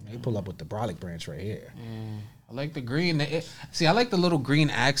 They pull up with the brolic branch right here. I like the green. See, I like the little green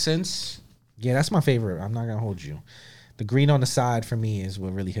accents. Yeah, that's my favorite. I'm not gonna hold you. The green on the side for me is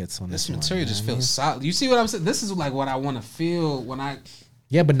what really hits on this material. One, just feels solid. You see what I'm saying? This is like what I want to feel when I.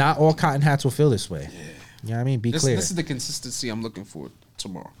 Yeah, but not all cotton hats will feel this way. Yeah. You know what I mean? Be clear. This is the consistency I'm looking for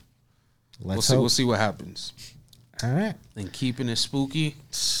tomorrow. We'll We'll see what happens. All right. And keeping it spooky.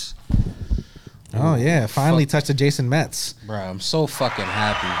 Oh yeah, finally touched the Jason Metz. Bro, I'm so fucking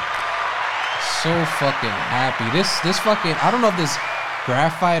happy. So fucking happy. This fucking, I don't know if this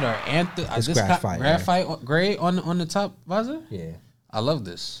graphite or It's graphite, graphite gray on the top visor. Yeah. I love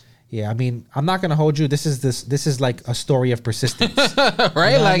this. Yeah, I mean, I'm not gonna hold you. This is like a story of persistence. Right? You know Like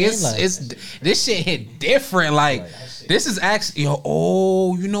what I mean? it's this shit hit different. Like this is actually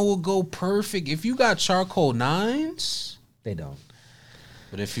you know what go perfect? If you got charcoal 9s. They don't.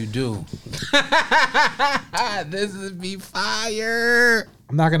 But if you do, this is be fire.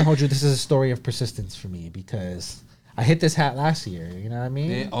 I'm not gonna hold you. This is a story of persistence for me because I hit this hat last year. You know what I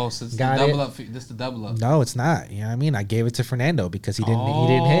mean? Yeah, so it's Got the double it. up. This the double up. No, it's not. You know what I mean? I gave it to Fernando because he didn't hit. You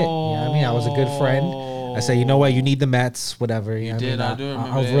know what I mean? I was a good friend. I said, you know what? You need the Mets, whatever. You know what did, I I mean? do remember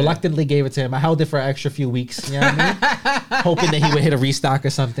I that. reluctantly gave it to him. I held it for an extra few weeks. You know what I mean? Hoping that he would hit a restock or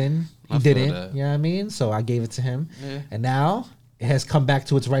something. He I feel didn't. that. You know what I mean? So I gave it to him. Yeah. And now it has come back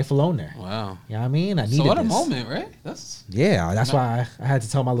to its rightful owner. Wow. You know what I mean? I needed So what a this. moment, right? That's Why I had to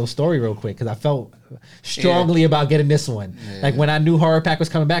tell my little story real quick because I felt strongly about getting this one. Yeah. Like when I knew Horror Pack was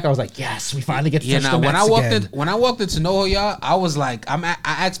coming back, I was like, yes, we finally get to touch the when Mets again. when I walked into Noho, y'all, I was like, I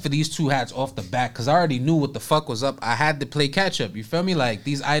asked for these 2 hats off the back because I already knew what the fuck was up. I had to play catch up. You feel me? Like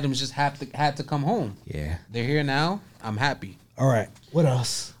these items just had to come home. Yeah. They're here now. I'm happy. All right. What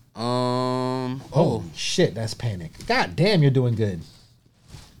else? Oh Shit, that's panic. God damn, you're doing good.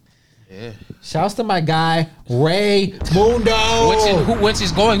 yeah. Shouts to my guy Ray Mundo.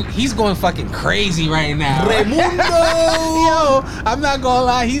 He's going fucking crazy right now. Raymundo. Yo, I'm not gonna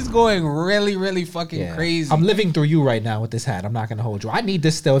lie, he's going really, really fucking crazy. I'm living through you right now with this hat. I'm not gonna hold you. I need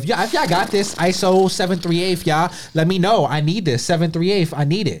this still. If y'all got this ISO 738, y'all, let me know. I need this 738. I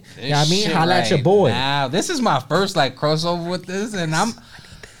need it. You know what I mean? Shit Holla at your right boy. Now, this is my first like crossover with this, and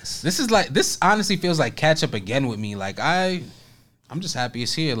this honestly feels like catch up again with me. Like I'm just happy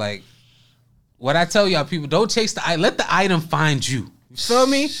it's here. Like what I tell y'all people, don't chase the item. Let the item find you. You feel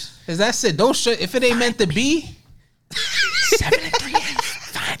me? Cause that's it. Don't if it ain't meant to be. 738.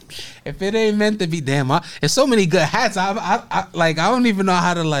 Find me. If it ain't meant to be, damn, there's so many good hats. I don't even know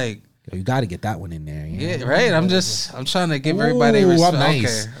how to like. Yo, you got to get that one in there. You know? Yeah, right. I'm trying to give everybody Ooh, respect. I'm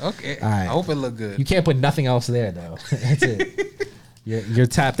nice. Okay. All right. I hope it look good. You can't put nothing else there though. That's it. You're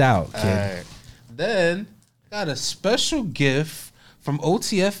tapped out, kid. All right. Then got a special gift from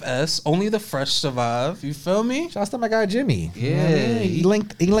OTFS. Only the fresh survive. You feel me? Shouts to my guy Jimmy. You know what I Yeah. mean?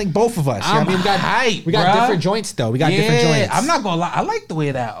 He linked both of us. You know what I mean? We got bruh. different joints though. We got different joints. I'm not gonna lie. I like the way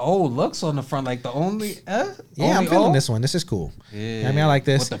that O looks on the front. Like the only. Yeah, I'm feeling this one. This is cool. Yeah. You know what I mean? I like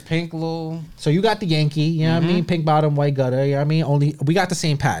this. With the pink little. So you got the Yankee, you know what I mean? Pink bottom, white gutter, you know what I mean? We got the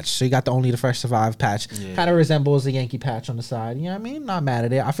same patch. So you got the Only the Fresh Survive patch. Yeah. Kind of resembles the Yankee patch on the side, you know what I mean? Not mad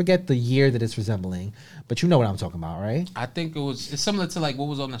at it. I forget the year that it's resembling, but you know what I'm talking about, right? I think it's similar to like what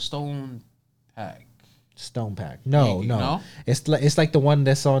was on the Stone pack. Stone pack. No, Yankee, no. no? It's like the one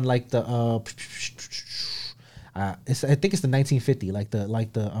that's on like the I think it's the 1950, like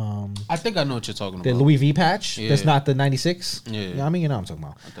the I think I know what you're talking the about. Louis V patch. Yeah. That's not the 96. Yeah. You know what I mean? You know what I'm talking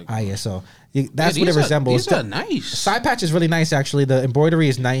about. think Yeah, so that's Yeah, what it resembles. These are nice. Side patch is really nice, actually. The embroidery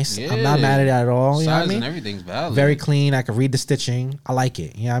is nice. I'm not Yeah. mad at it at all. You know what I Size mean? and everything's valid. Very clean. I can read the stitching. I like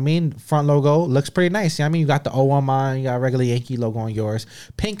it. You know what I mean? Front logo looks pretty nice. You know what I mean? You got the O on mine. You got a regular Yankee logo on yours.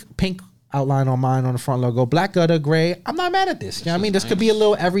 Pink outline on mine on the front logo. Black gutter, gray. I'm not mad at this. You know what I mean? This could be a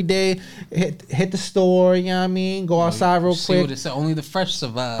little everyday. Hit the store. You know what I mean? Go outside real See quick. what it said. Only the fresh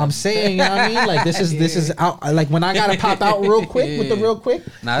survive. I'm saying, you know what I mean? Like this is out. Like when I gotta pop out real quick with the real quick.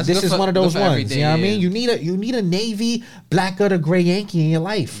 Nah, it's this good is for- one of good those for ones. every day, You know what I yeah. mean? You need a navy black gutter gray Yankee in your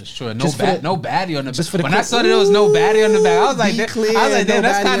life. It's true. No Just for the- no baddie on the just back. for the When I quick- saw that there was no baddie on the back, I was like, Be clear, damn, no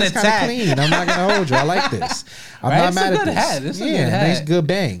that's baddie, kind of tack. clean. I'm not gonna hold you. I like this. I'm Right? not It's a mad at good this. hat. It's a yeah, good hat. nice good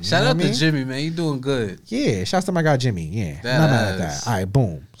bang. Shout You know out what I to mean? Jimmy, man. You doing good. Yeah, shouts to my guy Jimmy. Yeah, I'm not mad at that. All right,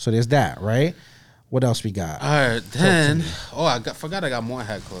 boom. So there's that, right? What else we got? All right, then. Oh, forgot I got more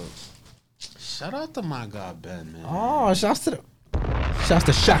hat clubs. Shout out to my guy Ben, man. Oh, shouts to the. Shouts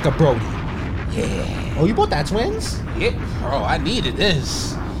to Shaka Brody. Yeah. Oh, you bought that twins? Yeah, bro, I needed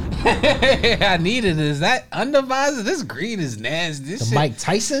this. I needed this. That undervisor, this green is nasty. This The shit, Mike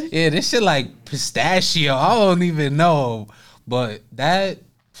Tyson? yeah, this shit like pistachio. I don't even know. But that.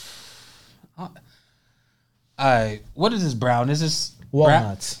 All right, what is this brown? Is this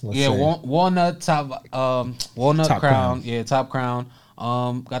Walnuts. let's yeah, say. walnut top, walnut Top crown. crown. Yeah, top crown.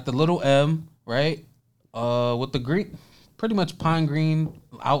 Got the little M, right? With the green, pretty much pine green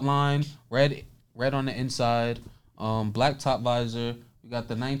outline, red on the inside. Black top visor. We got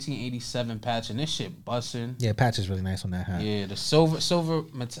the 1987 patch, and this shit busting. Yeah, patch is really nice on that hat. Yeah, the silver,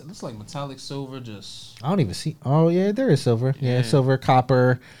 looks like metallic silver. Just I don't even see. Oh, yeah, there is silver. Yeah, silver,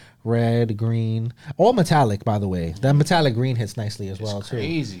 copper, red, green. All metallic, by the way. That metallic green hits nicely as well, too.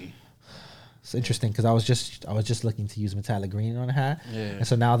 crazy. It's interesting because I was just looking to use metallic green on a hat, Yeah. and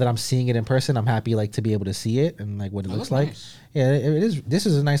so now that I'm seeing it in person, I'm happy like to be able to see it and like what it looks like. nice. Yeah, it is. This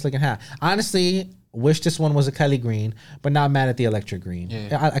is a nice looking hat. Honestly, wish this one was a Kelly green, but not mad at the electric green.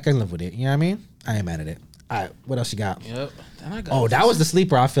 Yeah. I can live with it. You know what I mean? I ain't mad at it. All right, what else you got? Yep. Then I got Oh, that was the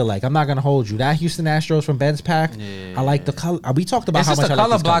sleeper. I feel like I'm not gonna hold you. That Houston Astros from Ben's pack. Yeah. I like the color. We talked about It's how just much the I like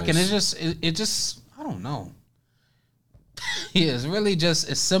color these blocking. colors. It just I don't know. Yeah, it's really just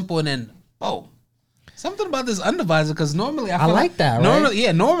it's simple and then something about this undervisor because normally I feel like that,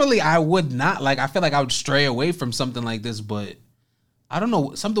 right? Normally I would not like. I feel like I would stray away from something like this, but I don't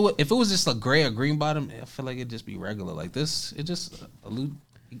know something. If it was just a gray or green bottom, I feel like it'd just be regular. Like this, it just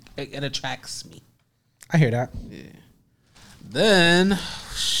it attracts me. I hear that. Then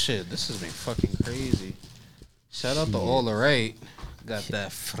shit, this has been fucking crazy. Shout out to All the Right. Got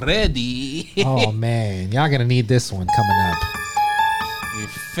that Freddy. Oh man, y'all gonna need this one coming up. You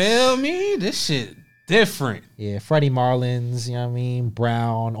feel me? This shit different. Yeah, Freddie Marlins, you know what I mean?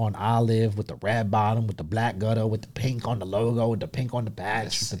 Brown on olive with the red bottom, with the black gutter, with the pink on the logo, with the pink on the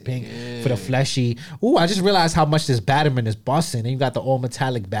patch, with the pink for the fleshy. Ooh, I just realized how much this Batterman is busting. And you got the all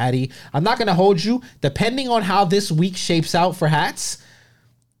metallic baddie. I'm not gonna hold you. Depending on how this week shapes out for hats,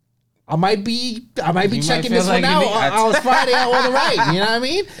 I might be checking this one out on Friday at All the Right. You know what I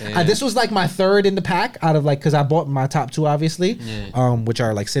mean? Yeah. This was like my third in the pack out of like, because I bought my top two obviously, which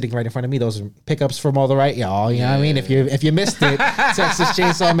are like sitting right in front of me. Those are pickups from All the Right, y'all. You know what I mean? If you missed it, Texas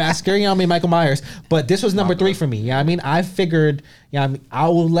Chainsaw Massacre, you know what I mean? Michael Myers. But this was number 3 for me. You know what I mean? I figured, you know what I mean? I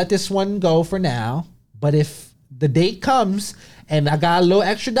will let this one go for now. But if the date comes and I got a little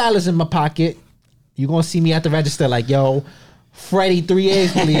extra dollars in my pocket, you're gonna see me at the register like, yo, Freddie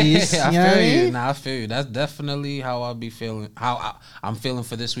 3A's, please. I You know what I feel you. mean? Nah, I feel you. That's definitely how I'll be feeling. How I'm feeling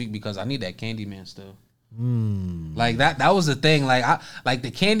for this week because I need that Candyman still. Like that was the thing. Like I like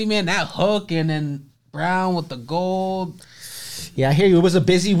the Candyman, that hook, and then Brown with the gold. Yeah, I hear you. It was a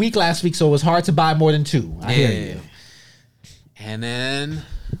busy week last week, so it was hard to buy more than 2. I hear you. And then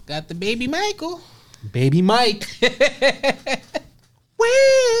got the baby Michael. Baby Mike. Yeah.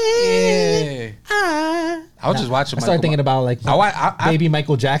 I was just watching. I started thinking about like baby I-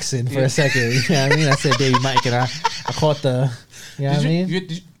 Michael Jackson for a second. You know what I mean? I said baby Mike, and I caught the. You know what I mean?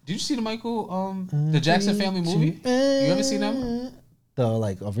 Did you see the Michael the Jackson Family movie? You ever seen that? The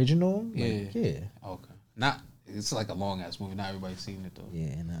like original? Like, yeah. Okay. Not. It's like a long ass movie. Not everybody's seen it though.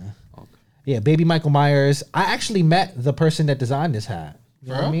 Yeah, nah. Okay. Yeah, baby Michael Myers. I actually met the person that designed this hat. You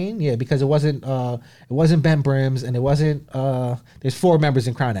know what I real? mean? Yeah, because it wasn't Ben Brims, and it wasn't there's 4 members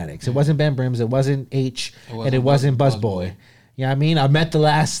in Crown Addicts. It wasn't Ben Brims, it wasn't H, and it wasn't Buzzboy. You know what I mean? I met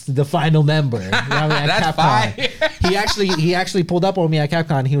the final member. You know what I mean? At That's Capcom. He actually pulled up on me at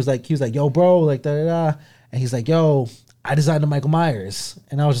Capcom. He was like, yo, bro, like da da da. And he's like, yo, I designed the Michael Myers.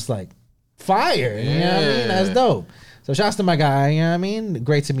 And I was just like, fire. You know what I mean? That's dope. So shouts to my guy, you know what I mean?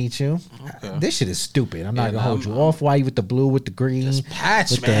 Great to meet you. Okay. This shit is stupid. I'm not gonna hold you. Off-white with the blue, with the green. This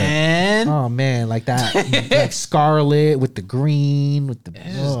patch, with man. Oh man, like that. Like scarlet with the green, with the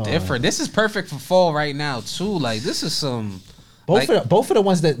It's just different. This is perfect for fall right now too. Like this is some. Both of the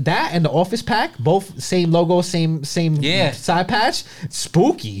ones that and the Office pack, both same logo, same side patch.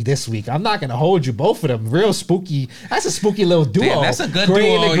 Spooky this week. I'm not gonna hold you. Both of them real spooky. That's a spooky little duo. Damn, that's a good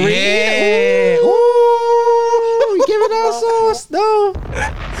Gray and duo. the green. Yeah. Ooh, we giving out sauce. No,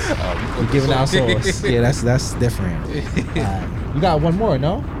 we giving out sauce. Yeah, that's different. You got one more,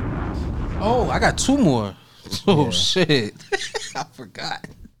 no? Oh, I got 2 more. Oh shit, I forgot.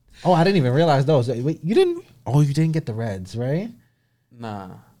 Oh, I didn't even realize those. Wait, you didn't? Oh, you didn't get the reds, right? Nah.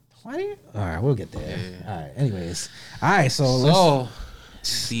 Why do you? All right, we'll get there. All right. Anyways, all right. So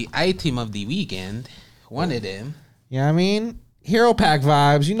the item of the weekend, one of them. you know what I mean? Hero Pack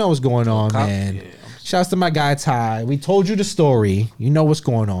vibes. You know what's going on, man. Yeah. Shouts to my guy Ty. We told you the story. You know what's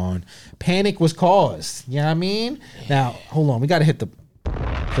going on. Panic was caused. You know what I mean? Now, hold on. We got to hit the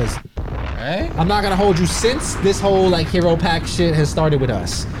Because Right? I'm not gonna hold you, since this whole like hero pack shit has started with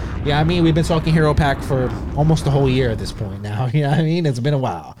us. Yeah, I mean, we've been talking hero pack for almost a whole year at this point now. You know what I mean? It's been a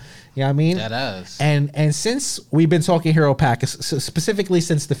while. You know what I mean? That is. And since we've been talking hero pack, specifically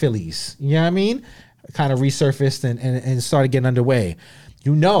since the Phillies, you know what I mean? Kind of resurfaced and started getting underway.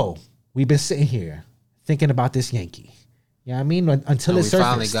 You know, we've been sitting here thinking about this Yankee. You know what I mean? Until it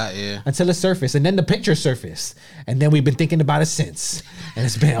surfaced. Until it surfaced. And then the picture surfaced. And then we've been thinking about it since. And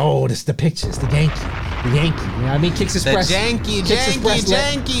it's been, this the pictures, the Yankee. The Yankee. You know what I mean? Kicks Express. The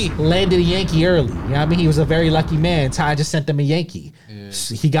Janky. Landed a Yankee early. You know what I mean? He was a very lucky man. Ty just sent him a Yankee. Yeah.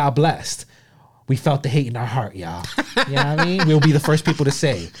 So he got blessed. We felt the hate in our heart, y'all. You know what I mean? We'll be the first people to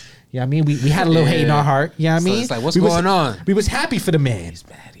say. You know what I mean? We had a little hate in our heart. You know what I mean? So it's like, what's going on? We was happy for the man.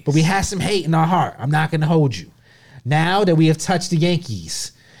 But we had some hate in our heart. I'm not going to hold you. Now that we have touched the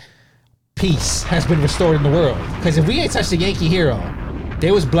Yankees, peace has been restored in the world. Because if we ain't touched the Yankee hero,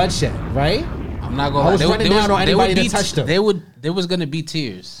 there was bloodshed, right? I'm not gonna. I was running down on anybody that touched them. There was gonna be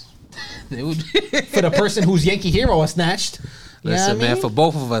tears. They would for the person whose Yankee hero was snatched. Listen, man, for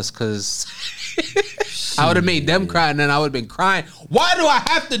both of us, because I would have made them cry, and then I would have been crying. Why do I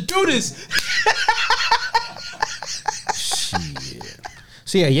have to do this?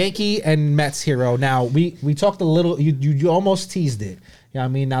 So yeah, Yankee and Mets hero. Now we talked a little. You almost teased it. You know what I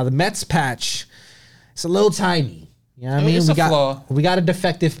mean? Now the Mets patch, it's a little tiny. You know what I mean? We got a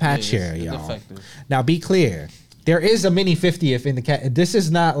defective patch here, y'all. Defective. Now be clear. There is a mini 50th in the cat. This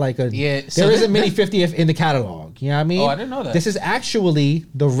is not like a. Yeah. So there is a mini 50th in the catalog. You know what I mean? Oh, I didn't know that. This is actually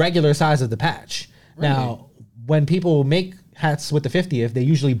the regular size of the patch. Really? Now, when people make hats with the 50th, they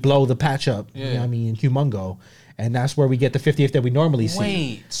usually blow the patch up. Yeah. You know what I mean? Humongo. And that's where we get the 50th that we normally see.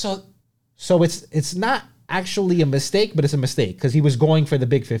 Wait, so it's not actually a mistake, but it's a mistake because he was going for the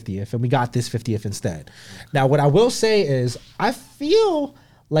big 50th and we got this 50th instead. Now, what I will say is I feel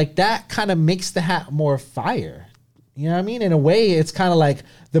like that kind of makes the hat more fire. You know what I mean? In a way, it's kind of like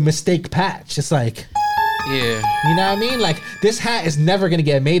the mistake patch. It's like... Yeah. You know what I mean? Like, this hat is never going to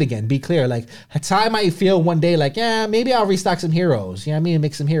get made again. Be clear. Like, Ty might feel one day like, yeah, maybe I'll restock some heroes. You know what I mean? And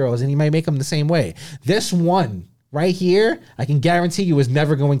make some heroes. And he might make them the same way. This one right here, I can guarantee you is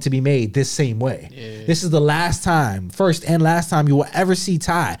never going to be made this same way. Yeah. This is the last time, first and last time you will ever see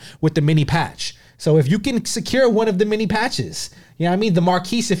Ty with the mini patch. So if you can secure one of the mini patches, you know what I mean? The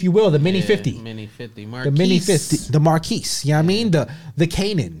Marquise, if you will, the mini 50. Mini 50. Marquise. The mini 50. The Marquise. You know what I mean? The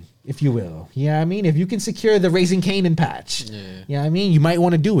Kanan, if you will. You know what I mean? If you can secure the Raising Kanan patch, you know what I mean? You might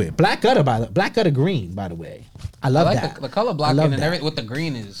want to do it. Black Gutter green, by the way. I love that. The color blocking and everything with the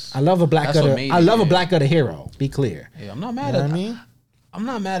green is. I love a Black Gutter. I love a Black Gutter hero. Be clear. Yeah, I'm not mad at. I mean, I'm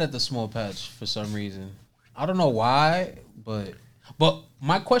not mad at the small patch for some reason. I don't know why, but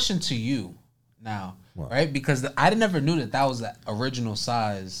my question to you now, right? Because I never knew that was the original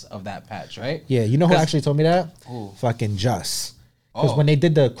size of that patch, right? Yeah, you know who actually told me that? Who? Fucking Just. Because when they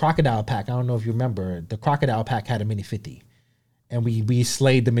did the crocodile pack, I don't know if you remember, the crocodile pack had a mini 50. And we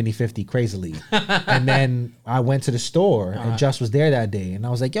slayed the mini 50 crazily. And then I went to the store and Just was there that day. And I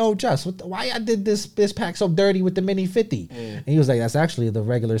was like, yo, Just, why I did this pack so dirty with the mini 50? Yeah. And he was like, that's actually the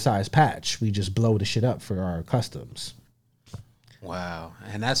regular size patch. We just blow the shit up for our customs. Wow.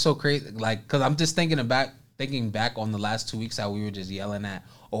 And that's so crazy. Like, because I'm just thinking back on the last 2 weeks how we were just yelling at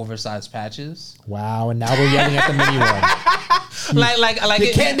oversized patches. Wow. And now we're yelling at the mini one. Like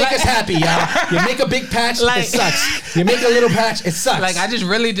you can't make us happy, y'all. You make a big patch, it sucks. You make a little patch, it sucks. Like I just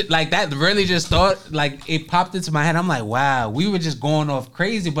really that really just thought, like it popped into my head. I'm like, wow, we were just going off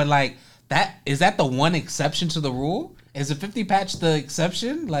crazy, but like is that the one exception to the rule? Is a 50 patch the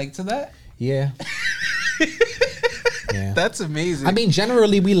exception, like to that? Yeah. Yeah. That's amazing. I mean,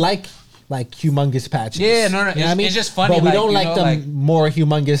 generally we like humongous patches. Yeah, no, you know I mean? It's just funny. But we don't like them more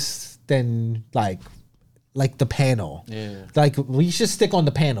humongous than like the panel. Yeah. Like we should stick on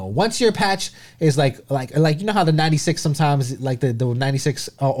the panel. Once your patch is like you know how the 96 sometimes like the 96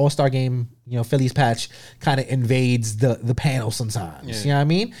 All-Star game, you know, Phillies patch kind of invades the panel sometimes. Yeah. You know what I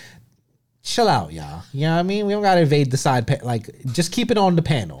mean? Chill out, y'all. You know what I mean? We don't gotta invade the side just keep it on the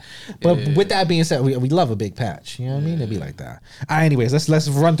panel. But with that being said, we love a big patch. You know what I mean? It'd be like that. All right, anyways, let's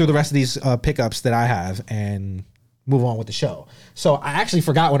run through the rest of these pickups that I have and move on with the show. So I actually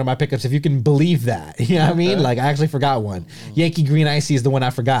forgot one of my pickups, if you can believe that. You know what I mean? Like I actually forgot one. Yankee Green Icy is the one I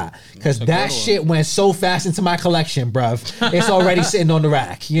forgot. Because that shit went so fast into my collection, bruv. It's already sitting on the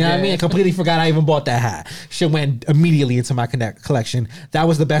rack. You know what I mean? I completely forgot I even bought that hat. Shit went immediately into my collection. That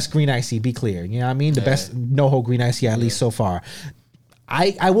was the best Green Icy, be clear. You know what I mean? The best NoHo Green Icy, at least so far.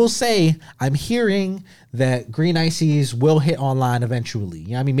 I will say, I'm hearing that Green Icies will hit online eventually. You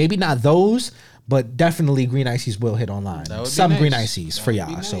know what I mean? Maybe not those, but definitely green ices will hit online. That would be Some green nice. ices That for would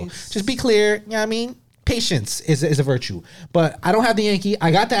y'all. be So nice. just be clear. You know what I mean? Patience is a virtue. But I don't have the Yankee. I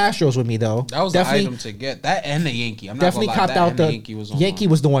got the Astros with me though. That was definitely, the item to get. That and the Yankee. I'm not definitely gonna lie, copped that out and the Yankee was on Yankee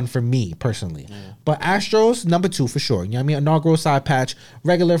mine. was the one for me personally. But Astros number 2 for sure. You know what I mean? Inaugural side patch,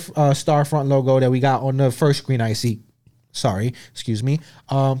 regular star front logo that we got on the first green icy. Sorry, excuse me.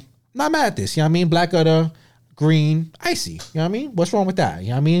 Not mad at this. You know what I mean? Black udder, green, icy. You know what I mean? What's wrong with that? You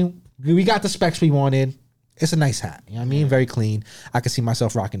know what I mean? We got the specs we wanted. It's a nice hat. You know what I mean? Very clean. I can see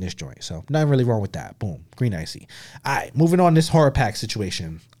myself rocking this joint. So nothing really wrong with that. Boom. Green icy. All right. Moving on this horror pack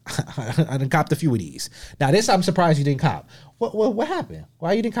situation. I done copped a few of these. Now this I'm surprised you didn't cop. What happened?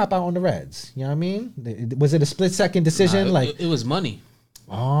 Why you didn't cop out on the Reds? You know what I mean? Was it a split second decision? Nah, it was money.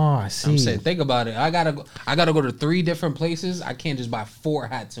 Oh, I see. I'm saying, think about it. I gotta go to 3 different places. I can't just buy 4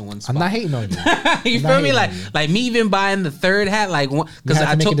 hats in one spot. I'm not hating on you. You I'm feel not me? hating Like on you. like me even buying the 3rd hat, like You because had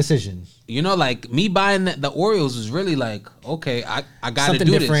I to make a told decision. you know, like me buying the Orioles was really like, okay, I gotta Something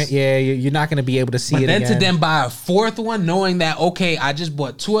do different. this. Yeah, you're not gonna be able to see But it then again. to then buy a 4th one, knowing that okay, I just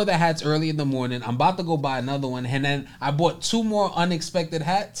bought 2 other hats early in the morning. I'm about to go buy another one, and then I bought 2 more unexpected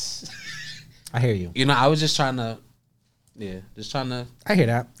hats. I hear you. You know, I was just trying to, I hear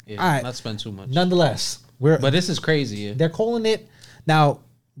that. All right. not spend too much. Nonetheless, But this is crazy. Yeah. they're calling it now.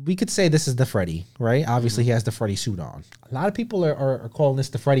 We could say this is the Freddy, right? Obviously, he has the Freddy suit on. A lot of people are calling this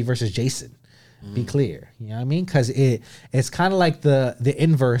the Freddy versus Jason. Be clear, you know what I mean? Because it's kind of like the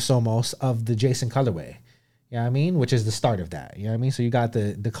inverse almost of the Jason colorway. You know what I mean? Which is the start of that. You know what I mean? So you got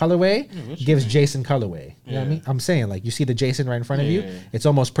the colorway gives Jason colorway. You know what I mean? I'm saying like you see the Jason right in front of you. It's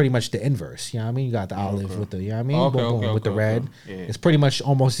almost pretty much the inverse. You know what I mean? You got the olive with the, you know what I mean? Okay, Boom, boom, okay, with the okay, red. okay. Yeah. It's pretty much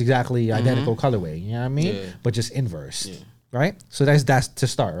almost exactly identical colorway. You know what I mean? Yeah. But just inverse. Right? So that's to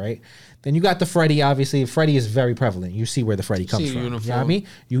start, right? Then you got the Freddy, obviously. Freddy is very prevalent. You see where the Freddy comes See the from. You know uniform. what I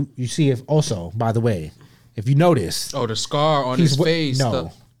mean? You see if also, by the way, if you notice, Oh, the scar on his face.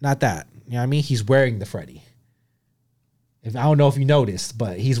 no, not that. You know what I mean? He's wearing the Freddy. If I don't know if you noticed,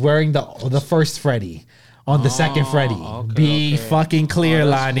 but he's wearing the first Freddy on the second Freddy. okay, Be fucking clear,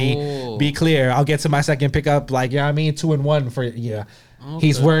 that's Lonnie. cool. Be clear. I'll get to my second pickup. Like, you know what I mean? 2 and 1 for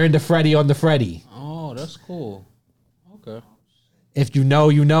He's wearing the Freddy on the Freddy. Oh, that's cool. Okay. If you know,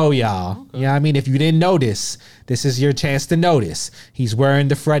 you know, y'all. You know what I mean? If you didn't notice, this is your chance to notice. He's wearing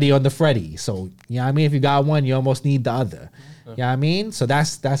the Freddy on the Freddy. So, you know what I mean? If you got one, you almost need the other. You know what I mean? So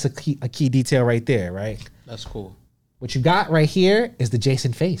that's a key detail right there, right? That's cool. What you got right here is the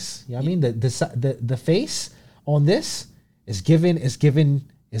Jason face. You know what I mean? The face on this is giving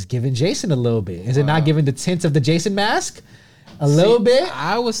Jason a little bit. Is it not giving the tint of the Jason mask? A little bit?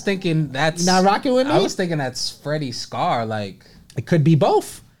 I was thinking that's Not rocking with me? I was thinking that's Freddy's scar. Like, It could be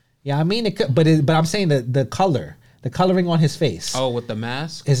both. Yeah, I mean it could, but I'm saying the coloring on his face. oh, with the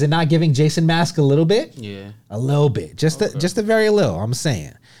mask. Is it not giving Jason mask a little bit? Yeah. A little bit. Just a very little, I'm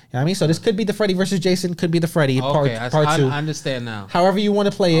saying. You know what I mean? So this could be the Freddy versus Jason, could be the Freddy part Okay, part 2. I understand now. However you want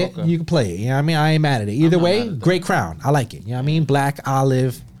to play it, Okay. you can play it. You know what I mean? I ain't mad at it. Either not way, mad at that. great crown. I like it. You know what I mean? Black,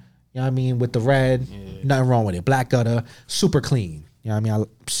 olive, you know what I mean? With the red, nothing wrong with it. Black gutter, super clean. You know what I mean?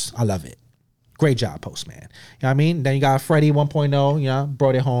 I love it. Great job, Postman. You know what I mean? Then you got Freddy 1.0, you know,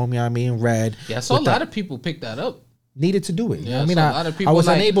 brought it home, you know what I mean? Red. Yeah, I saw a with lot the- of people pick that up. needed to do it. You know Yeah, what I mean? saw a lot of I people was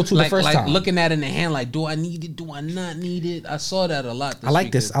like, unable to the first time. looking at it in the hand, like, do I need it? Do I not need it? I saw that a lot. I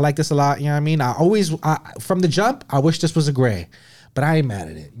like this. I like this a lot. You know what I mean? From the jump, I wish this was a gray, but I ain't mad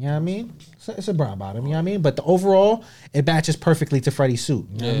at it. You know what I mean? It's a brown bottom. You know what I mean? But the overall, it matches perfectly to Freddy's suit.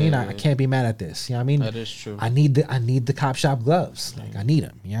 You know what I mean? I can't be mad at this. You know what I mean? That is true. I need the cop shop gloves. Like I need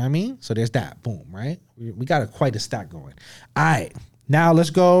them. You know what I mean? So there's that. Boom. Right? We got quite a stack going. All right. Now let's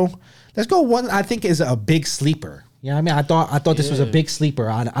go. One I think is a big sleeper. You know what I mean? I thought this was a big sleeper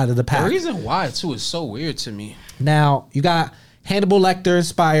out of the pack. The reason why too is so weird to me. Now, you got Hannibal Lecter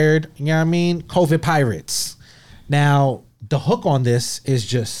inspired, you know what I mean? COVID Pirates. Now, the hook on this is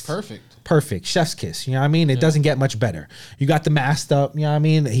just perfect. Chef's kiss, you know what I mean? It doesn't get much better. You got the masked up, you know what I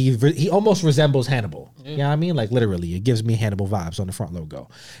mean? He almost resembles Hannibal. You know what I mean? Like literally, it gives me Hannibal vibes on the front logo.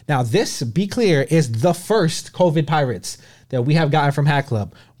 Now, this, be clear, is the first COVID Pirates that we have gotten from Hat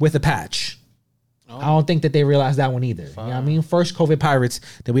Club with a patch. I don't think that they realized that one either. You know what I mean? First COVID Pirates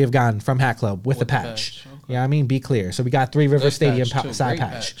that we have gotten from Hat Club with a patch. Okay. You know what I mean? Be clear. So we got 3 River Good Stadium patch, too. side Great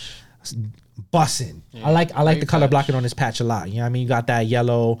patch. Bussin'. I like the great color patch. blocking on this patch a lot. You know what I mean? You got that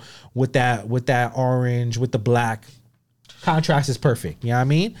yellow with that orange with the black. Contrast is perfect. You know what I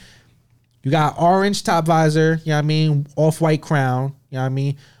mean? You got orange top visor, you know what I mean? Off-white crown, you know what I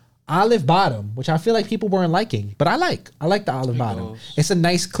mean? Olive bottom, which I feel like people weren't liking, but I like the olive bottom. goes. It's a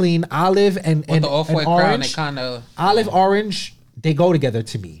nice clean olive and With the off-white crown, orange. it kind of Olive orange they go together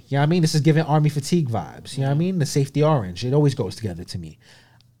to me. You know what I mean? This is giving army fatigue vibes. You know what I mean? The safety orange, it always goes together to me.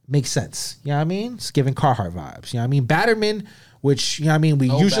 Makes sense. You know what I mean? It's giving Carhartt vibes. You know what I mean? Batterman, which, you know what I mean, we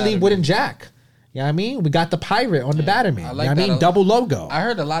usually wouldn't jack. You know what I mean? We got the pirate on the Batterman. I like you know what I mean? Double logo. I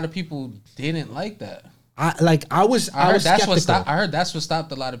heard a lot of people didn't like that. I was skeptical. I heard that's what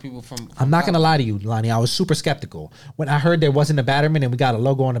stopped a lot of people from I'm not gonna lie to you, Lonnie. I was super skeptical when I heard there wasn't a Batterman and we got a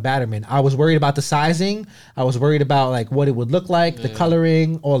logo on the Batterman. I was worried about the sizing. I was worried about like what it would look like, the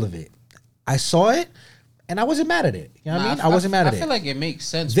coloring, all of it. I saw it and I wasn't mad at it. You know what I mean? I wasn't mad at it. I feel like it makes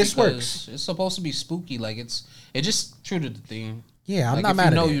sense. This works. It's supposed to be spooky. Like it's just true to the theme. Yeah, I'm like not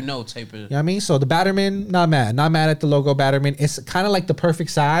mad at it. You know, type of. You know what I mean? So the Batterman, not mad at the logo Batterman. It's kind of like the perfect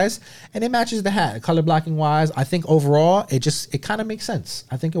size, and it matches the hat, color blocking wise. I think overall, it kind of makes sense.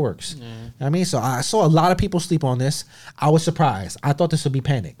 I think it works. You know what I mean? So I saw a lot of people sleep on this. I was surprised. I thought this would be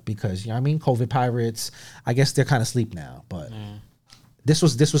panic because, you know what I mean? COVID pirates, I guess they're kind of asleep now, but this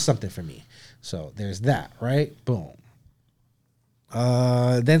was something for me. So there's that, right? Boom.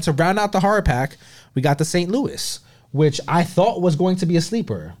 Then to round out the horror pack, we got the St. Louis, which I thought was going to be a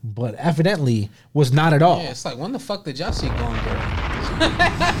sleeper, but evidently was not at all. Yeah, it's like, when the fuck did y'all see it going through?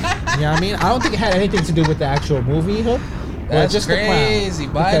 You know what I mean? I don't think it had anything to do with the actual movie hook. That's just crazy.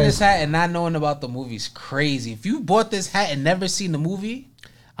 The Buying this hat and not knowing about the movie's crazy. If you bought this hat and never seen the movie,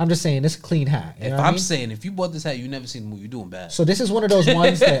 I'm just saying, it's a clean hat. If I'm saying, if you bought this hat, you never seen the movie, you're doing bad. So this is one of those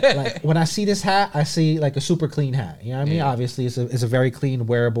ones that, like, when I see this hat, I see like a super clean hat. You know what I mean? Yeah. Obviously, it's a very clean,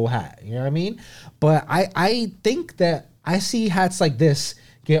 wearable hat. You know what I mean? But I think that I see hats like this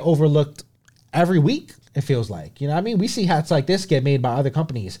get overlooked every week. It feels like, you know what I mean? We see hats like this get made by other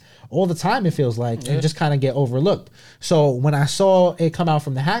companies all the time. It feels like, and just kind of get overlooked. So when I saw it come out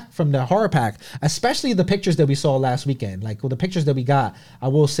from the horror pack, especially the pictures that we saw last weekend, like the pictures that we got, I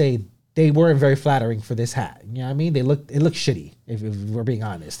will say they weren't very flattering for this hat. You know what I mean? It looked shitty, if we're being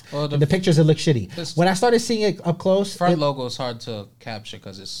honest. Well, the pictures, it looked shitty. When I started seeing it up close, front logo is hard to capture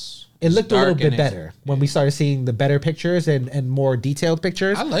because it looked a little bit better when we started seeing the better pictures and more detailed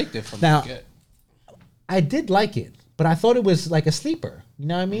pictures. I liked it from now. The get. I did like it, but I thought it was like a sleeper. You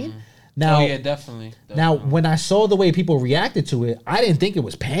know what I mean? Now, yeah, definitely. Now, when I saw the way people reacted to it, I didn't think it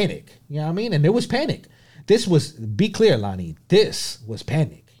was panic. You know what I mean? And it was panic. This was, be clear, Lonnie, this was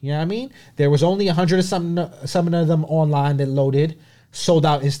panic. You know what I mean? There was only 100 or something of them online that loaded, sold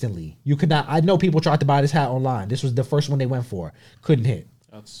out instantly. You could not, I know people tried to buy this hat online. This was the first one they went for. Couldn't hit.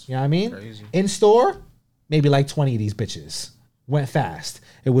 That's you know what I mean? Crazy. In store, maybe like 20 of these bitches. Went fast.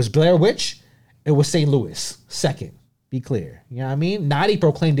 It was Blair Witch. It was St. Louis, second. Be clear. You know what I mean? Nadi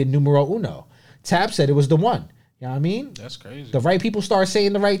proclaimed it numero uno. Tab said it was the one. You know what I mean? That's crazy. The right people start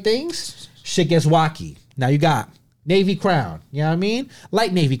saying the right things, shit gets wacky. Now you got navy crown. You know what I mean?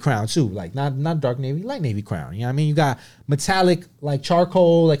 Light navy crown too. Like not dark navy, light navy crown. You know what I mean? You got metallic, like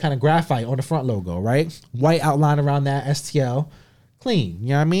charcoal, like kind of graphite on the front logo, right? White outline around that STL. Clean, you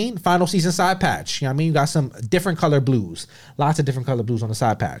know what I mean? Final season side patch. You know what I mean? You got some different color blues. Lots of different color blues on the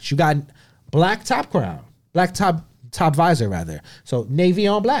side patch. You got black top crown, black top visor rather. So navy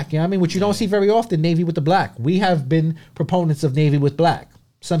on black, you know what I mean? Which you don't see very often, navy with the black. We have been proponents of navy with black.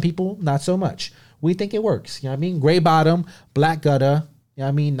 Some people, not so much. We think it works, you know what I mean? Gray bottom, black gutter, you know what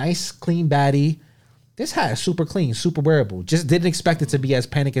I mean? Nice, clean baddie. This hat is super clean, super wearable. Just didn't expect it to be as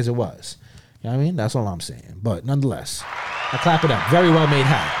panic as it was. You know what I mean? That's all I'm saying. But nonetheless, I clap it up. Very well made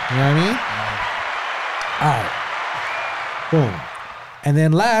hat. You know what I mean? All right. Boom. And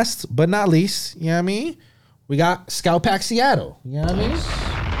then last but not least, you know what I mean? We got Scout Pack Seattle. You know what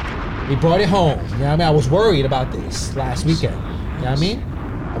I mean? We brought it home. You know what I mean? I was worried about this last weekend. You know what I mean?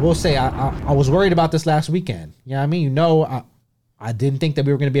 I will say I was worried about this last weekend. You know what I mean? You know, I didn't think that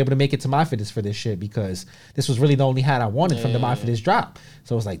we were going to be able to make it to My Fitness for this shit because this was really the only hat I wanted from the My Fitness drop.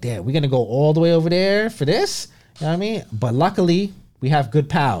 So it was like, damn, we're going to go all the way over there for this? You know what I mean? But luckily, we have good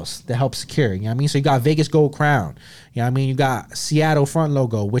pals that help secure. You know what I mean? So you got Vegas Gold Crown. You know what I mean? You got Seattle front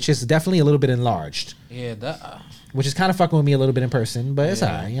logo, which is definitely a little bit enlarged. Yeah, which is kind of fucking with me a little bit in person, but it's all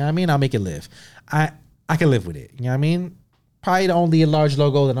right. You know what I mean? I'll make it live. I can live with it. You know what I mean? Probably the only enlarged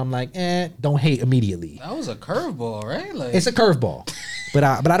logo that I'm like, don't hate immediately. That was a curveball, right? Like, it's a curveball, but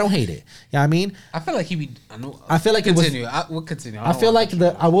I don't hate it. You know what I mean? I feel like I feel like continue. it was. We'll continue. I feel like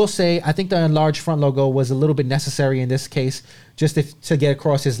I will say, I think the enlarged front logo was a little bit necessary in this case, just to get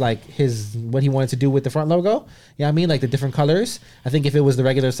across his what he wanted to do with the front logo. You know what I mean? Like the different colors. I think if it was the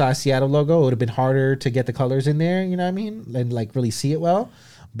regular size Seattle logo, it would have been harder to get the colors in there. You know what I mean? And like really see it well,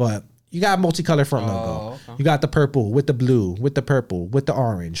 but. You got multicolor front logo. Okay. You got the purple with the blue, with the purple, with the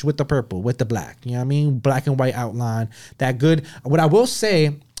orange, with the purple, with the black. You know what I mean? Black and white outline. That good. What I will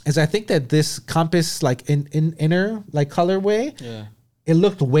say, is I think that this Compass like in inner like colorway, Yeah. it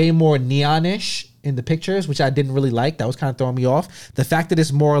looked way more neonish in the pictures, which I didn't really like. That was kind of throwing me off. The fact that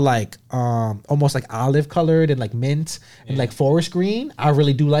it's more like almost like olive colored and like mint and like forest green, I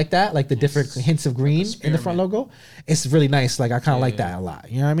really do like that. Like the different hints of green in the front logo. It's really nice. Like I kind of like that a lot.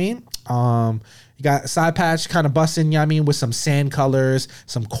 You know what I mean? You got side patch kind of busting, you know what I mean, with some sand colors,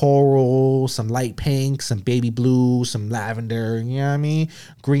 some coral, some light pink, some baby blue, some lavender, you know what I mean?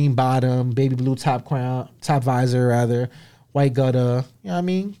 Green bottom, baby blue top visor rather, white gutter, you know what I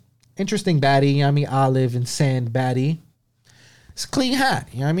mean? Interesting baddie, you know what I mean? Olive and sand baddie. It's a clean hat,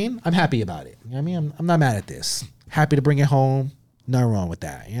 you know what I mean? I'm happy about it. You know what I mean? I'm not mad at this. Happy to bring it home. Nothing wrong with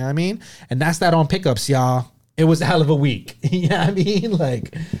that. You know what I mean? And that's that on pickups, y'all. It was a hell of a week. You know what I mean?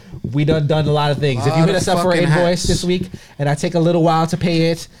 Like, we done a lot of things. If you hit us up for an invoice this week and I take a little while to pay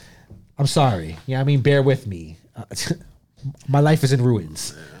it, I'm sorry. You know what I mean? Bear with me. My life is in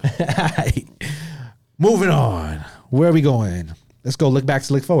ruins. Moving on. Where are we going? Let's go look back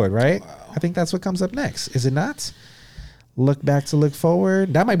to look forward, right? Wow. I think that's what comes up next. Is it not? Look back to look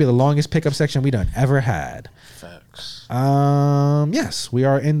forward. That might be the longest pickup section we done ever had. Facts. Yes, we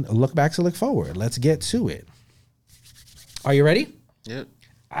are in look back to look forward. Let's get to it. Are you ready? Yep.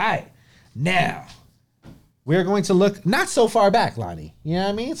 All right. Now, we're going to look not so far back, Lonnie. You know what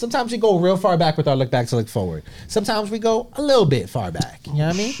I mean? Sometimes we go real far back with our look back to look forward. Sometimes we go a little bit far back. You know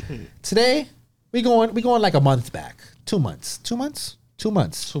what I mean? Today, we going like a month back. 2 months. 2 months? 2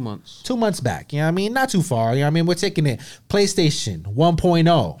 months. 2 months. 2 months back. You know what I mean? Not too far. You know what I mean? We're taking it PlayStation 1.0. You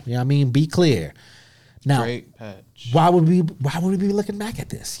know what I mean? Be clear. Now, Great patch. why would we be looking back at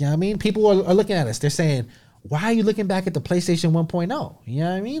this? You know what I mean? People are looking at us. They're saying, why are you looking back at the PlayStation 1.0? You know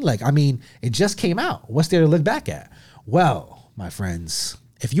what I mean? Like, I mean, it just came out. What's there to look back at? Well, my friends,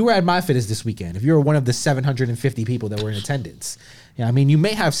 if you were at My Fittest this weekend, if you were one of the 750 people that were in attendance, you know what I mean? You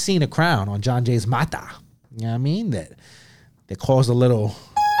may have seen a crown on John Jay's Mata. You know what I mean? That caused a little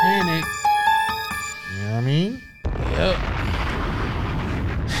panic. You know what I mean? Yep.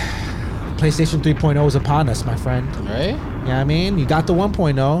 PlayStation 3.0 is upon us, my friend. Right? You know what I mean? You got the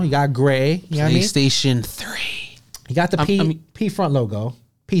 1.0. You got gray. You know what I mean? PlayStation 3. You got the P front logo.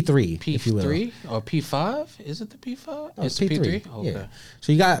 P3, if you will. P3 or P5? Is it the P5? No, It's the P3? Okay. Yeah.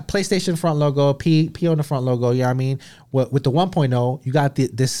 So you got PlayStation front logo, P on the front logo. You know what I mean? With the 1.0, you got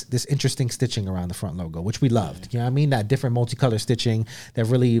this interesting stitching around the front logo, which we loved. You know what I mean? That different multicolor stitching that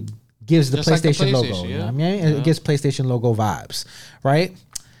really gives the PlayStation logo. You know what I mean? It gives PlayStation logo vibes, right?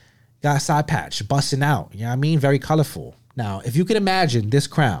 Got a side patch busting out. You know what I mean? Very colorful. Now, if you could imagine this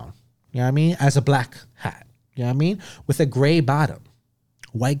crown, you know what I mean, as a black hat, you know what I mean, with a gray bottom,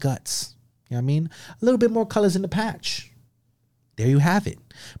 white guts, you know what I mean, a little bit more colors in the patch. There you have it.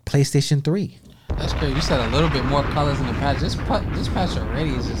 PlayStation 3. That's great. You said a little bit more colors in the patch. This patch already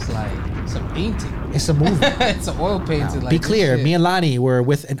is just like some painting. It's a movie. It's an oil painting. Now, like be clear, shit. me and Lonnie were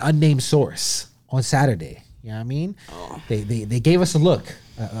with an unnamed source on Saturday. You know what I mean? Oh. They gave us a look,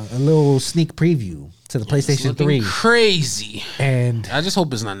 a little sneak preview to the PlayStation 3. Crazy. And I just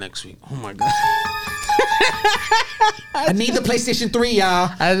hope it's not next week. Oh my God. I need the PlayStation 3,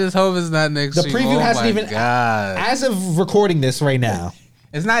 y'all. I just hope it's not next week. The preview hasn't even, God. as of recording this right now.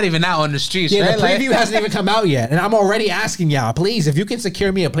 It's not even out on the streets, Yeah, right? the preview hasn't even come out yet. And I'm already asking y'all, please, if you can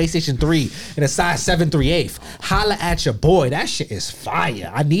secure me a PlayStation 3 in a size 7/3/8, holla at your boy. That shit is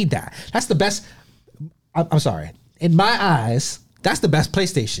fire. I need that. That's the best. I'm sorry. In my eyes, that's the best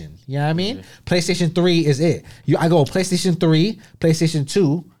PlayStation. You know what I mean? Yeah. PlayStation 3 is it. I go PlayStation 3, PlayStation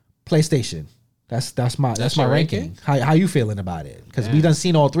 2, PlayStation. That's my ranking. How you feeling about it? Because we done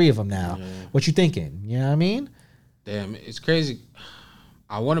seen all three of them now. Yeah. What you thinking? You know what I mean? Damn, it's crazy.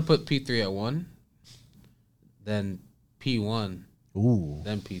 I want to put P3 at 1, then P1,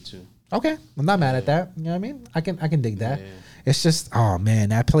 then P2. Okay, I'm not mad at that. You know what I mean? I can dig that. Yeah. It's just, oh man,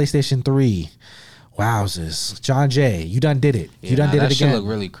 that PlayStation 3, wowzers. John Jay, you done did it. You done did it again. That shit look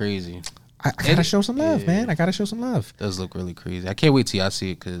really crazy. I gotta show some love, man. I gotta show some love. It does look really crazy. I can't wait till y'all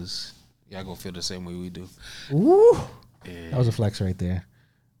see it because y'all gonna feel the same way we do. Ooh, that was a flex right there.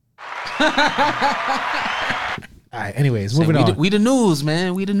 All right, anyways, moving on. We the news,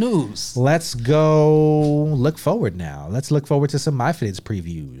 man. We the news. Let's go look forward now. Let's look forward to some My Fitteds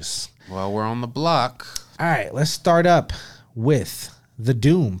previews. Well, we're on the block. All right, let's start up with the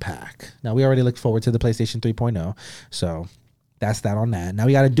Doom pack. Now, we already looked forward to the PlayStation 3.0, so that's that on that. Now,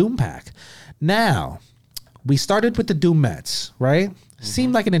 we got a Doom pack. Now, we started with the Doom Mets, right? Mm-hmm.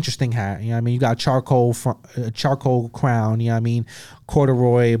 Seemed like an interesting hat. You know what I mean? You got charcoal crown, you know what I mean?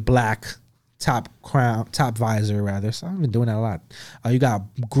 Corduroy, black top crown, top visor rather. So I've been doing that a lot. You got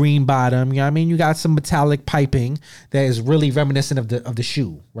green bottom. You know what I mean? You got some metallic piping that is really reminiscent of the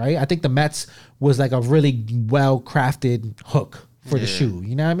shoe, right? I think the Mets was like a really well crafted hook for the shoe.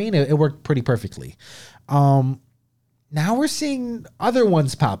 You know what I mean? It worked pretty perfectly. Now we're seeing other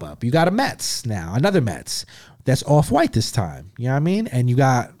ones pop up. You got a Mets now, another Mets that's off white this time. You know what I mean? And you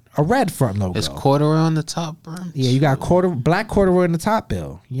got a red front logo. It's corduroy on the top, bro. Yeah, you got black corduroy in the top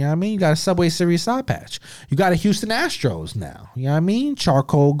bill. You know what I mean? You got a Subway Series side patch. You got a Houston Astros now. You know what I mean?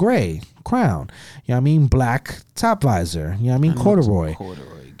 Charcoal gray crown. You know what I mean? Black top visor. You know what I mean? Corduroy.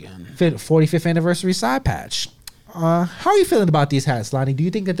 Corduroy again. 45th anniversary side patch. How are you feeling about these hats, Lonnie? Do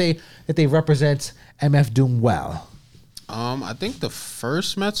you think that they represent MF Doom well? I think the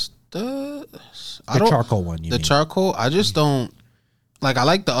first Mets, the charcoal one. Charcoal. I just don't. Like, I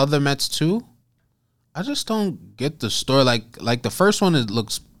like the other Mets too. I just don't get the story. Like the first one, it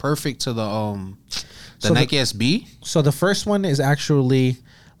looks perfect to the Nike SB. So the first one is actually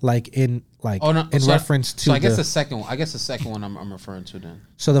in reference to. So I guess the second one. I guess the second one I'm referring to then.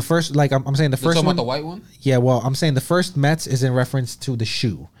 So the first, I'm saying the first one. About the white one. Yeah, well, I'm saying the first Mets is in reference to the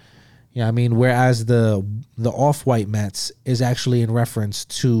shoe. Yeah, I mean, whereas the off-white Mets is actually in reference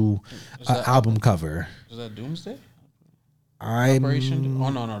to an album cover. Is that Doomsday? Operation? Oh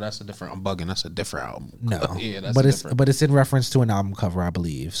no, that's a different. I'm bugging. That's a different album. No, yeah, that's but it's in reference to an album cover, I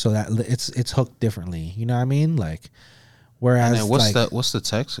believe. So that it's hooked differently. You know what I mean? Like, whereas and what's the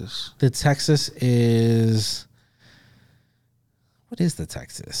Texas? The Texas is. What is the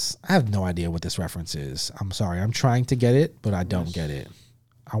Texas? I have no idea what this reference is. I'm sorry. I'm trying to get it, but I don't get it.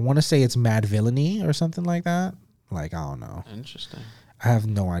 I want to say it's Mad Villainy or something like that. Like, I don't know. Interesting. I have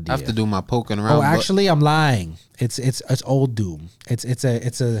no idea. I have to do my poking around. Oh, actually, I'm lying. It's old Doom. It's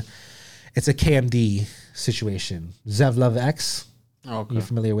a KMD situation. Zev Love X. Okay. You're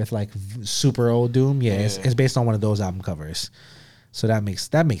familiar with like super old Doom? Yeah, it's based on one of those album covers. So that makes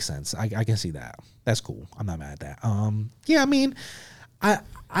sense. I can see that. That's cool. I'm not mad at that. Yeah, I mean, I'm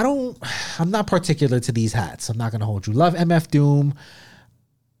not particular to these hats. I'm not gonna hold you. Love MF Doom.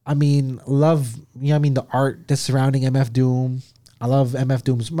 I mean, love, you know what I mean, the art that's surrounding MF Doom. I love MF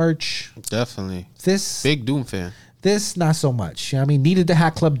Doom's merch. Definitely. This big Doom fan. This not so much. You know what I mean, needed the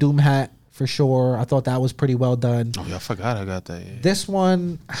Hat Club Doom hat for sure. I thought that was pretty well done. Oh yeah, I forgot I got that. Yeah. This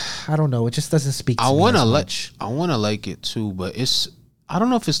one, I don't know. It just doesn't speak to me. I want to like it too, but I don't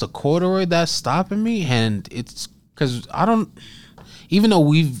know if it's the corduroy that's stopping me, and it's because I don't. Even though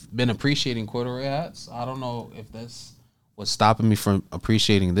we've been appreciating corduroy hats, I don't know if that's what's stopping me from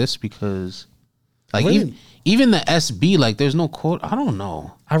appreciating this, because like really? even the SB, like there's no I don't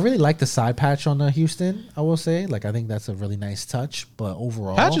know. I really like the side patch on the Houston, I will say. Like, I think that's a really nice touch, but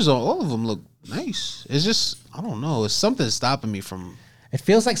overall, patches on all of them look nice. It's just, I don't know. It's something stopping me from. It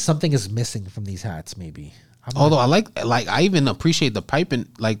feels like something is missing from these hats, maybe. Although I like I even appreciate the piping,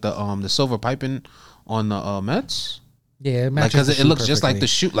 like the silver piping on the Mets. Yeah, because it looks just like the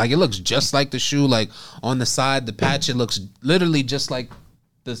shoe. Like, it looks just like the shoe. Like, on the side, the patch, it looks literally just like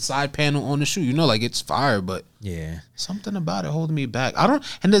the side panel on the shoe. You know, like, it's fire, but yeah, something about it holding me back. I don't.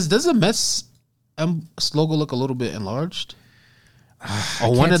 And does the Mets logo look a little bit enlarged?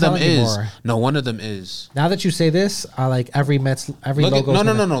 Or one of them is. No, one of them is. Now that you say this, I like every logo.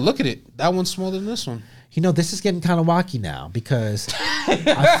 No. Look at it. That one's smaller than this one. You know, this is getting kind of wacky now, because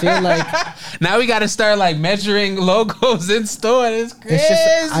I feel like now we got to start like measuring logos in store. It's crazy.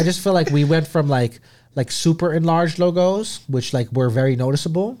 I just feel like we went from like super enlarged logos, which like were very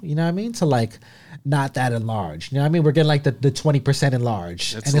noticeable, you know what I mean, to like not that enlarged. You know what I mean? We're getting like the 20%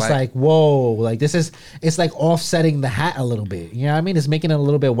 enlarged. And it's like, whoa, like it's like offsetting the hat a little bit. You know what I mean? It's making it a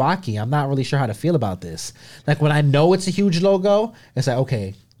little bit wacky. I'm not really sure how to feel about this. Like, when I know it's a huge logo, it's like,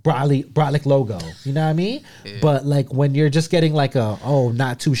 okay, Brolic logo, you know what I mean? Yeah. But like, when you're just getting like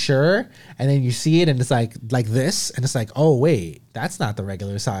not too sure, and then you see it and it's like this, and it's like, oh wait, that's not the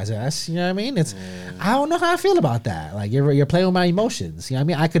regular size S, you know what I mean? I don't know how I feel about that. Like, you're playing with my emotions, you know what I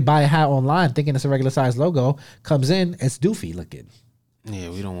mean? I could buy a hat online thinking it's a regular size logo, comes in, it's doofy looking. Yeah,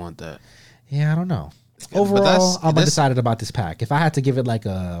 we don't want that. Yeah, I don't know. Overall, I'm undecided about this pack. If I had to give it like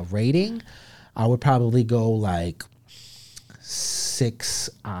a rating, I would probably go like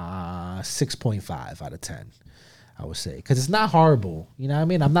 6.5 out of 10, I would say, because it's not horrible, you know what I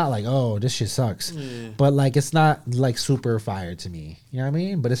mean? I'm not like, oh, this shit sucks, but like, it's not like super fire to me, you know what I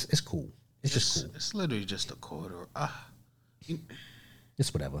mean? But it's cool. It's just cool. It's literally just a corridor.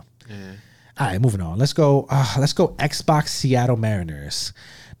 It's whatever. Yeah. All right, moving on. Let's go Xbox Seattle Mariners.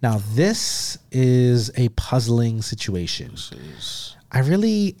 Now, this is a puzzling situation. I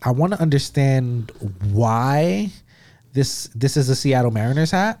want to understand why this is a Seattle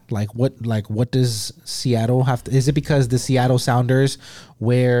Mariners hat? Like what does Seattle have to? Is it because the Seattle Sounders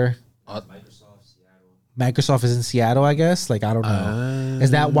wear? Microsoft is in Seattle, I guess. Like I don't know.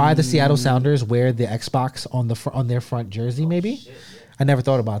 Is that why the Seattle Sounders wear the Xbox on their front jersey? Maybe. Shit, yeah. I never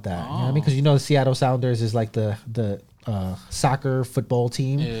thought about that. You know what I mean? Because the Seattle Sounders is like the soccer football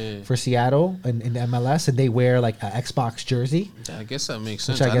team for Seattle in the MLS, and they wear like an Xbox jersey. I guess that makes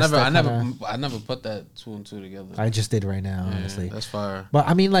sense. I never put that two and two together. I just did right now, honestly. That's fire. But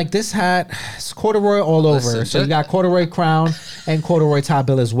I mean, like this hat, it's corduroy all over. Listen, So you got corduroy crown and corduroy top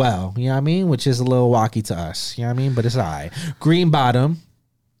bill as well. You know what I mean? Which is a little wacky to us. You know what I mean? But it's all right. Green bottom.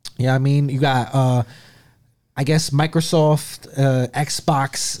 You know what I mean? You got I guess Microsoft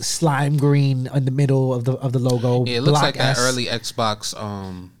Xbox slime green in the middle of the logo. Yeah, it looks Block like that S. early Xbox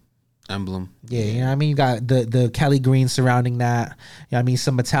emblem. Yeah, you know what I mean? You got the Kelly green surrounding that. You know what I mean?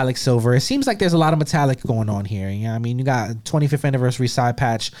 Some metallic silver. It seems like there's a lot of metallic going on here. You know what I mean? You got 25th anniversary side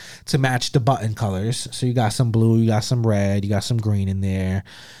patch to match the button colors. So you got some blue, you got some red, you got some green in there.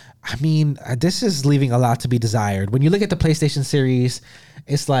 I mean, this is leaving a lot to be desired. When you look at the PlayStation series,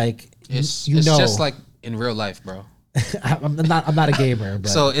 it's like It's you know, just like in real life, bro. I'm not a gamer, but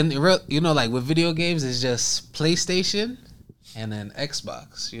So in real, like with video games, it's just PlayStation and then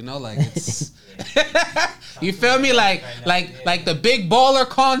Xbox. Like it's you feel me? Like the big baller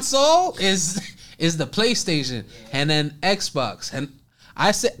console is the PlayStation and then Xbox. And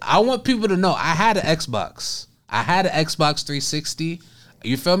I want people to know I had an Xbox. I had an Xbox 360.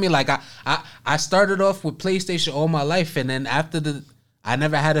 You feel me? Like I started off with PlayStation all my life, and then after I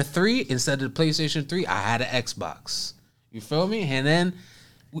never had a 3. Instead of the PlayStation 3, I had an Xbox. You feel me? And then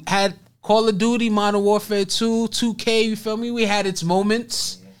we had Call of Duty, Modern Warfare 2, 2K. You feel me? We had its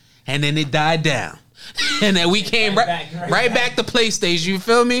moments, and then it died down. And then we came right back to PlayStation. You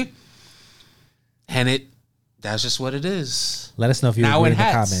feel me? And that's just what it is. let us know if you Now agree in in the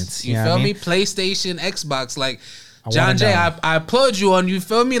hats. comments. You know feel what I me? mean? PlayStation, Xbox. Like, wanna John Jay, know. I applaud you on, you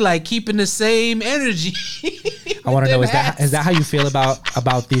feel me? Like keeping the same energy. I want to know, is that how you feel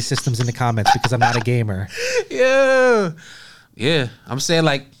about these systems in the comments? Because I'm not a gamer. Yeah. I'm saying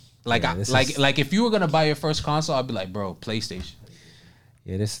like Yeah, if you were gonna buy your first console, I'd be like, bro, PlayStation.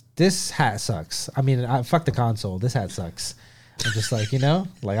 Yeah, this hat sucks. I mean, fuck the console. This hat sucks. I'm just like,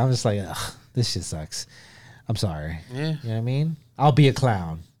 I'm just like, ugh, this shit sucks. I'm sorry. Yeah. You know what I mean? I'll be a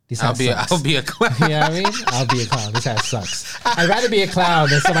clown. I'll be a clown. You know what I mean? I'll be a clown. This hat sucks. I'd rather be a clown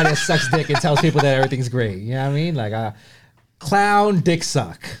than somebody that sucks dick and tells people that everything's great. You know what I mean? Like, clown, dick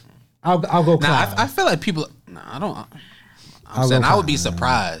suck. I'll go clown. Nah, I feel like people. Nah, I don't. I'm saying I would be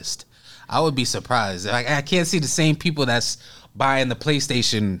surprised. I would be surprised. I can't see the same people that's buying the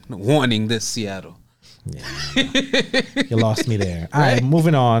PlayStation wanting this Seattle. Yeah. You lost me there. All right,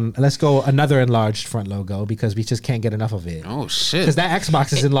 moving on. Let's go another enlarged front logo because we just can't get enough of it. Oh shit! Because that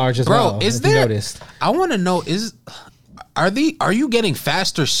Xbox is enlarged as Bro, well. is if you there? noticed. I want to know are you getting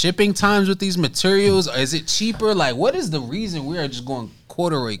faster shipping times with these materials? Or is it cheaper? Like, what is the reason we are just going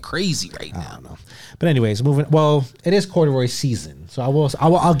corduroy crazy right now? I don't know. But anyways, moving. Well, it is corduroy season, so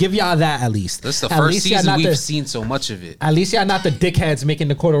I'll give y'all that at least. This is the At first least y'all season not we've seen so much of it. At least y'all not the dickheads making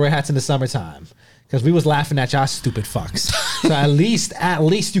the corduroy hats in the summertime. Because we was laughing at y'all stupid fucks. So at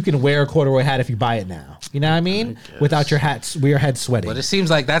least you can wear a corduroy hat if you buy it now. You know what I mean? Without your head sweating. But it seems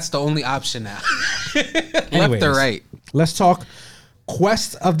like that's the only option now. Anyways, Left or right? Let's talk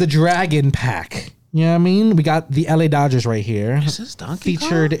Quest of the Dragon pack. You know what I mean? We got the LA Dodgers right here. Is this Donkey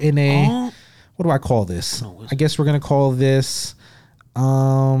featured Kong? in a what do I call this? I guess we're gonna call this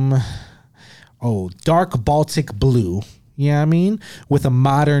dark Baltic blue. You know what I mean? With a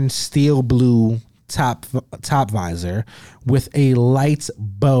modern steel blue top visor with a light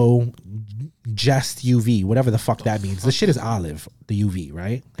bow jest UV, whatever the fuck that means. This shit is olive, the UV,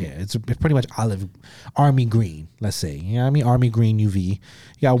 right? Yeah, it's pretty much olive, army green, let's say. You know what I mean? Army green UV. You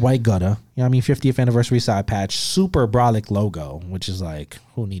got white gutter. You know what I mean? 50th anniversary side patch. Super brolic logo, which is like,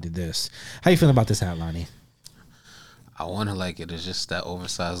 who needed this? How you feeling about this hat, Lonnie? I want to like it. It's just that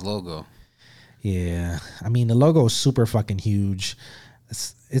oversized logo. Yeah, I mean the logo is super fucking huge.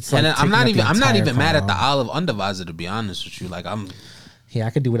 It's like, and I'm not even mad at the column. olive undervisor, to be honest with you. Like Yeah, I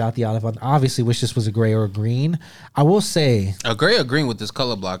could do without the olive. I obviously wish this was a gray or a green. I will say a gray or green with this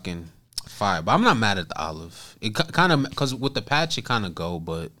color blocking fire, but I'm not mad at the olive. It kind of, because with the patch it kind of go,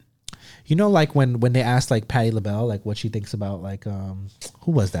 but like when they asked like Patti LaBelle like what she thinks about like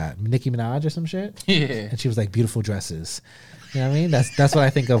who was that, Nicki Minaj or some shit? Yeah, and she was like beautiful dresses. You know what I mean? That's what I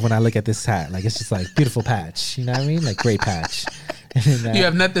think of when I look at this hat. Like it's just like beautiful patch. You know what I mean? Like great patch. And then, You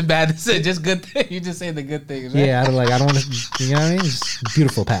have nothing bad to say, just good things. You just say the good things, right? yeah, I don't want to. You know what I mean? Just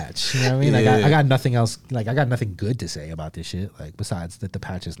beautiful patch. You know what I mean? Like I got nothing else. Like I got nothing good to say about this shit. Like besides that, the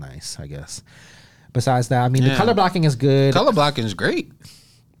patch is nice. I guess. Besides that, I mean, the color blocking is good. Color blocking is great.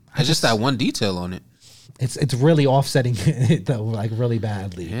 It's just that one detail on it. It's really offsetting it though, like really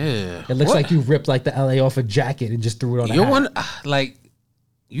badly. Yeah, it looks like you ripped like the LA off a jacket and just threw it on. You're one like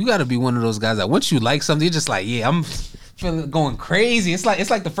you got to be one of those guys that once you like something, you're just like, yeah, I'm feeling going crazy. It's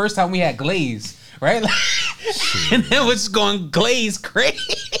like the first time we had glaze, right? Like, and then we're just going glaze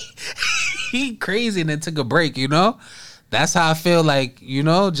crazy, crazy, and then took a break. You know, that's how I feel like. You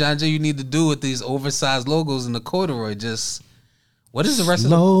know, John J, you need to do with these oversized logos in the corduroy. Just what is the rest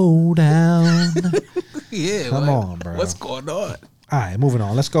Slow down. Yeah, come on, bro. What's going on? All right, moving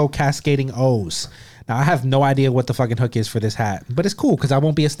on. Let's go cascading O's. Now I have no idea what the fucking hook is for this hat, but it's cool because I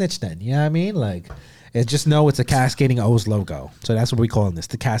won't be a snitch then. You know what I mean? Like, just know it's a cascading O's logo. So that's what we calling this,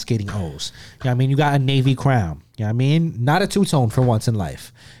 the cascading O's. You know what I mean? You got a navy crown. You know what I mean? Not a two-tone for once in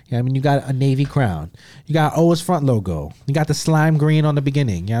life. You know what I mean? You got a navy crown. You got O's front logo. You got the slime green on the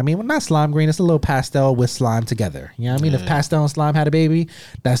beginning. You know what I mean? Well, not slime green. It's a little pastel with slime together. You know what I mean? If pastel and slime had a baby,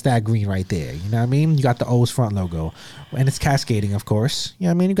 that's that green right there. You know what I mean? You got the O's front logo. And it's cascading, of course. You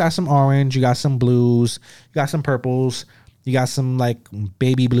know what I mean? You got some orange. You got some blues. You got some purples. You got some, like,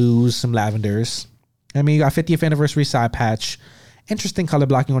 baby blues, some lavenders. I mean, you got 50th anniversary side patch. Interesting color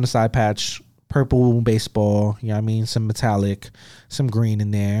blocking on the side patch. Purple baseball, you know what I mean? Some metallic, some green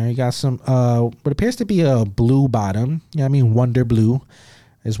in there. You got some, what appears to be a blue bottom. You know what I mean? Wonder blue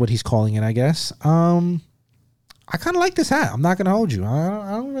is what he's calling it, I guess. I kind of like this hat. I'm not going to hold you.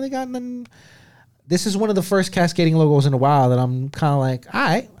 I don't really got nothing. This is one of the first cascading logos in a while that I'm kind of like, all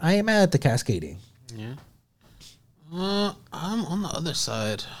right, I ain't mad at the cascading. Yeah. I'm on the other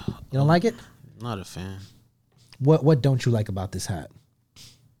side. You don't like it? Not a fan. What don't you like about this hat?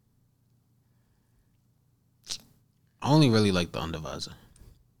 I only really like the undervisor.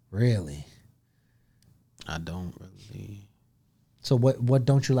 Really? I don't really. So what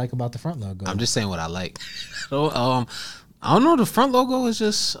don't you like about the front logo? I'm just saying what I like. So I don't know. The front logo is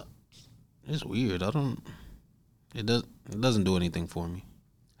just it's weird. It doesn't do anything for me.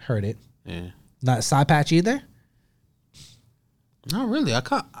 Heard it. Yeah. Not side patch either? Not really. I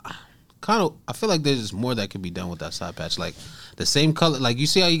feel like there's just more that could be done with that side patch. Like the same color. Like you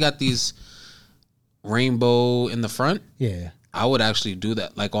see how you got these rainbow in the front? Yeah. I would actually do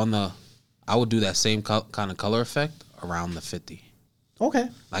that. Like I would do that same kind of color effect around the 50. Okay.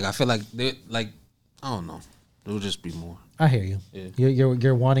 Like I feel like I don't know. It would just be more. I hear you. Yeah.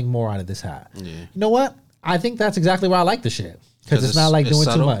 You're wanting more out of this hat. Yeah. You know what? I think that's exactly why I like the shit. Because it's not like doing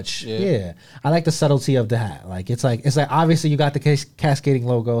subtle? too much. Yeah. I like the subtlety of the hat. Like it's like obviously you got the cascading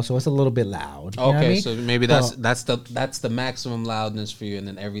logo, so it's a little bit loud. You know what I mean? So maybe that's the maximum loudness for you, and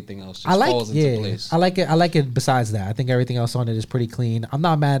then everything else just falls into place. I like it. I like it. Besides that, I think everything else on it is pretty clean. I'm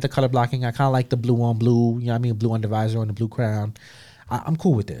not mad at the color blocking. I kind of like the blue on blue. You know what I mean? Blue undervisor on the blue crown. I'm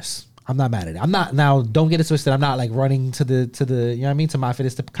cool with this. I'm not mad at it. I'm not now. Don't get it twisted. I'm not like running to the you know what I mean, to my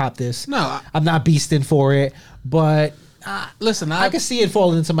fittest to cop this. No, I'm not beasting for it, but. Listen, I can see it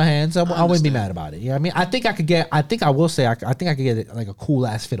falling into my hands. I wouldn't be mad about it. You know what I mean? I think I could get like a cool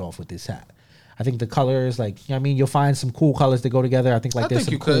ass fit off with this hat. I think the colors, like, you know what I mean? You'll find some cool colors that go together. I think there's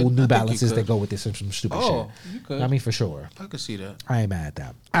some cool New Balances that go with this and some stupid shit. You could. You know what I mean? For sure. I could see that. I ain't mad at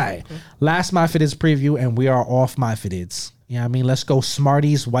that. All right. Okay. Last My Fitteds preview, and we are off My Fitteds. You know what I mean? Let's go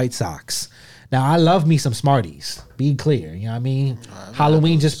Smarties White Sox. Now, I love me some Smarties. Be clear. You know what I mean?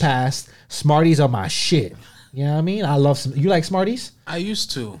 Halloween just passed. Smarties are my shit. You know what I mean? I love some. You like Smarties? I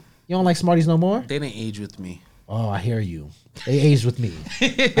used to. You don't like Smarties no more? They didn't age with me. Oh, I hear you. They aged with me.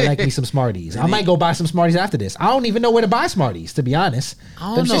 I like me some Smarties. I might go buy some Smarties after this. I don't even know where to buy Smarties, to be honest.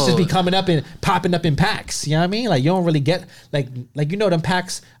 Them shits just be coming up and popping up in packs. You know what I mean? Like you don't really get like you know them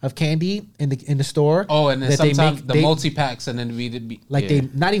packs of candy in the store. Oh, and then sometimes the multi packs, and then they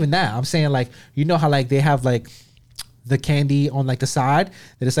not even that. I'm saying like you know how like they have like the candy on like the side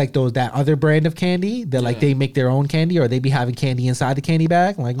that it's like that other brand of candy that like they make their own candy, or they be having candy inside the candy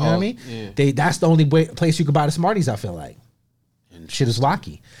bag, like you know what I mean? Yeah. That's the only place you can buy the Smarties. I feel like shit is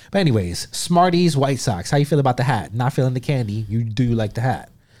wacky. But anyways, Smarties White Sox. How you feel about the hat? Not feeling the candy. You like the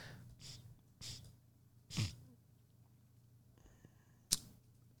hat?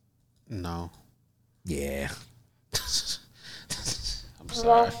 No. Yeah.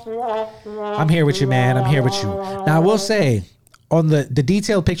 Sorry. I'm here with you, man. I'm here with you. Now I will say, on the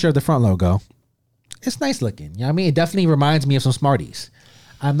detailed picture of the front logo, it's nice looking. You know what I mean? It definitely reminds me of some Smarties.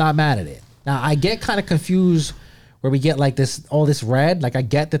 I'm not mad at it. Now I get kind of confused where we get like all this red. Like I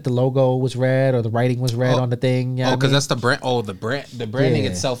get that the logo was red or the writing was red on the thing. You know because that's the brand. Oh, the branding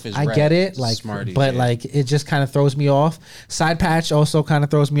itself is. I red. get it, like, Smarties, but like it just kind of throws me off. Side patch also kind of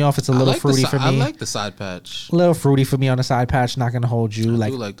throws me off. It's a little fruity for me. I like the side patch. A little fruity for me on the side patch. Not gonna hold you.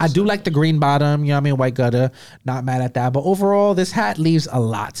 I do like the green bottom. You know what I mean? White gutter. Not mad at that. But overall, this hat leaves a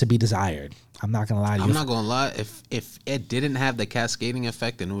lot to be desired. I'm not gonna lie to you. I'm not gonna lie. If it didn't have the cascading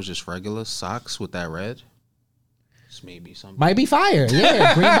effect and it was just regular socks with that red, it's maybe something. Might be fire.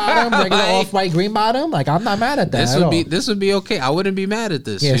 Yeah, green bottom, regular off-white green bottom. Like I'm not mad at that. This would be okay. I wouldn't be mad at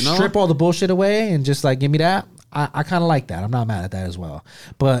this. Yeah, you know? Strip all the bullshit away and just like give me that. I kind of like that. I'm not mad at that as well.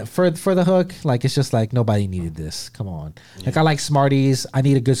 But for the hook, like it's just like nobody needed this. Come on. Yeah. Like I like Smarties. I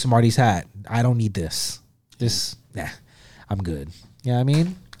need a good Smarties hat. I don't need this. Nah, I'm good. You know what I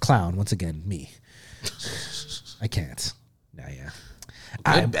mean? Clown once again, me. I can't. Nah, yeah.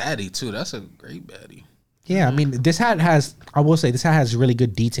 Good baddie too. That's a great baddie. Yeah, I mean, this hat has really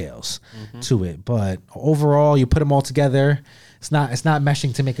good details to it, but overall, you put them all together, it's not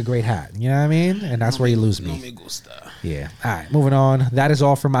meshing to make a great hat. You know what I mean? And that's where you lose me. No me gusta. Yeah. All right, moving on. That is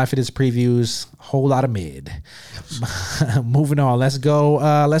all for my fittest previews. Whole lot of mid. Moving on. Let's go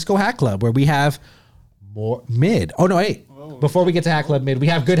Hat Club, where we have more mid. Oh no, wait. Before we get to Hat Club mid, we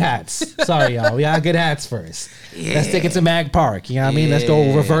have good hats. Sorry, y'all. We have good hats first. Yeah. Let's take it to Mag Park. You know what I mean? Let's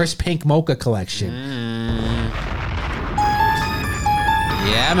go reverse pink mocha collection.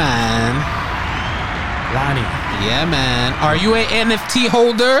 Yeah, man. Lonnie. Yeah, man. Are you a NFT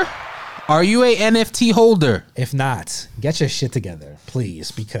holder? Are you a NFT holder? If not, get your shit together,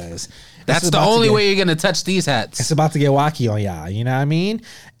 please, because that's the only way you're going to touch these hats. It's about to get wacky on y'all. You know what I mean?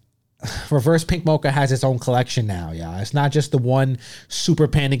 Reverse Pink Mocha has its own collection now, y'all. It's not just the one Super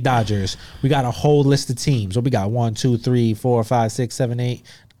Panic Dodgers. We got a whole list of teams. What we got? 1, 2, 3, 4, 5, 6, 7, 8,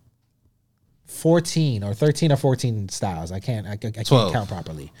 14 or 13 or 14 styles. I can't count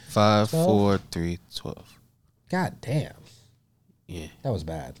properly. 5, 4, 3, 12. God damn. Yeah. That was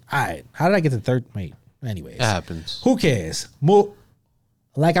bad. All right. How did I get to third? Wait. Anyways. It happens. Who cares?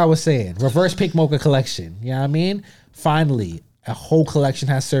 Like I was saying, Reverse Pink Mocha collection. You know what I mean? Finally, a whole collection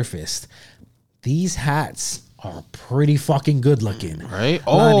has surfaced. These hats are pretty fucking good looking. Right?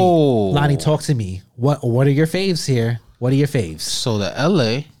 Lonnie, talk to me. What are your faves here? What are your faves? So the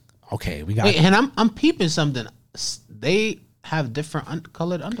LA. Okay, we got. Wait, and I'm peeping something. They have different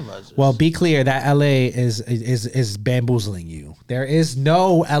colored undervisors. Well, be clear that LA is bamboozling you. There is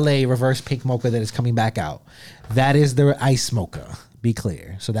no LA Reverse Pink Mocha that is coming back out. That is the Ice Mocha. Be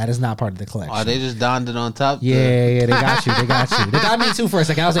clear. So that is not part of the collection. Oh, they just donned it on top? Yeah, they got you. They got me too for a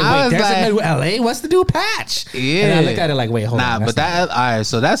second. I was like, wait, there's a new LA? What's the new patch? Yeah. And I looked at it like, wait, hold on. Nah, but that, all right,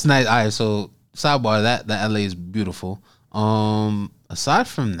 so that's nice. All right, so sidebar, that LA is beautiful. Aside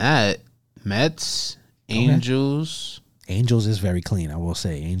from that, Mets, Angels. Angels is very clean, I will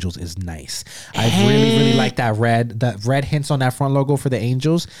say. Angels is nice. I really like that red. The red hints on that front logo for the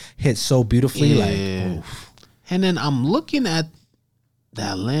Angels hit so beautifully. Yeah. Like, oof. And then I'm looking at the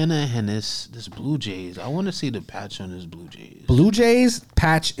Atlanta and this Blue Jays. I want to see the patch on this Blue Jays. Blue Jays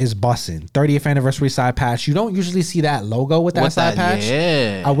patch is bussin'. 30th anniversary side patch. You don't usually see that logo with that side patch.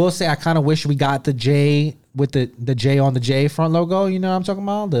 Yeah. I will say I kind of wish we got the J with the J on the J front logo. You know what I'm talking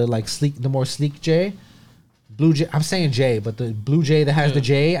about? The like sleek, the more sleek J. Blue Jay. I'm saying J, but the Blue Jay that has the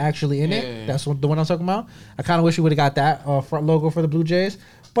J actually in it. That's the one I'm talking about. I kind of wish we would have got that front logo for the Blue Jays.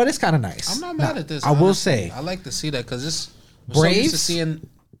 But it's kind of nice. I'm not mad at this. I will say. I like to see that because it's Braves. so used to seeing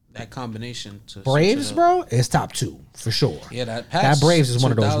that combination. Braves, bro, is top 2 for sure. Yeah, that patch. That Braves is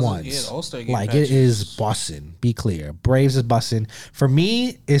one of those ones. Yeah, the All-Star game like patches. it is bussin'. Be clear, Braves is bussin'. For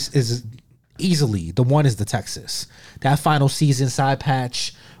me, is easily the one is the Texas. That final season side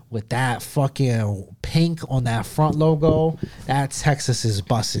patch with that fucking pink on that front logo. That Texas is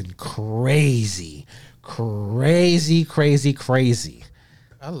bussin' crazy.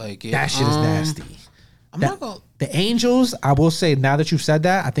 I like it. That shit is nasty. not gonna. The Angels, I will say, now that you've said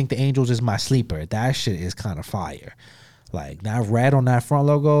that, I think the Angels is my sleeper. That shit is kind of fire. Like that red on that front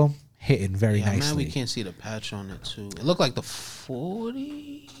logo hitting very nicely. Man, we can't see the patch on it too. It looked like the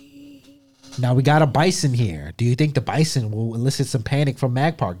 40. Now we got a Bison here. Do you think the Bison will elicit some panic from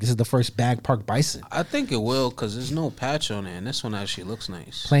Mag Park? This is the first Mag Park Bison. I think it will because there's no patch on it, and this one actually looks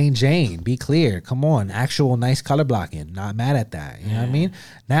nice. Plain Jane, be clear. Come on, actual nice color blocking. Not mad at that. You know what I mean?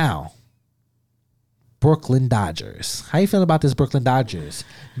 Now, Brooklyn Dodgers. How you feel about this Brooklyn Dodgers?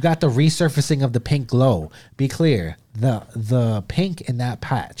 You got the resurfacing of the pink glow. Be clear, the pink in that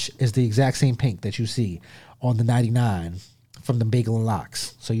patch is the exact same pink that you see on the 99 from the Bagel and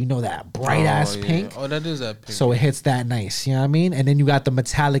Locks. So you know that bright ass pink. Oh, that is that pink. So it hits that nice. You know what I mean? And then you got the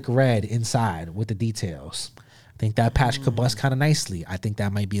metallic red inside with the details. Think that patch could bust kind of nicely. I think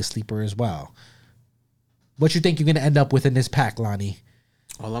that might be a sleeper as well. What you think you're gonna end up with in this pack, Lonnie?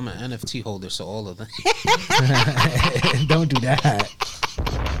 Well, I'm an NFT holder, so all of them. Don't do that.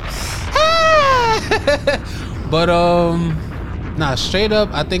 But nah, straight up,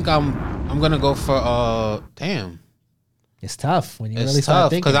 I think I'm gonna go for damn. It's tough when you It's really start tough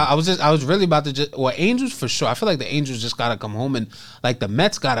thinking. because I was really about to just Angels for sure. I feel like the Angels just gotta come home and like the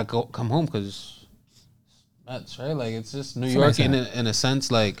Mets gotta come home because Mets, right? Like it's just New York nice in a sense.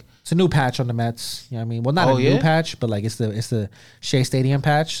 Like it's a new patch on the Mets. You know what I mean? Well, not a new patch, but like it's the Shea Stadium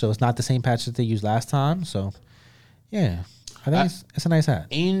patch, so it's not the same patch that they used last time. So yeah, I think it's a nice hat.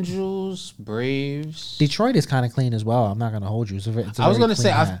 Angels, Braves, Detroit is kind of clean as well. I'm not gonna hold you. I was gonna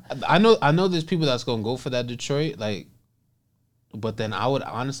say I know there's people that's gonna go for that Detroit like. But then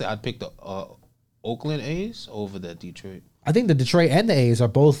I'd pick the Oakland A's over the Detroit. I think the Detroit and the A's are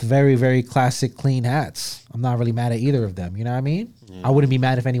both very, very classic, clean hats. I'm not really mad at either of them. You know what I mean? Yeah. I wouldn't be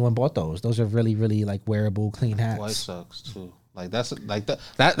mad if anyone bought those. Those are really, really like wearable, clean hats. White Sox too. Like that's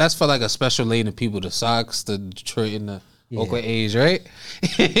for like a special lane of people. The Sox, the Detroit, and the Oakland A's, right?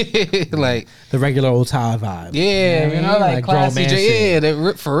 Like the regular old time vibe. Yeah, you know, like classy. Yeah,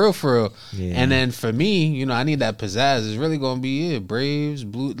 they for real. Yeah. And then for me, you know, I need that pizzazz. It's really gonna be Braves,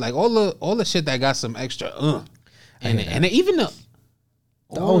 Blue, like all the shit that got some extra and even the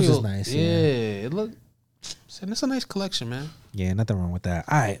O's is nice. Yeah, it look. It's a nice collection, man. Yeah, nothing wrong with that.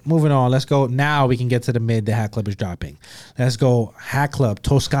 All right, moving on. Let's go. Now we can get to the mid. The Hat Club is dropping. Let's go. Hat Club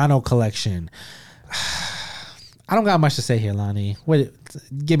Toscano collection. I don't got much to say here, Lonnie.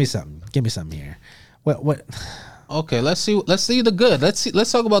 Give me something. Give me something here. What? Okay, let's see the good.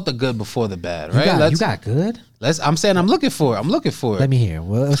 Let's talk about the good before the bad, right? You got good? I'm saying I'm looking for it. Let me hear.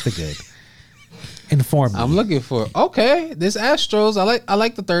 What's the good? Inform me. I'm looking for it. Okay, this Astros. I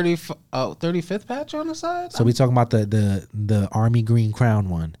like the 35th patch on the side. So we talking about the Army Green Crown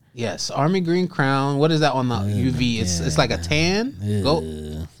one. Yes, Army Green Crown. What is that on the UV? It's like a tan.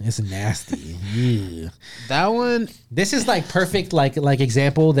 Go. It's nasty. Yeah. That one. This is like perfect like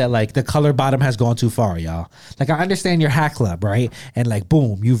example that like the color bottom has gone too far, y'all. Like I understand your Hat Club, right? And like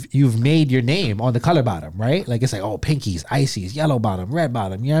boom, you've made your name on the color bottom, right? Like it's like pinkies, ices, yellow bottom, red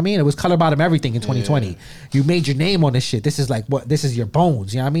bottom. You know what I mean? It was color bottom everything in 2020. Yeah. You made your name on this shit. This is like this is your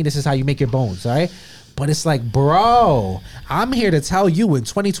bones. You know what I mean? This is how you make your bones, all right? But it's like, bro, I'm here to tell you in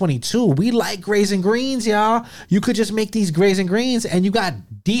 2022, we like grays and greens, y'all. You could just make these grays and greens and you got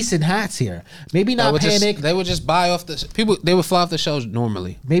decent hats here. Maybe not panic. They would just buy off the people. They would fly off the shelves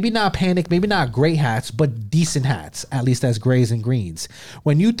normally. Maybe not panic. Maybe not great hats, but decent hats, at least as grays and greens.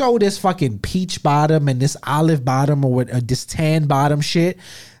 When you throw this fucking peach bottom and this olive bottom or this tan bottom shit,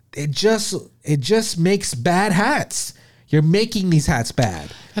 it just makes bad hats. You're making these hats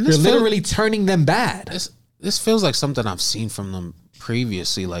bad. And you're literally turning them bad. This feels like something I've seen from them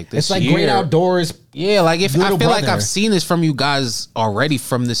previously. Like this, it's like Great Outdoors. Yeah, like if I feel like I've seen this from you guys already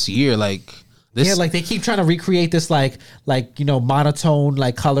from this year. Like this, yeah, like they keep trying to recreate this like monotone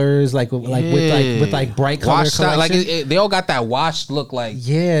like colors with bright colors. Like they all got that washed look. Like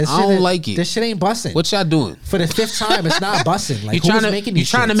I don't like it. This shit ain't busting. What y'all doing for the 5th time? It's not busting. Like you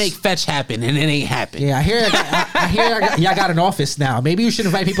trying to make fetch happen and it ain't happen. Yeah, I hear y'all got an office now. Maybe you should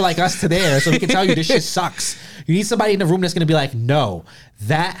invite people like us to there so we can tell you this shit sucks. You need somebody in the room that's going to be like, no,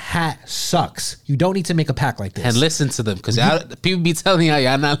 that hat sucks. You don't need to make a pack like this. And listen to them because people be telling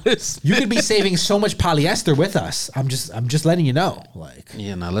y'all not listening. You could be saving so much polyester with us. I'm just letting you know. Like,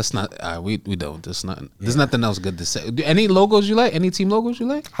 yeah, no, let's not. We don't. There's nothing else good to say. Any logos you like? Any team logos you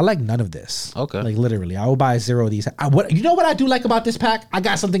like? I like none of this. Okay. Like literally, I will buy 0 of these. You know what I do like about this pack? I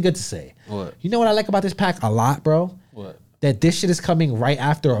got something good to say. What? You know what I like about this pack a lot, bro? What? That this shit is coming right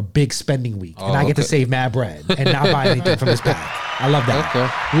after a big spending week. And I get to save mad bread and not buy anything from this pack. I love that.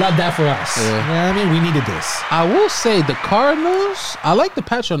 Okay. Love that for us. Yeah. You know what I mean? We needed this. I will say the Cardinals, I like the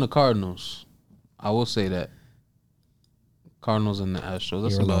patch on the Cardinals. I will say that. Cardinals and the Astros.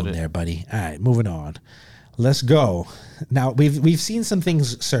 That's You're about alone it. There, buddy. All right, moving on. Let's go. Now, we've seen some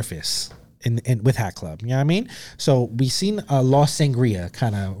things surface in with Hat Club. You know what I mean? So we've seen a Lost Sangria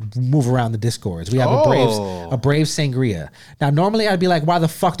kind of move around the Discords. We have a Brave Sangria. Now, normally I'd be like, why the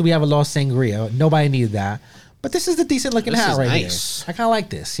fuck do we have a Lost Sangria? Nobody needed that. But this is the decent looking hat right here. I kind of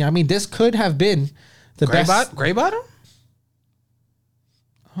like this. You know what I mean? This could have been the best. Gray bottom?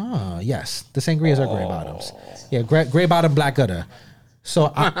 Oh, yes. The Sangrias are gray bottoms. Yeah, gray bottom, black gutter.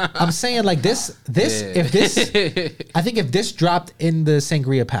 So I'm saying like this, if this dropped in the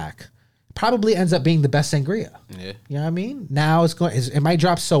Sangria pack, probably ends up being the best Sangria. Yeah. You know what I mean? Now it might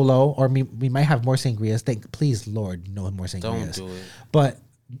drop solo or we might have more Sangrias. Please, Lord, no more Sangrias. Don't do it. But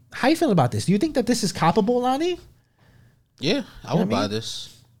How you feel about this? Do you think that this is coppable, Lonnie? Yeah, I would buy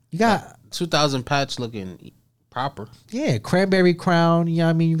this. You got 2000 patch looking proper. Yeah, cranberry crown, you know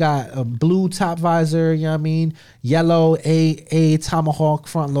what I mean? You got a blue top visor, you know what I mean? Yellow A Tomahawk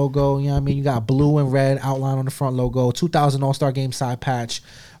front logo, you know what I mean? You got blue and red outline on the front logo, 2000 All-Star Game side patch,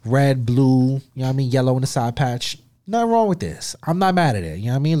 red, blue, you know what I mean? Yellow in the side patch. Nothing wrong with this. I'm not mad at it, you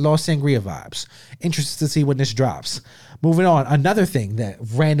know what I mean? Lost Sangria vibes. Interested to see when this drops. Moving on, another thing that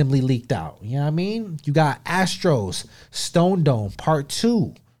randomly leaked out, you know what I mean? You got Astros Stone Dome Part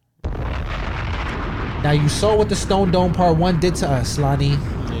 2. Now, you saw what the Stone Dome Part 1 did to us, Lonnie.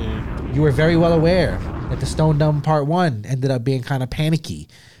 Yeah. You were very well aware that the Stone Dome Part 1 ended up being kind of panicky.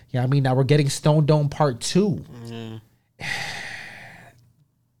 You know what I mean? Now we're getting Stone Dome Part 2.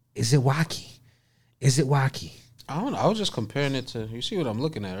 Is it wacky? Is it wacky? I don't know. I was just comparing it to, you see what I'm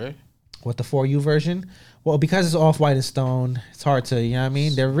looking at, right? What, the 4U version? Well, because it's off-white and stone, it's hard to, you know what I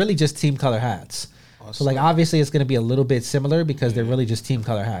mean? They're really just team color hats. So like obviously it's going to be a little bit similar because they're really just team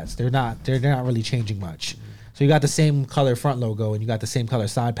color hats. They're not really changing much. So you got the same color front logo and you got the same color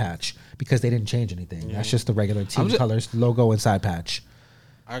side patch because they didn't change anything. That's just the regular team colors logo and side patch.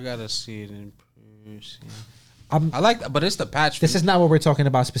 I gotta see it in person. I like that, but it's the patch. This is not what we're talking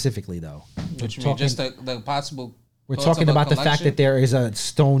about specifically though. What you mean? Just the possible. We're talking about the fact that there is a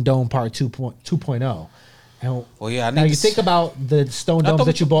Stone Dome Part 2.0. And well, yeah. Now you think about the Stone Domes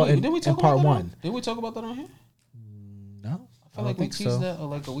that you bought in Part 1. Did we talk about that on here? No, I feel like we teased that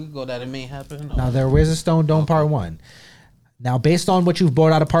like a week ago that it may happen. Now there is a Stone Dome Part 1. Now, based on what you've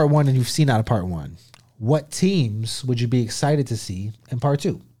bought out of Part 1 and you've seen out of Part 1, what teams would you be excited to see in Part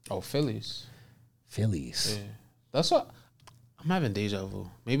 2? Oh, Phillies. Phillies. Yeah, that's what. I'm having deja vu.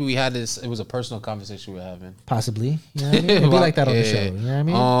 Maybe we had this. It was a personal conversation we were having. Possibly. You know what I mean? It'd be like that on the show. You know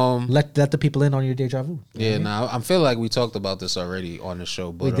what I mean? Let the people in on your deja vu. Yeah, nah, I feel like we talked about this already on the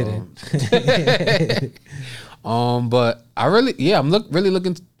show, but we didn't. But I really, I'm really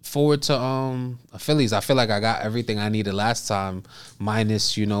looking forward to Phillies. I feel like I got everything I needed last time,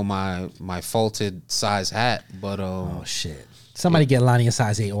 minus my faulted size hat. But oh shit. Somebody get Lonnie a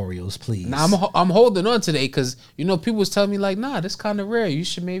size 8 Oreos, please. Nah, I'm holding on today because people was telling me like, nah, this kind of rare. You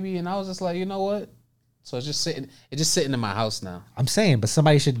should maybe, and I was just like, you know what? So it's just sitting in my house now. I'm saying, but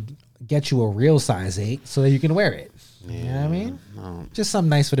somebody should get you a real size 8 so that you can wear it. Yeah, you know what I mean? No. Just something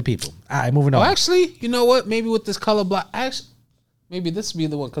nice for the people. All right, moving on. Oh, actually, you know what? Maybe with this color block, maybe this would be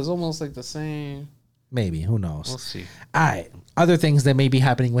the one because almost like the same. Maybe, who knows? We'll see. All right, other things that may be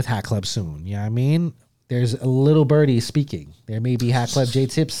happening with Hat Club soon. You know what I mean? There's a little birdie speaking. There may be Hat Club J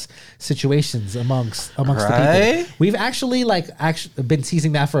Tips situations amongst the people. We've actually been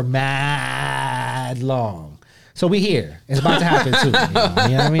teasing that for mad long. So we here. It's about to happen soon. You know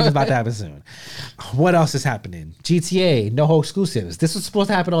what I mean? It's about to happen soon. What else is happening? GTA, NoHo exclusives. This was supposed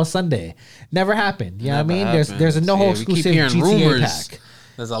to happen on Sunday. Never happened. You know what I mean? There's a NoHo exclusive GTA rumors. Pack.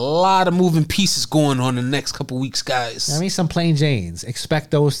 There's a lot of moving pieces going on in the next couple weeks, guys. You know what I mean? Some plain Janes. Expect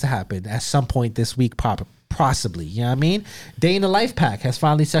those to happen at some point this week, possibly. You know what I mean? Day in the Life pack has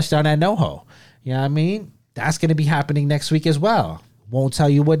finally touched down at NoHo. You know what I mean? That's going to be happening next week as well. Won't tell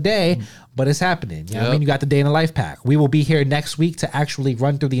you what day, but it's happening. You know what I mean? You got the Day in the Life pack. We will be here next week to actually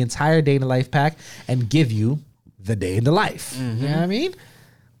run through the entire Day in the Life pack and give you the Day in the Life. You know what I mean?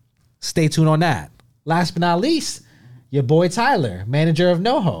 Stay tuned on that. Last but not least, your boy Tyler, manager of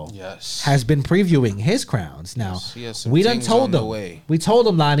NoHo, has been previewing his crowns. Now, we done told him. We told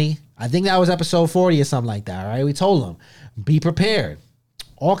him, Lonnie, I think that was episode 40 or something like that, right? We told him, be prepared.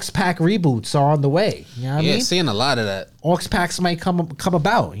 Aux pack reboots are on the way. You know what I mean? Seeing a lot of that. Aux packs might come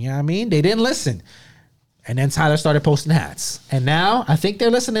about. You know what I mean? They didn't listen. And then Tyler started posting hats. And now, I think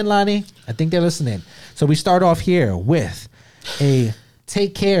they're listening, Lonnie. I think they're listening. So we start off here with a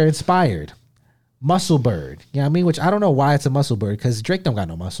Take Care inspired muscle bird, you know what I mean? Which I don't know why it's a muscle bird because Drake don't got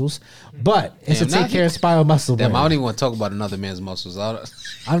no muscles, but it's a Take Care inspired muscle bird. I don't even want to talk about another man's muscles.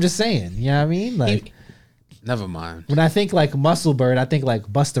 I'm just saying, you know what I mean? Like, never mind. When I think like muscle bird, I think like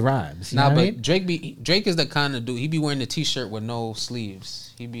Busta Rhymes. Nah, but I mean? Drake is the kind of dude. He be wearing the t-shirt with no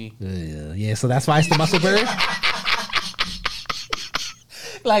sleeves. He be yeah. So that's why it's the muscle bird.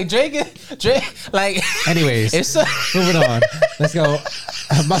 Like Drake. Like, anyways, moving on. Let's go.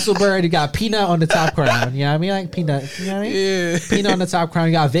 Muscle bird, you got peanut on the top crown. You know what I mean? Like peanut. You know what I mean? Yeah. Peanut on the top crown.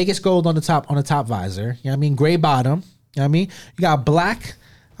 You got Vegas gold on the top visor. You know what I mean? Gray bottom. You know what I mean? You got black.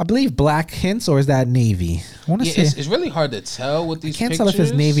 I believe black hints, or is that navy? I want to say it's really hard to tell with these. I can't tell if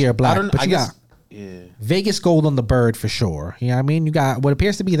it's navy or black. But you got Yeah. Vegas gold on the bird for sure. You know what I mean? You got what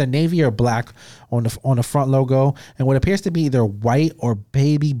appears to be either navy or black on the front logo, and what appears to be either white or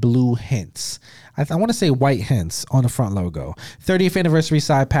baby blue hints. I want to say white hints on the front logo. 30th anniversary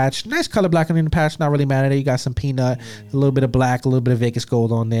side patch. Nice color blacking in the patch. Not really mad at it. You got some peanut, a little bit of black, a little bit of Vegas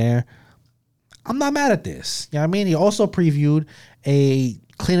gold on there. I'm not mad at this. You know what I mean? He also previewed a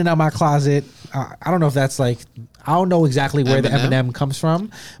cleaning out my closet. I don't know if that's like, I don't know exactly where the Eminem comes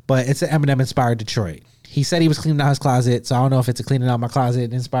from, but it's an Eminem inspired Detroit. He said he was cleaning out his closet, so I don't know if it's a cleaning out my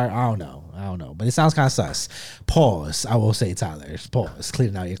closet inspired. I don't know, but it sounds kind of sus. Pause. I will say, Tyler. Pause.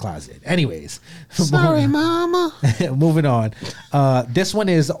 Cleaning out your closet. Anyways, Sorry, mama. moving on. This one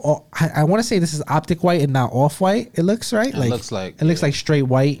is. I want to say this is optic white and not off white. It looks right. It looks like straight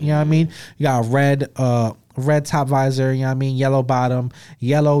white. You know what I mean? You got a red top visor, you know what I mean? Yellow bottom,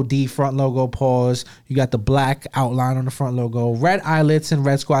 yellow D front logo, pause. You got the black outline on the front logo, red eyelets and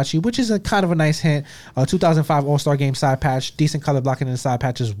red squatchy, which is a kind of a nice hint. 2005 All-Star Game side patch, decent color blocking in the side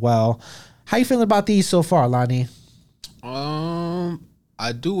patch as well. How you feeling about these so far, Lonnie? I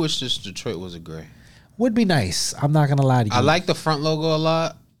do wish this Detroit was a gray. Would be nice. I'm not gonna lie to you. I like the front logo a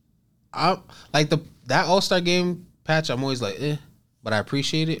lot. I like that All-Star Game patch. I'm always like, but I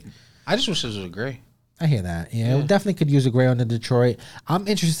appreciate it. I just wish this was a gray. I hear that. Yeah, it definitely could use a gray on the Detroit. I'm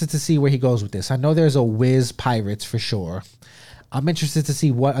interested to see where he goes with this. I know there's a Wiz Pirates for sure. I'm interested to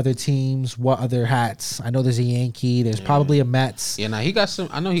see what other teams, what other hats. I know there's a Yankee. There's probably a Mets. Yeah, he got some.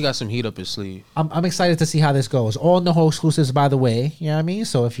 I know he got some heat up his sleeve. I'm excited to see how this goes. All NoHo exclusives, by the way. You know what I mean?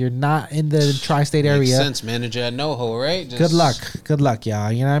 So if you're not in the tri-state area, makes sense, manager at NoHo, right? Good luck, y'all.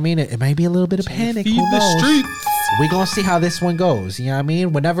 You know what I mean? It might be a little bit of panic. Who knows? We're going to see how this one goes. You know what I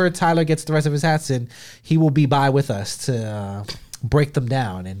mean? Whenever Tyler gets the rest of his hats in, he will be by with us to break them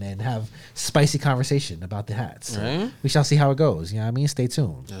down and then have spicy conversation about the hats. So we shall see how it goes. You know what I mean? Stay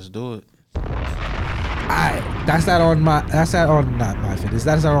tuned. Let's do it. All right. That's that on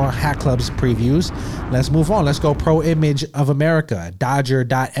Hat Club's previews. Let's move on. Let's go Pro Image of America,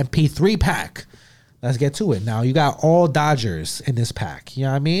 Dodger.mp3 pack. Let's get to it. Now, you got all Dodgers in this pack. You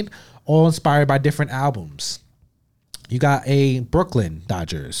know what I mean? All inspired by different albums. You got a Brooklyn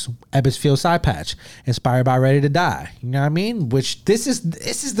Dodgers Ebbets Field side patch inspired by Ready to Die. You know what I mean? Which this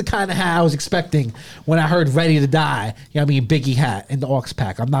is the kind of hat I was expecting when I heard Ready to Die. You know what I mean? Biggie hat in the aux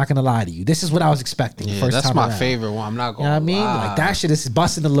pack. I'm not gonna lie to you. This is what I was expecting. Yeah, first that's time my around. favorite one. I'm not gonna. You know what I mean? Like that shit is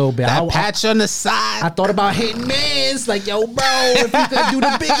busting a little bit. That patch on the side. I thought about hitting mans. Like, yo, bro, if you could do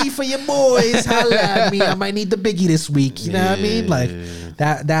the Biggie for your boys, holla at me. I might need the Biggie this week. You know what I mean? Like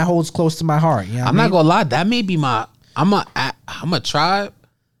that holds close to my heart. You know what I'm I mean? not gonna lie. That may be my. I'm a Tribe.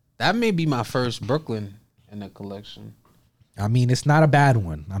 That may be my first Brooklyn in the collection. I mean, it's not a bad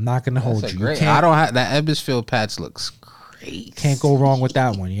one. I'm not gonna hold you. Great, I don't have that Ebbets Field patch. Looks great. Can't go wrong with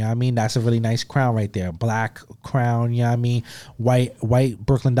that one. You know what I mean? That's a really nice crown right there. Black crown. You know what I mean? White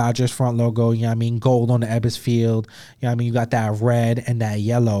Brooklyn Dodgers front logo. You know what I mean? Gold on the Ebbets Field. You know what I mean? You got that red and that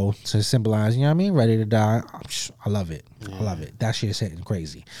yellow to symbolize. You know what I mean? Ready to Die. I love it. Yeah. I love it. That shit is hitting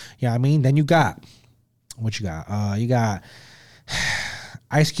crazy. You know what I mean? Then you got. What you got? You got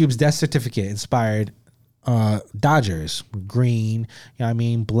Ice Cube's death certificate inspired Dodgers, green, you know what I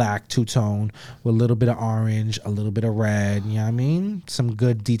mean, black two-tone with a little bit of orange, a little bit of red, you know what I mean? Some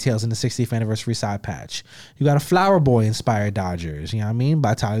good details in the 60th anniversary side patch. You got a Flower Boy inspired Dodgers, you know what I mean,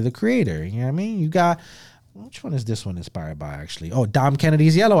 by Tyler, the Creator, you know what I mean? You got, which one is this one inspired by, actually? Oh, Dom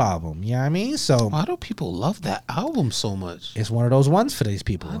Kennedy's Yellow Album, you know what I mean? So why do people love that album so much? It's one of those ones for these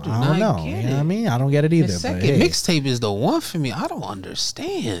people. I don't know. You know what I mean? I don't get it either. The second mixtape is the one for me. I don't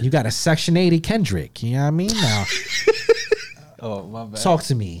understand. You got a Section 80 Kendrick, you know what I mean? Now, oh, my bad. Talk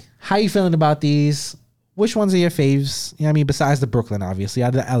to me. How you feeling about these? Which ones are your faves? You know what I mean? Besides the Brooklyn, obviously,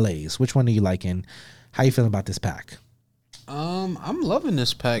 out of the LAs, which one are you liking? How you feeling about this pack? I'm loving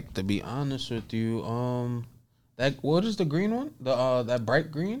this pack, to be honest with you. That what is the green one? That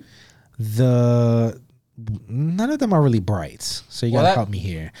bright green? None of them are really brights, so you gotta help me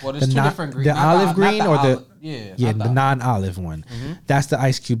here. Well, there's two different greens. The olive green or the the non-olive one. Mm-hmm. That's the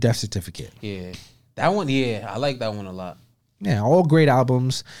Ice Cube death certificate. Yeah, that one. Yeah, I like that one a lot. Yeah, all great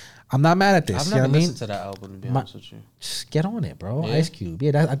albums. I'm not mad at this. I've never listened to that album, to be honest with you. Just get on it, bro. Yeah. Ice Cube.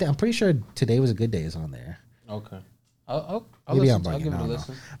 Yeah, I'm pretty sure Today Was a Good Day is on there. Okay. I'll Maybe listen. I'm bugging. I'll give it a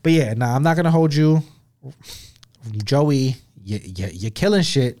listen. But yeah, I'm not gonna hold you, Joey. You're killing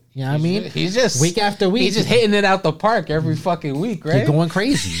shit. You know what I mean? He's just week after week. He's just hitting it out the park every fucking week, right? You're going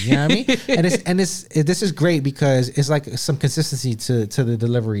crazy. You know what I mean? And this is great because it's like some consistency to the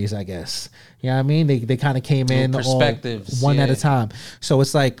deliveries, I guess. You know what I mean? They kind of came in perspectives, one at a time. So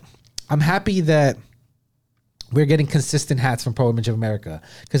it's like I'm happy that we're getting consistent hats from Pro Image of America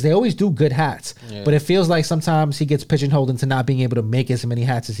because they always do good hats. Yeah. But it feels like sometimes he gets pigeonholed into not being able to make as many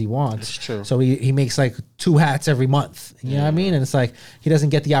hats as he wants. That's true. So he makes like 2 hats every month. You know what I mean? And it's like he doesn't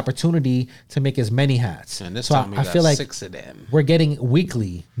get the opportunity to make as many hats. And this so time we I got feel like 6 of them. we're getting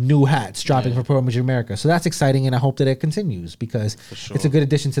weekly new hats dropping for Pro Image of America. So that's exciting, and I hope that it continues because it's a good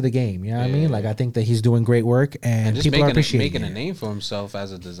addition to the game. You know what I mean? Like, I think that he's doing great work, and Just people are appreciating making it. a name for himself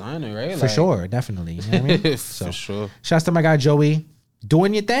as a designer, right? For sure, definitely. You know what I mean? For sure. Shouts to my guy Joey,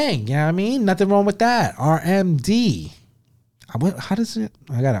 doing your thing. You know what I mean? Nothing wrong with that. RMD. How does it?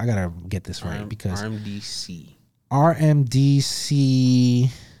 I gotta get this right because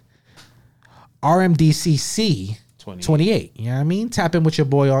RMDCC 28. You know what I mean? Tap in with your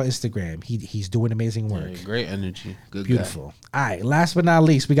boy on Instagram. He's doing amazing work. Yeah, great energy. Good Beautiful. All right. Last but not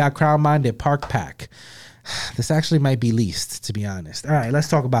least, we got Crown Minded Park Pack. This actually might be least, to be honest. All right, let's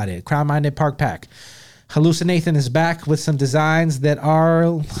talk about it. Crown Minded Park Pack. Hallucinathan is back with some designs that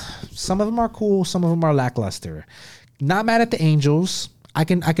are, some of them are cool, some of them are lackluster. Not mad at the Angels. I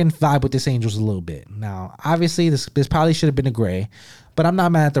can vibe with this Angels a little bit. Now, obviously, this probably should have been a gray, but I'm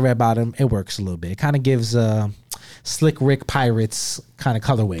not mad at the red bottom. It works a little bit. It kind of gives Slick Rick Pirates kind of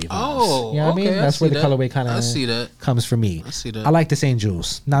colorway vibes. Oh, you know what I mean? That's where the colorway kind I see of that. comes for me. I see that. I like this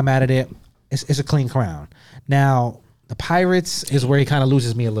Angels. Not mad at it. It's a clean crown. Now, the Pirates is where he kind of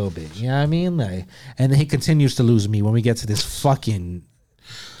loses me a little bit. You know what I mean? Like, and then he continues to lose me when we get to this fucking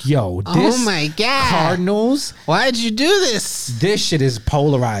this Oh my God. Cardinals. Why'd you do this? This shit is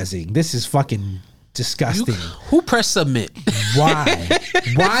polarizing. This is fucking disgusting. Who pressed submit? Why?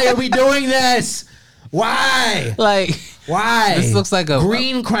 Why are we doing this? Why? Like, Why? this looks like a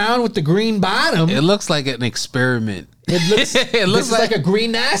green crown with the green bottom. It looks like an experiment. It looks. It looks this is like a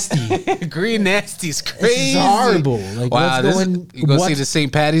green nasty. Green nasty's crazy. This is horrible. Like, Wow, what's going? you gonna see the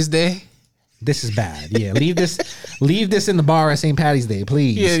St. Patty's Day? This is bad. Yeah, leave this in the bar at St. Patty's Day,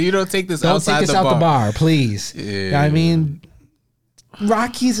 please. Yeah, you don't take this Don't outside take this the out bar. the bar, please. Yeah. I mean,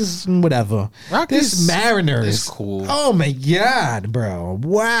 Rockies is whatever. Rockies This Mariners is cool. Oh my God, bro!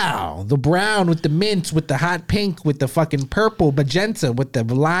 Wow, the brown with the mint, with the hot pink, with the fucking purple magenta, with the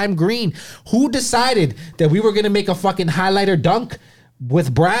lime green. Who decided that we were gonna make a fucking highlighter dunk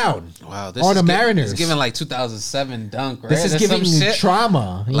with brown? Wow, this on is the Mariners. It's giving like 2007 dunk, right? This is There's giving some shit,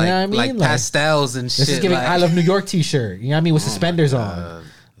 trauma. You know what I mean? Like pastels and shit. This is giving like, I Love New York t-shirt. You know what I mean? With suspenders on.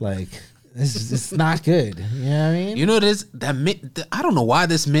 Like, it's not good. You know what I mean? You know this that mint. I don't know why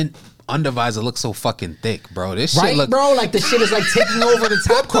this mint undervisor looks so fucking thick, bro. This shit Right, look, bro? Like the shit is like taking over the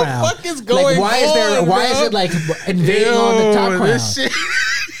top crown. fuck is going like, why on, why is bro? it like invading on the top crown? This shit.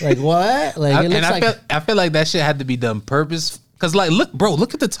 Like what? Like it looks like I feel like that shit had to be done purpose. Cause like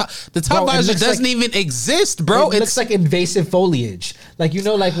look at the top. The top Bro, it visor looks doesn't like- even exist, bro. it looks like invasive foliage. Like you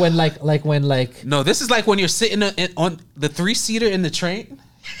know, like when no. This is like when you're sitting on the 3-seater in the train.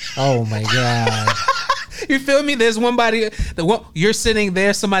 oh my God. You feel me? There's you're sitting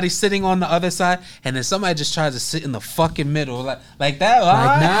there, somebody's sitting on the other side, and then somebody just tries to sit in the fucking middle, like that.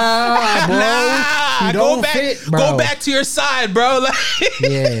 Like, nah, bro. Nah, You go don't back, fit, bro. go back to your side, bro. Like,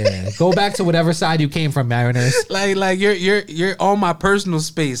 Yeah. Go back to whatever side you came from, Mariners. like you're on my personal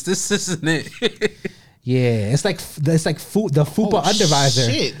space. This isn't it. Yeah. It's like the FUPA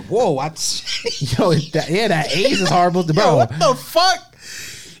undervisor. Shit! Whoa! Yo, that A's is horrible, bro. Yo, what the fuck?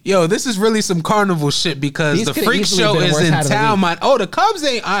 Yo, this is really some carnival shit because These the could've freak easily show been the is worst in hat of the town, week. man. Oh, the Cubs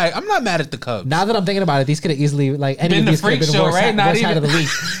ain't. All right, I'm not mad at the Cubs. Now that I'm thinking about it, these could have easily like any Been of the these could have freak been show, worst, right? Not worst hat of even- the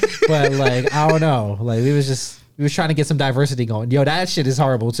week. But like, I don't know. Like we was trying to get some diversity going. Yo, that shit is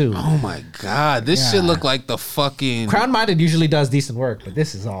horrible too. Oh my god, this shit look like the fucking Crown Minded usually does decent work, but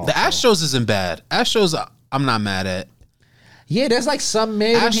this is all. The Astros isn't bad. Astros, I'm not mad at. Yeah, there's like some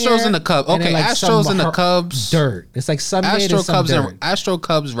mid. Astros and the Cubs. and then, Okay, like, Astros some and the Cubs. Dirt. It's like some mid Astro and some Cubs dirt. and Astro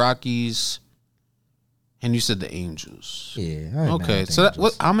Cubs, Rockies, and you said the Angels. Yeah. I ain't mad Okay, at the so that,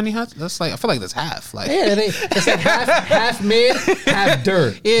 Angels. what? How many hats? That's like I feel like that's half. Like Yeah, it's like half mid, half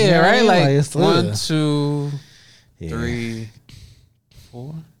dirt. yeah, You know what I right. mean? Like it's 1, 2, Yeah. 3,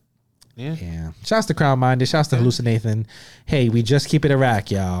 4. Yeah. Shouts to Crown Minded. Shouts to Hallucinathan. Hey, we just keep it a rack,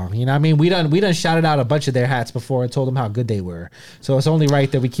 y'all. You know what I mean? We done shouted out a bunch of their hats before and told them how good they were. So it's only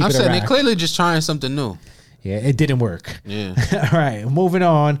right that we keep I'm it a saying rack. they're clearly just trying something new. Yeah, it didn't work. Yeah. All right, moving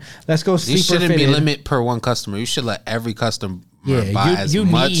on. Let's go You sleeper shouldn't fitted. be limit per one customer. You should let every customer buy as you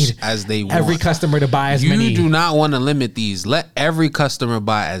much need as they want. every customer to buy as You many. do not want to limit these. Let every customer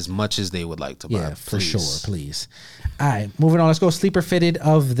buy as much as they would like to buy. Yeah, for please. sure, please. All right, moving on. Let's go sleeper fitted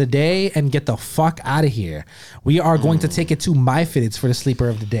of the day and get the fuck out of here. We are going to take it to my fitteds for the sleeper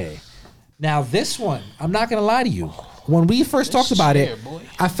of the day. Now, this one, I'm not going to lie to you. when we first talked about share, it, boy.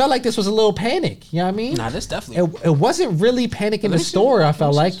 I felt like this was a little panic. You know what I mean? Nah, this definitely. It wasn't really panic in the store. I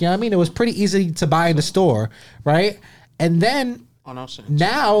felt like, you know what I mean? It was pretty easy to buy in the store, right? And then Oh, no, shit.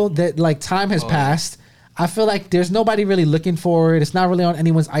 now that like time has passed, I feel like there's nobody really looking for it. It's not really on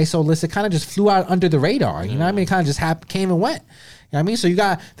anyone's ISO list. It kind of just flew out under the radar. You know what I mean? It kind of just came and went. You know what I mean? So you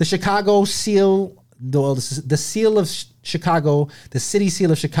got the Chicago seal, the seal of Chicago, the city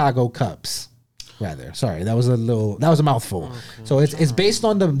seal of Chicago cups. Rather, sorry, that was a mouthful. Okay. So it's based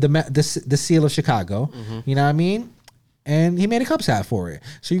on the seal of Chicago. Mm-hmm. You know what I mean? And he made a cup hat for it.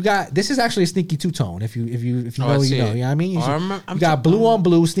 So you got, this is actually a sneaky two-tone. If you know, you know. You know what I mean? You got blue on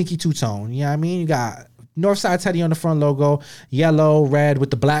blue, sneaky two-tone. You know what I mean? You got Northside Teddy on the front logo, yellow, red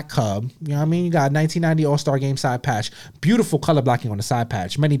with the black cub. You know what I mean? You got 1990 All-Star Game side patch. Beautiful color blocking on the side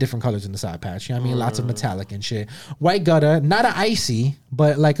patch. Many different colors in the side patch. You know what I mean? Lots of metallic and shit. White gutter, not an icy,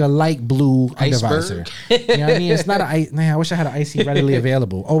 but like a light blue undervisor. You know what I mean? It's not I wish I had an icy readily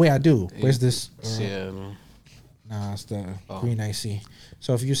available. Oh, wait, I do. Where's this? Nah, it's the green icy.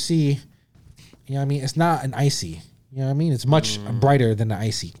 So if you see, you know what I mean? It's not an icy. You know what I mean? It's much brighter than the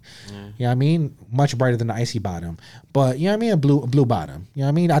icy. You know what I mean? Much brighter than the icy bottom. But, you know what I mean? A blue bottom. You know what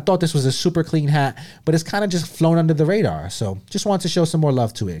I mean? I thought this was a super clean hat, but it's kind of just flown under the radar. So just wanted to show some more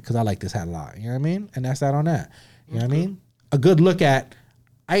love to it because I like this hat a lot. You know what I mean? And that's that on that. You know what I mean? A good look at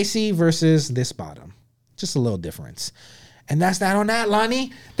icy versus this bottom. Just a little difference. And that's that on that,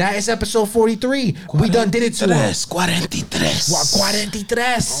 Lonnie. That is episode 43. We done did it to us. 43. 43.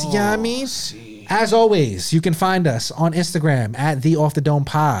 You know what I mean? As always, you can find us on Instagram at the Off the Dome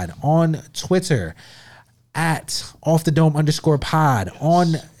Pod, on Twitter at Off the Dome _pod,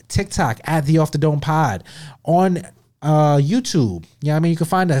 on TikTok at the Off the Dome Pod, on YouTube. You know what I mean? You can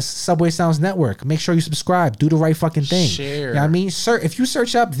find us, Subway Sounds Network. Make sure you subscribe. Do the right fucking thing. Share. You know what I mean? If you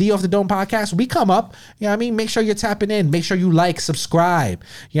search up the Off the Dome Podcast, we come up. You know what I mean? Make sure you're tapping in. Make sure you like, subscribe.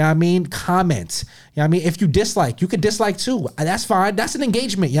 You know what I mean? Comment. You know what I mean? If you dislike, you could dislike too. That's fine. That's an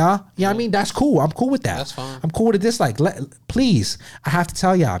engagement, y'all. You know what I mean? That's cool. I'm cool with that. That's fine. I'm cool with a dislike. Please, I have to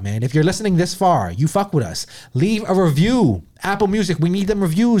tell y'all, man, if you're listening this far, you fuck with us. Leave a review. Apple Music, we need them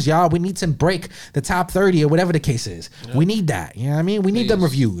reviews, y'all. We need to break the top 30 or whatever the case is. Yep. We need that. You know what I mean? We need them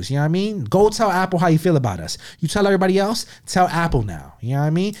reviews. You know what I mean? Go tell Apple how you feel about us. You tell everybody else, tell Apple now. You know what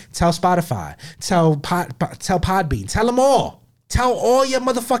I mean? Tell Spotify. Tell Podbean. Tell them all. Tell all your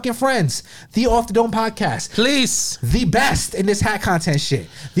motherfucking friends. The Off the Dome Podcast. Please. The best in this hat content shit.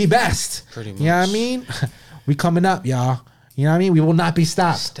 The best. Pretty much. You know what I mean? We coming up, y'all. You know what I mean? We will not be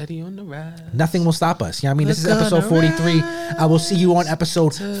stopped. Steady on the rise. Nothing will stop us. You know what I mean? This is episode 43. I will see you on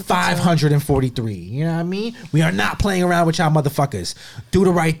episode 543. You know what I mean? We are not playing around with y'all motherfuckers. Do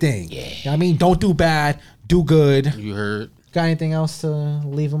the right thing. Yeah. You know what I mean? Don't do bad. Do good. You heard. Got anything else to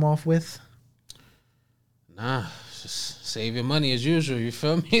leave them off with? Nah. Just save your money as usual. You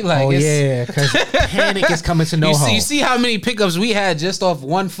feel me? Like, because panic is coming to NoHo. You see how many pickups we had just off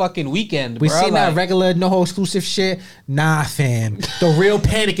one fucking weekend, bro? We seen that regular NoHo exclusive shit. Nah, fam. The real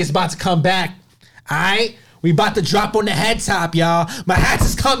panic is about to come back. All right? We about to drop on the head top, y'all. My hats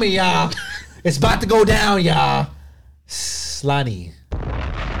is coming, y'all. It's about to go down, y'all. Lonnie.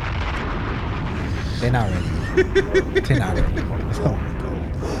 They're not ready. They're not ready. Oh.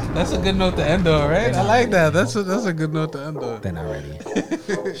 That's a good note to end on, right? I like that. That's a good note to end on. They're not ready.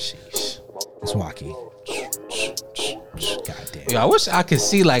 Sheesh. It's wacky. God damn. Yo, I wish I could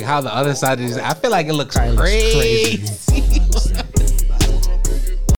see like how the other side is. I feel like it looks crazy.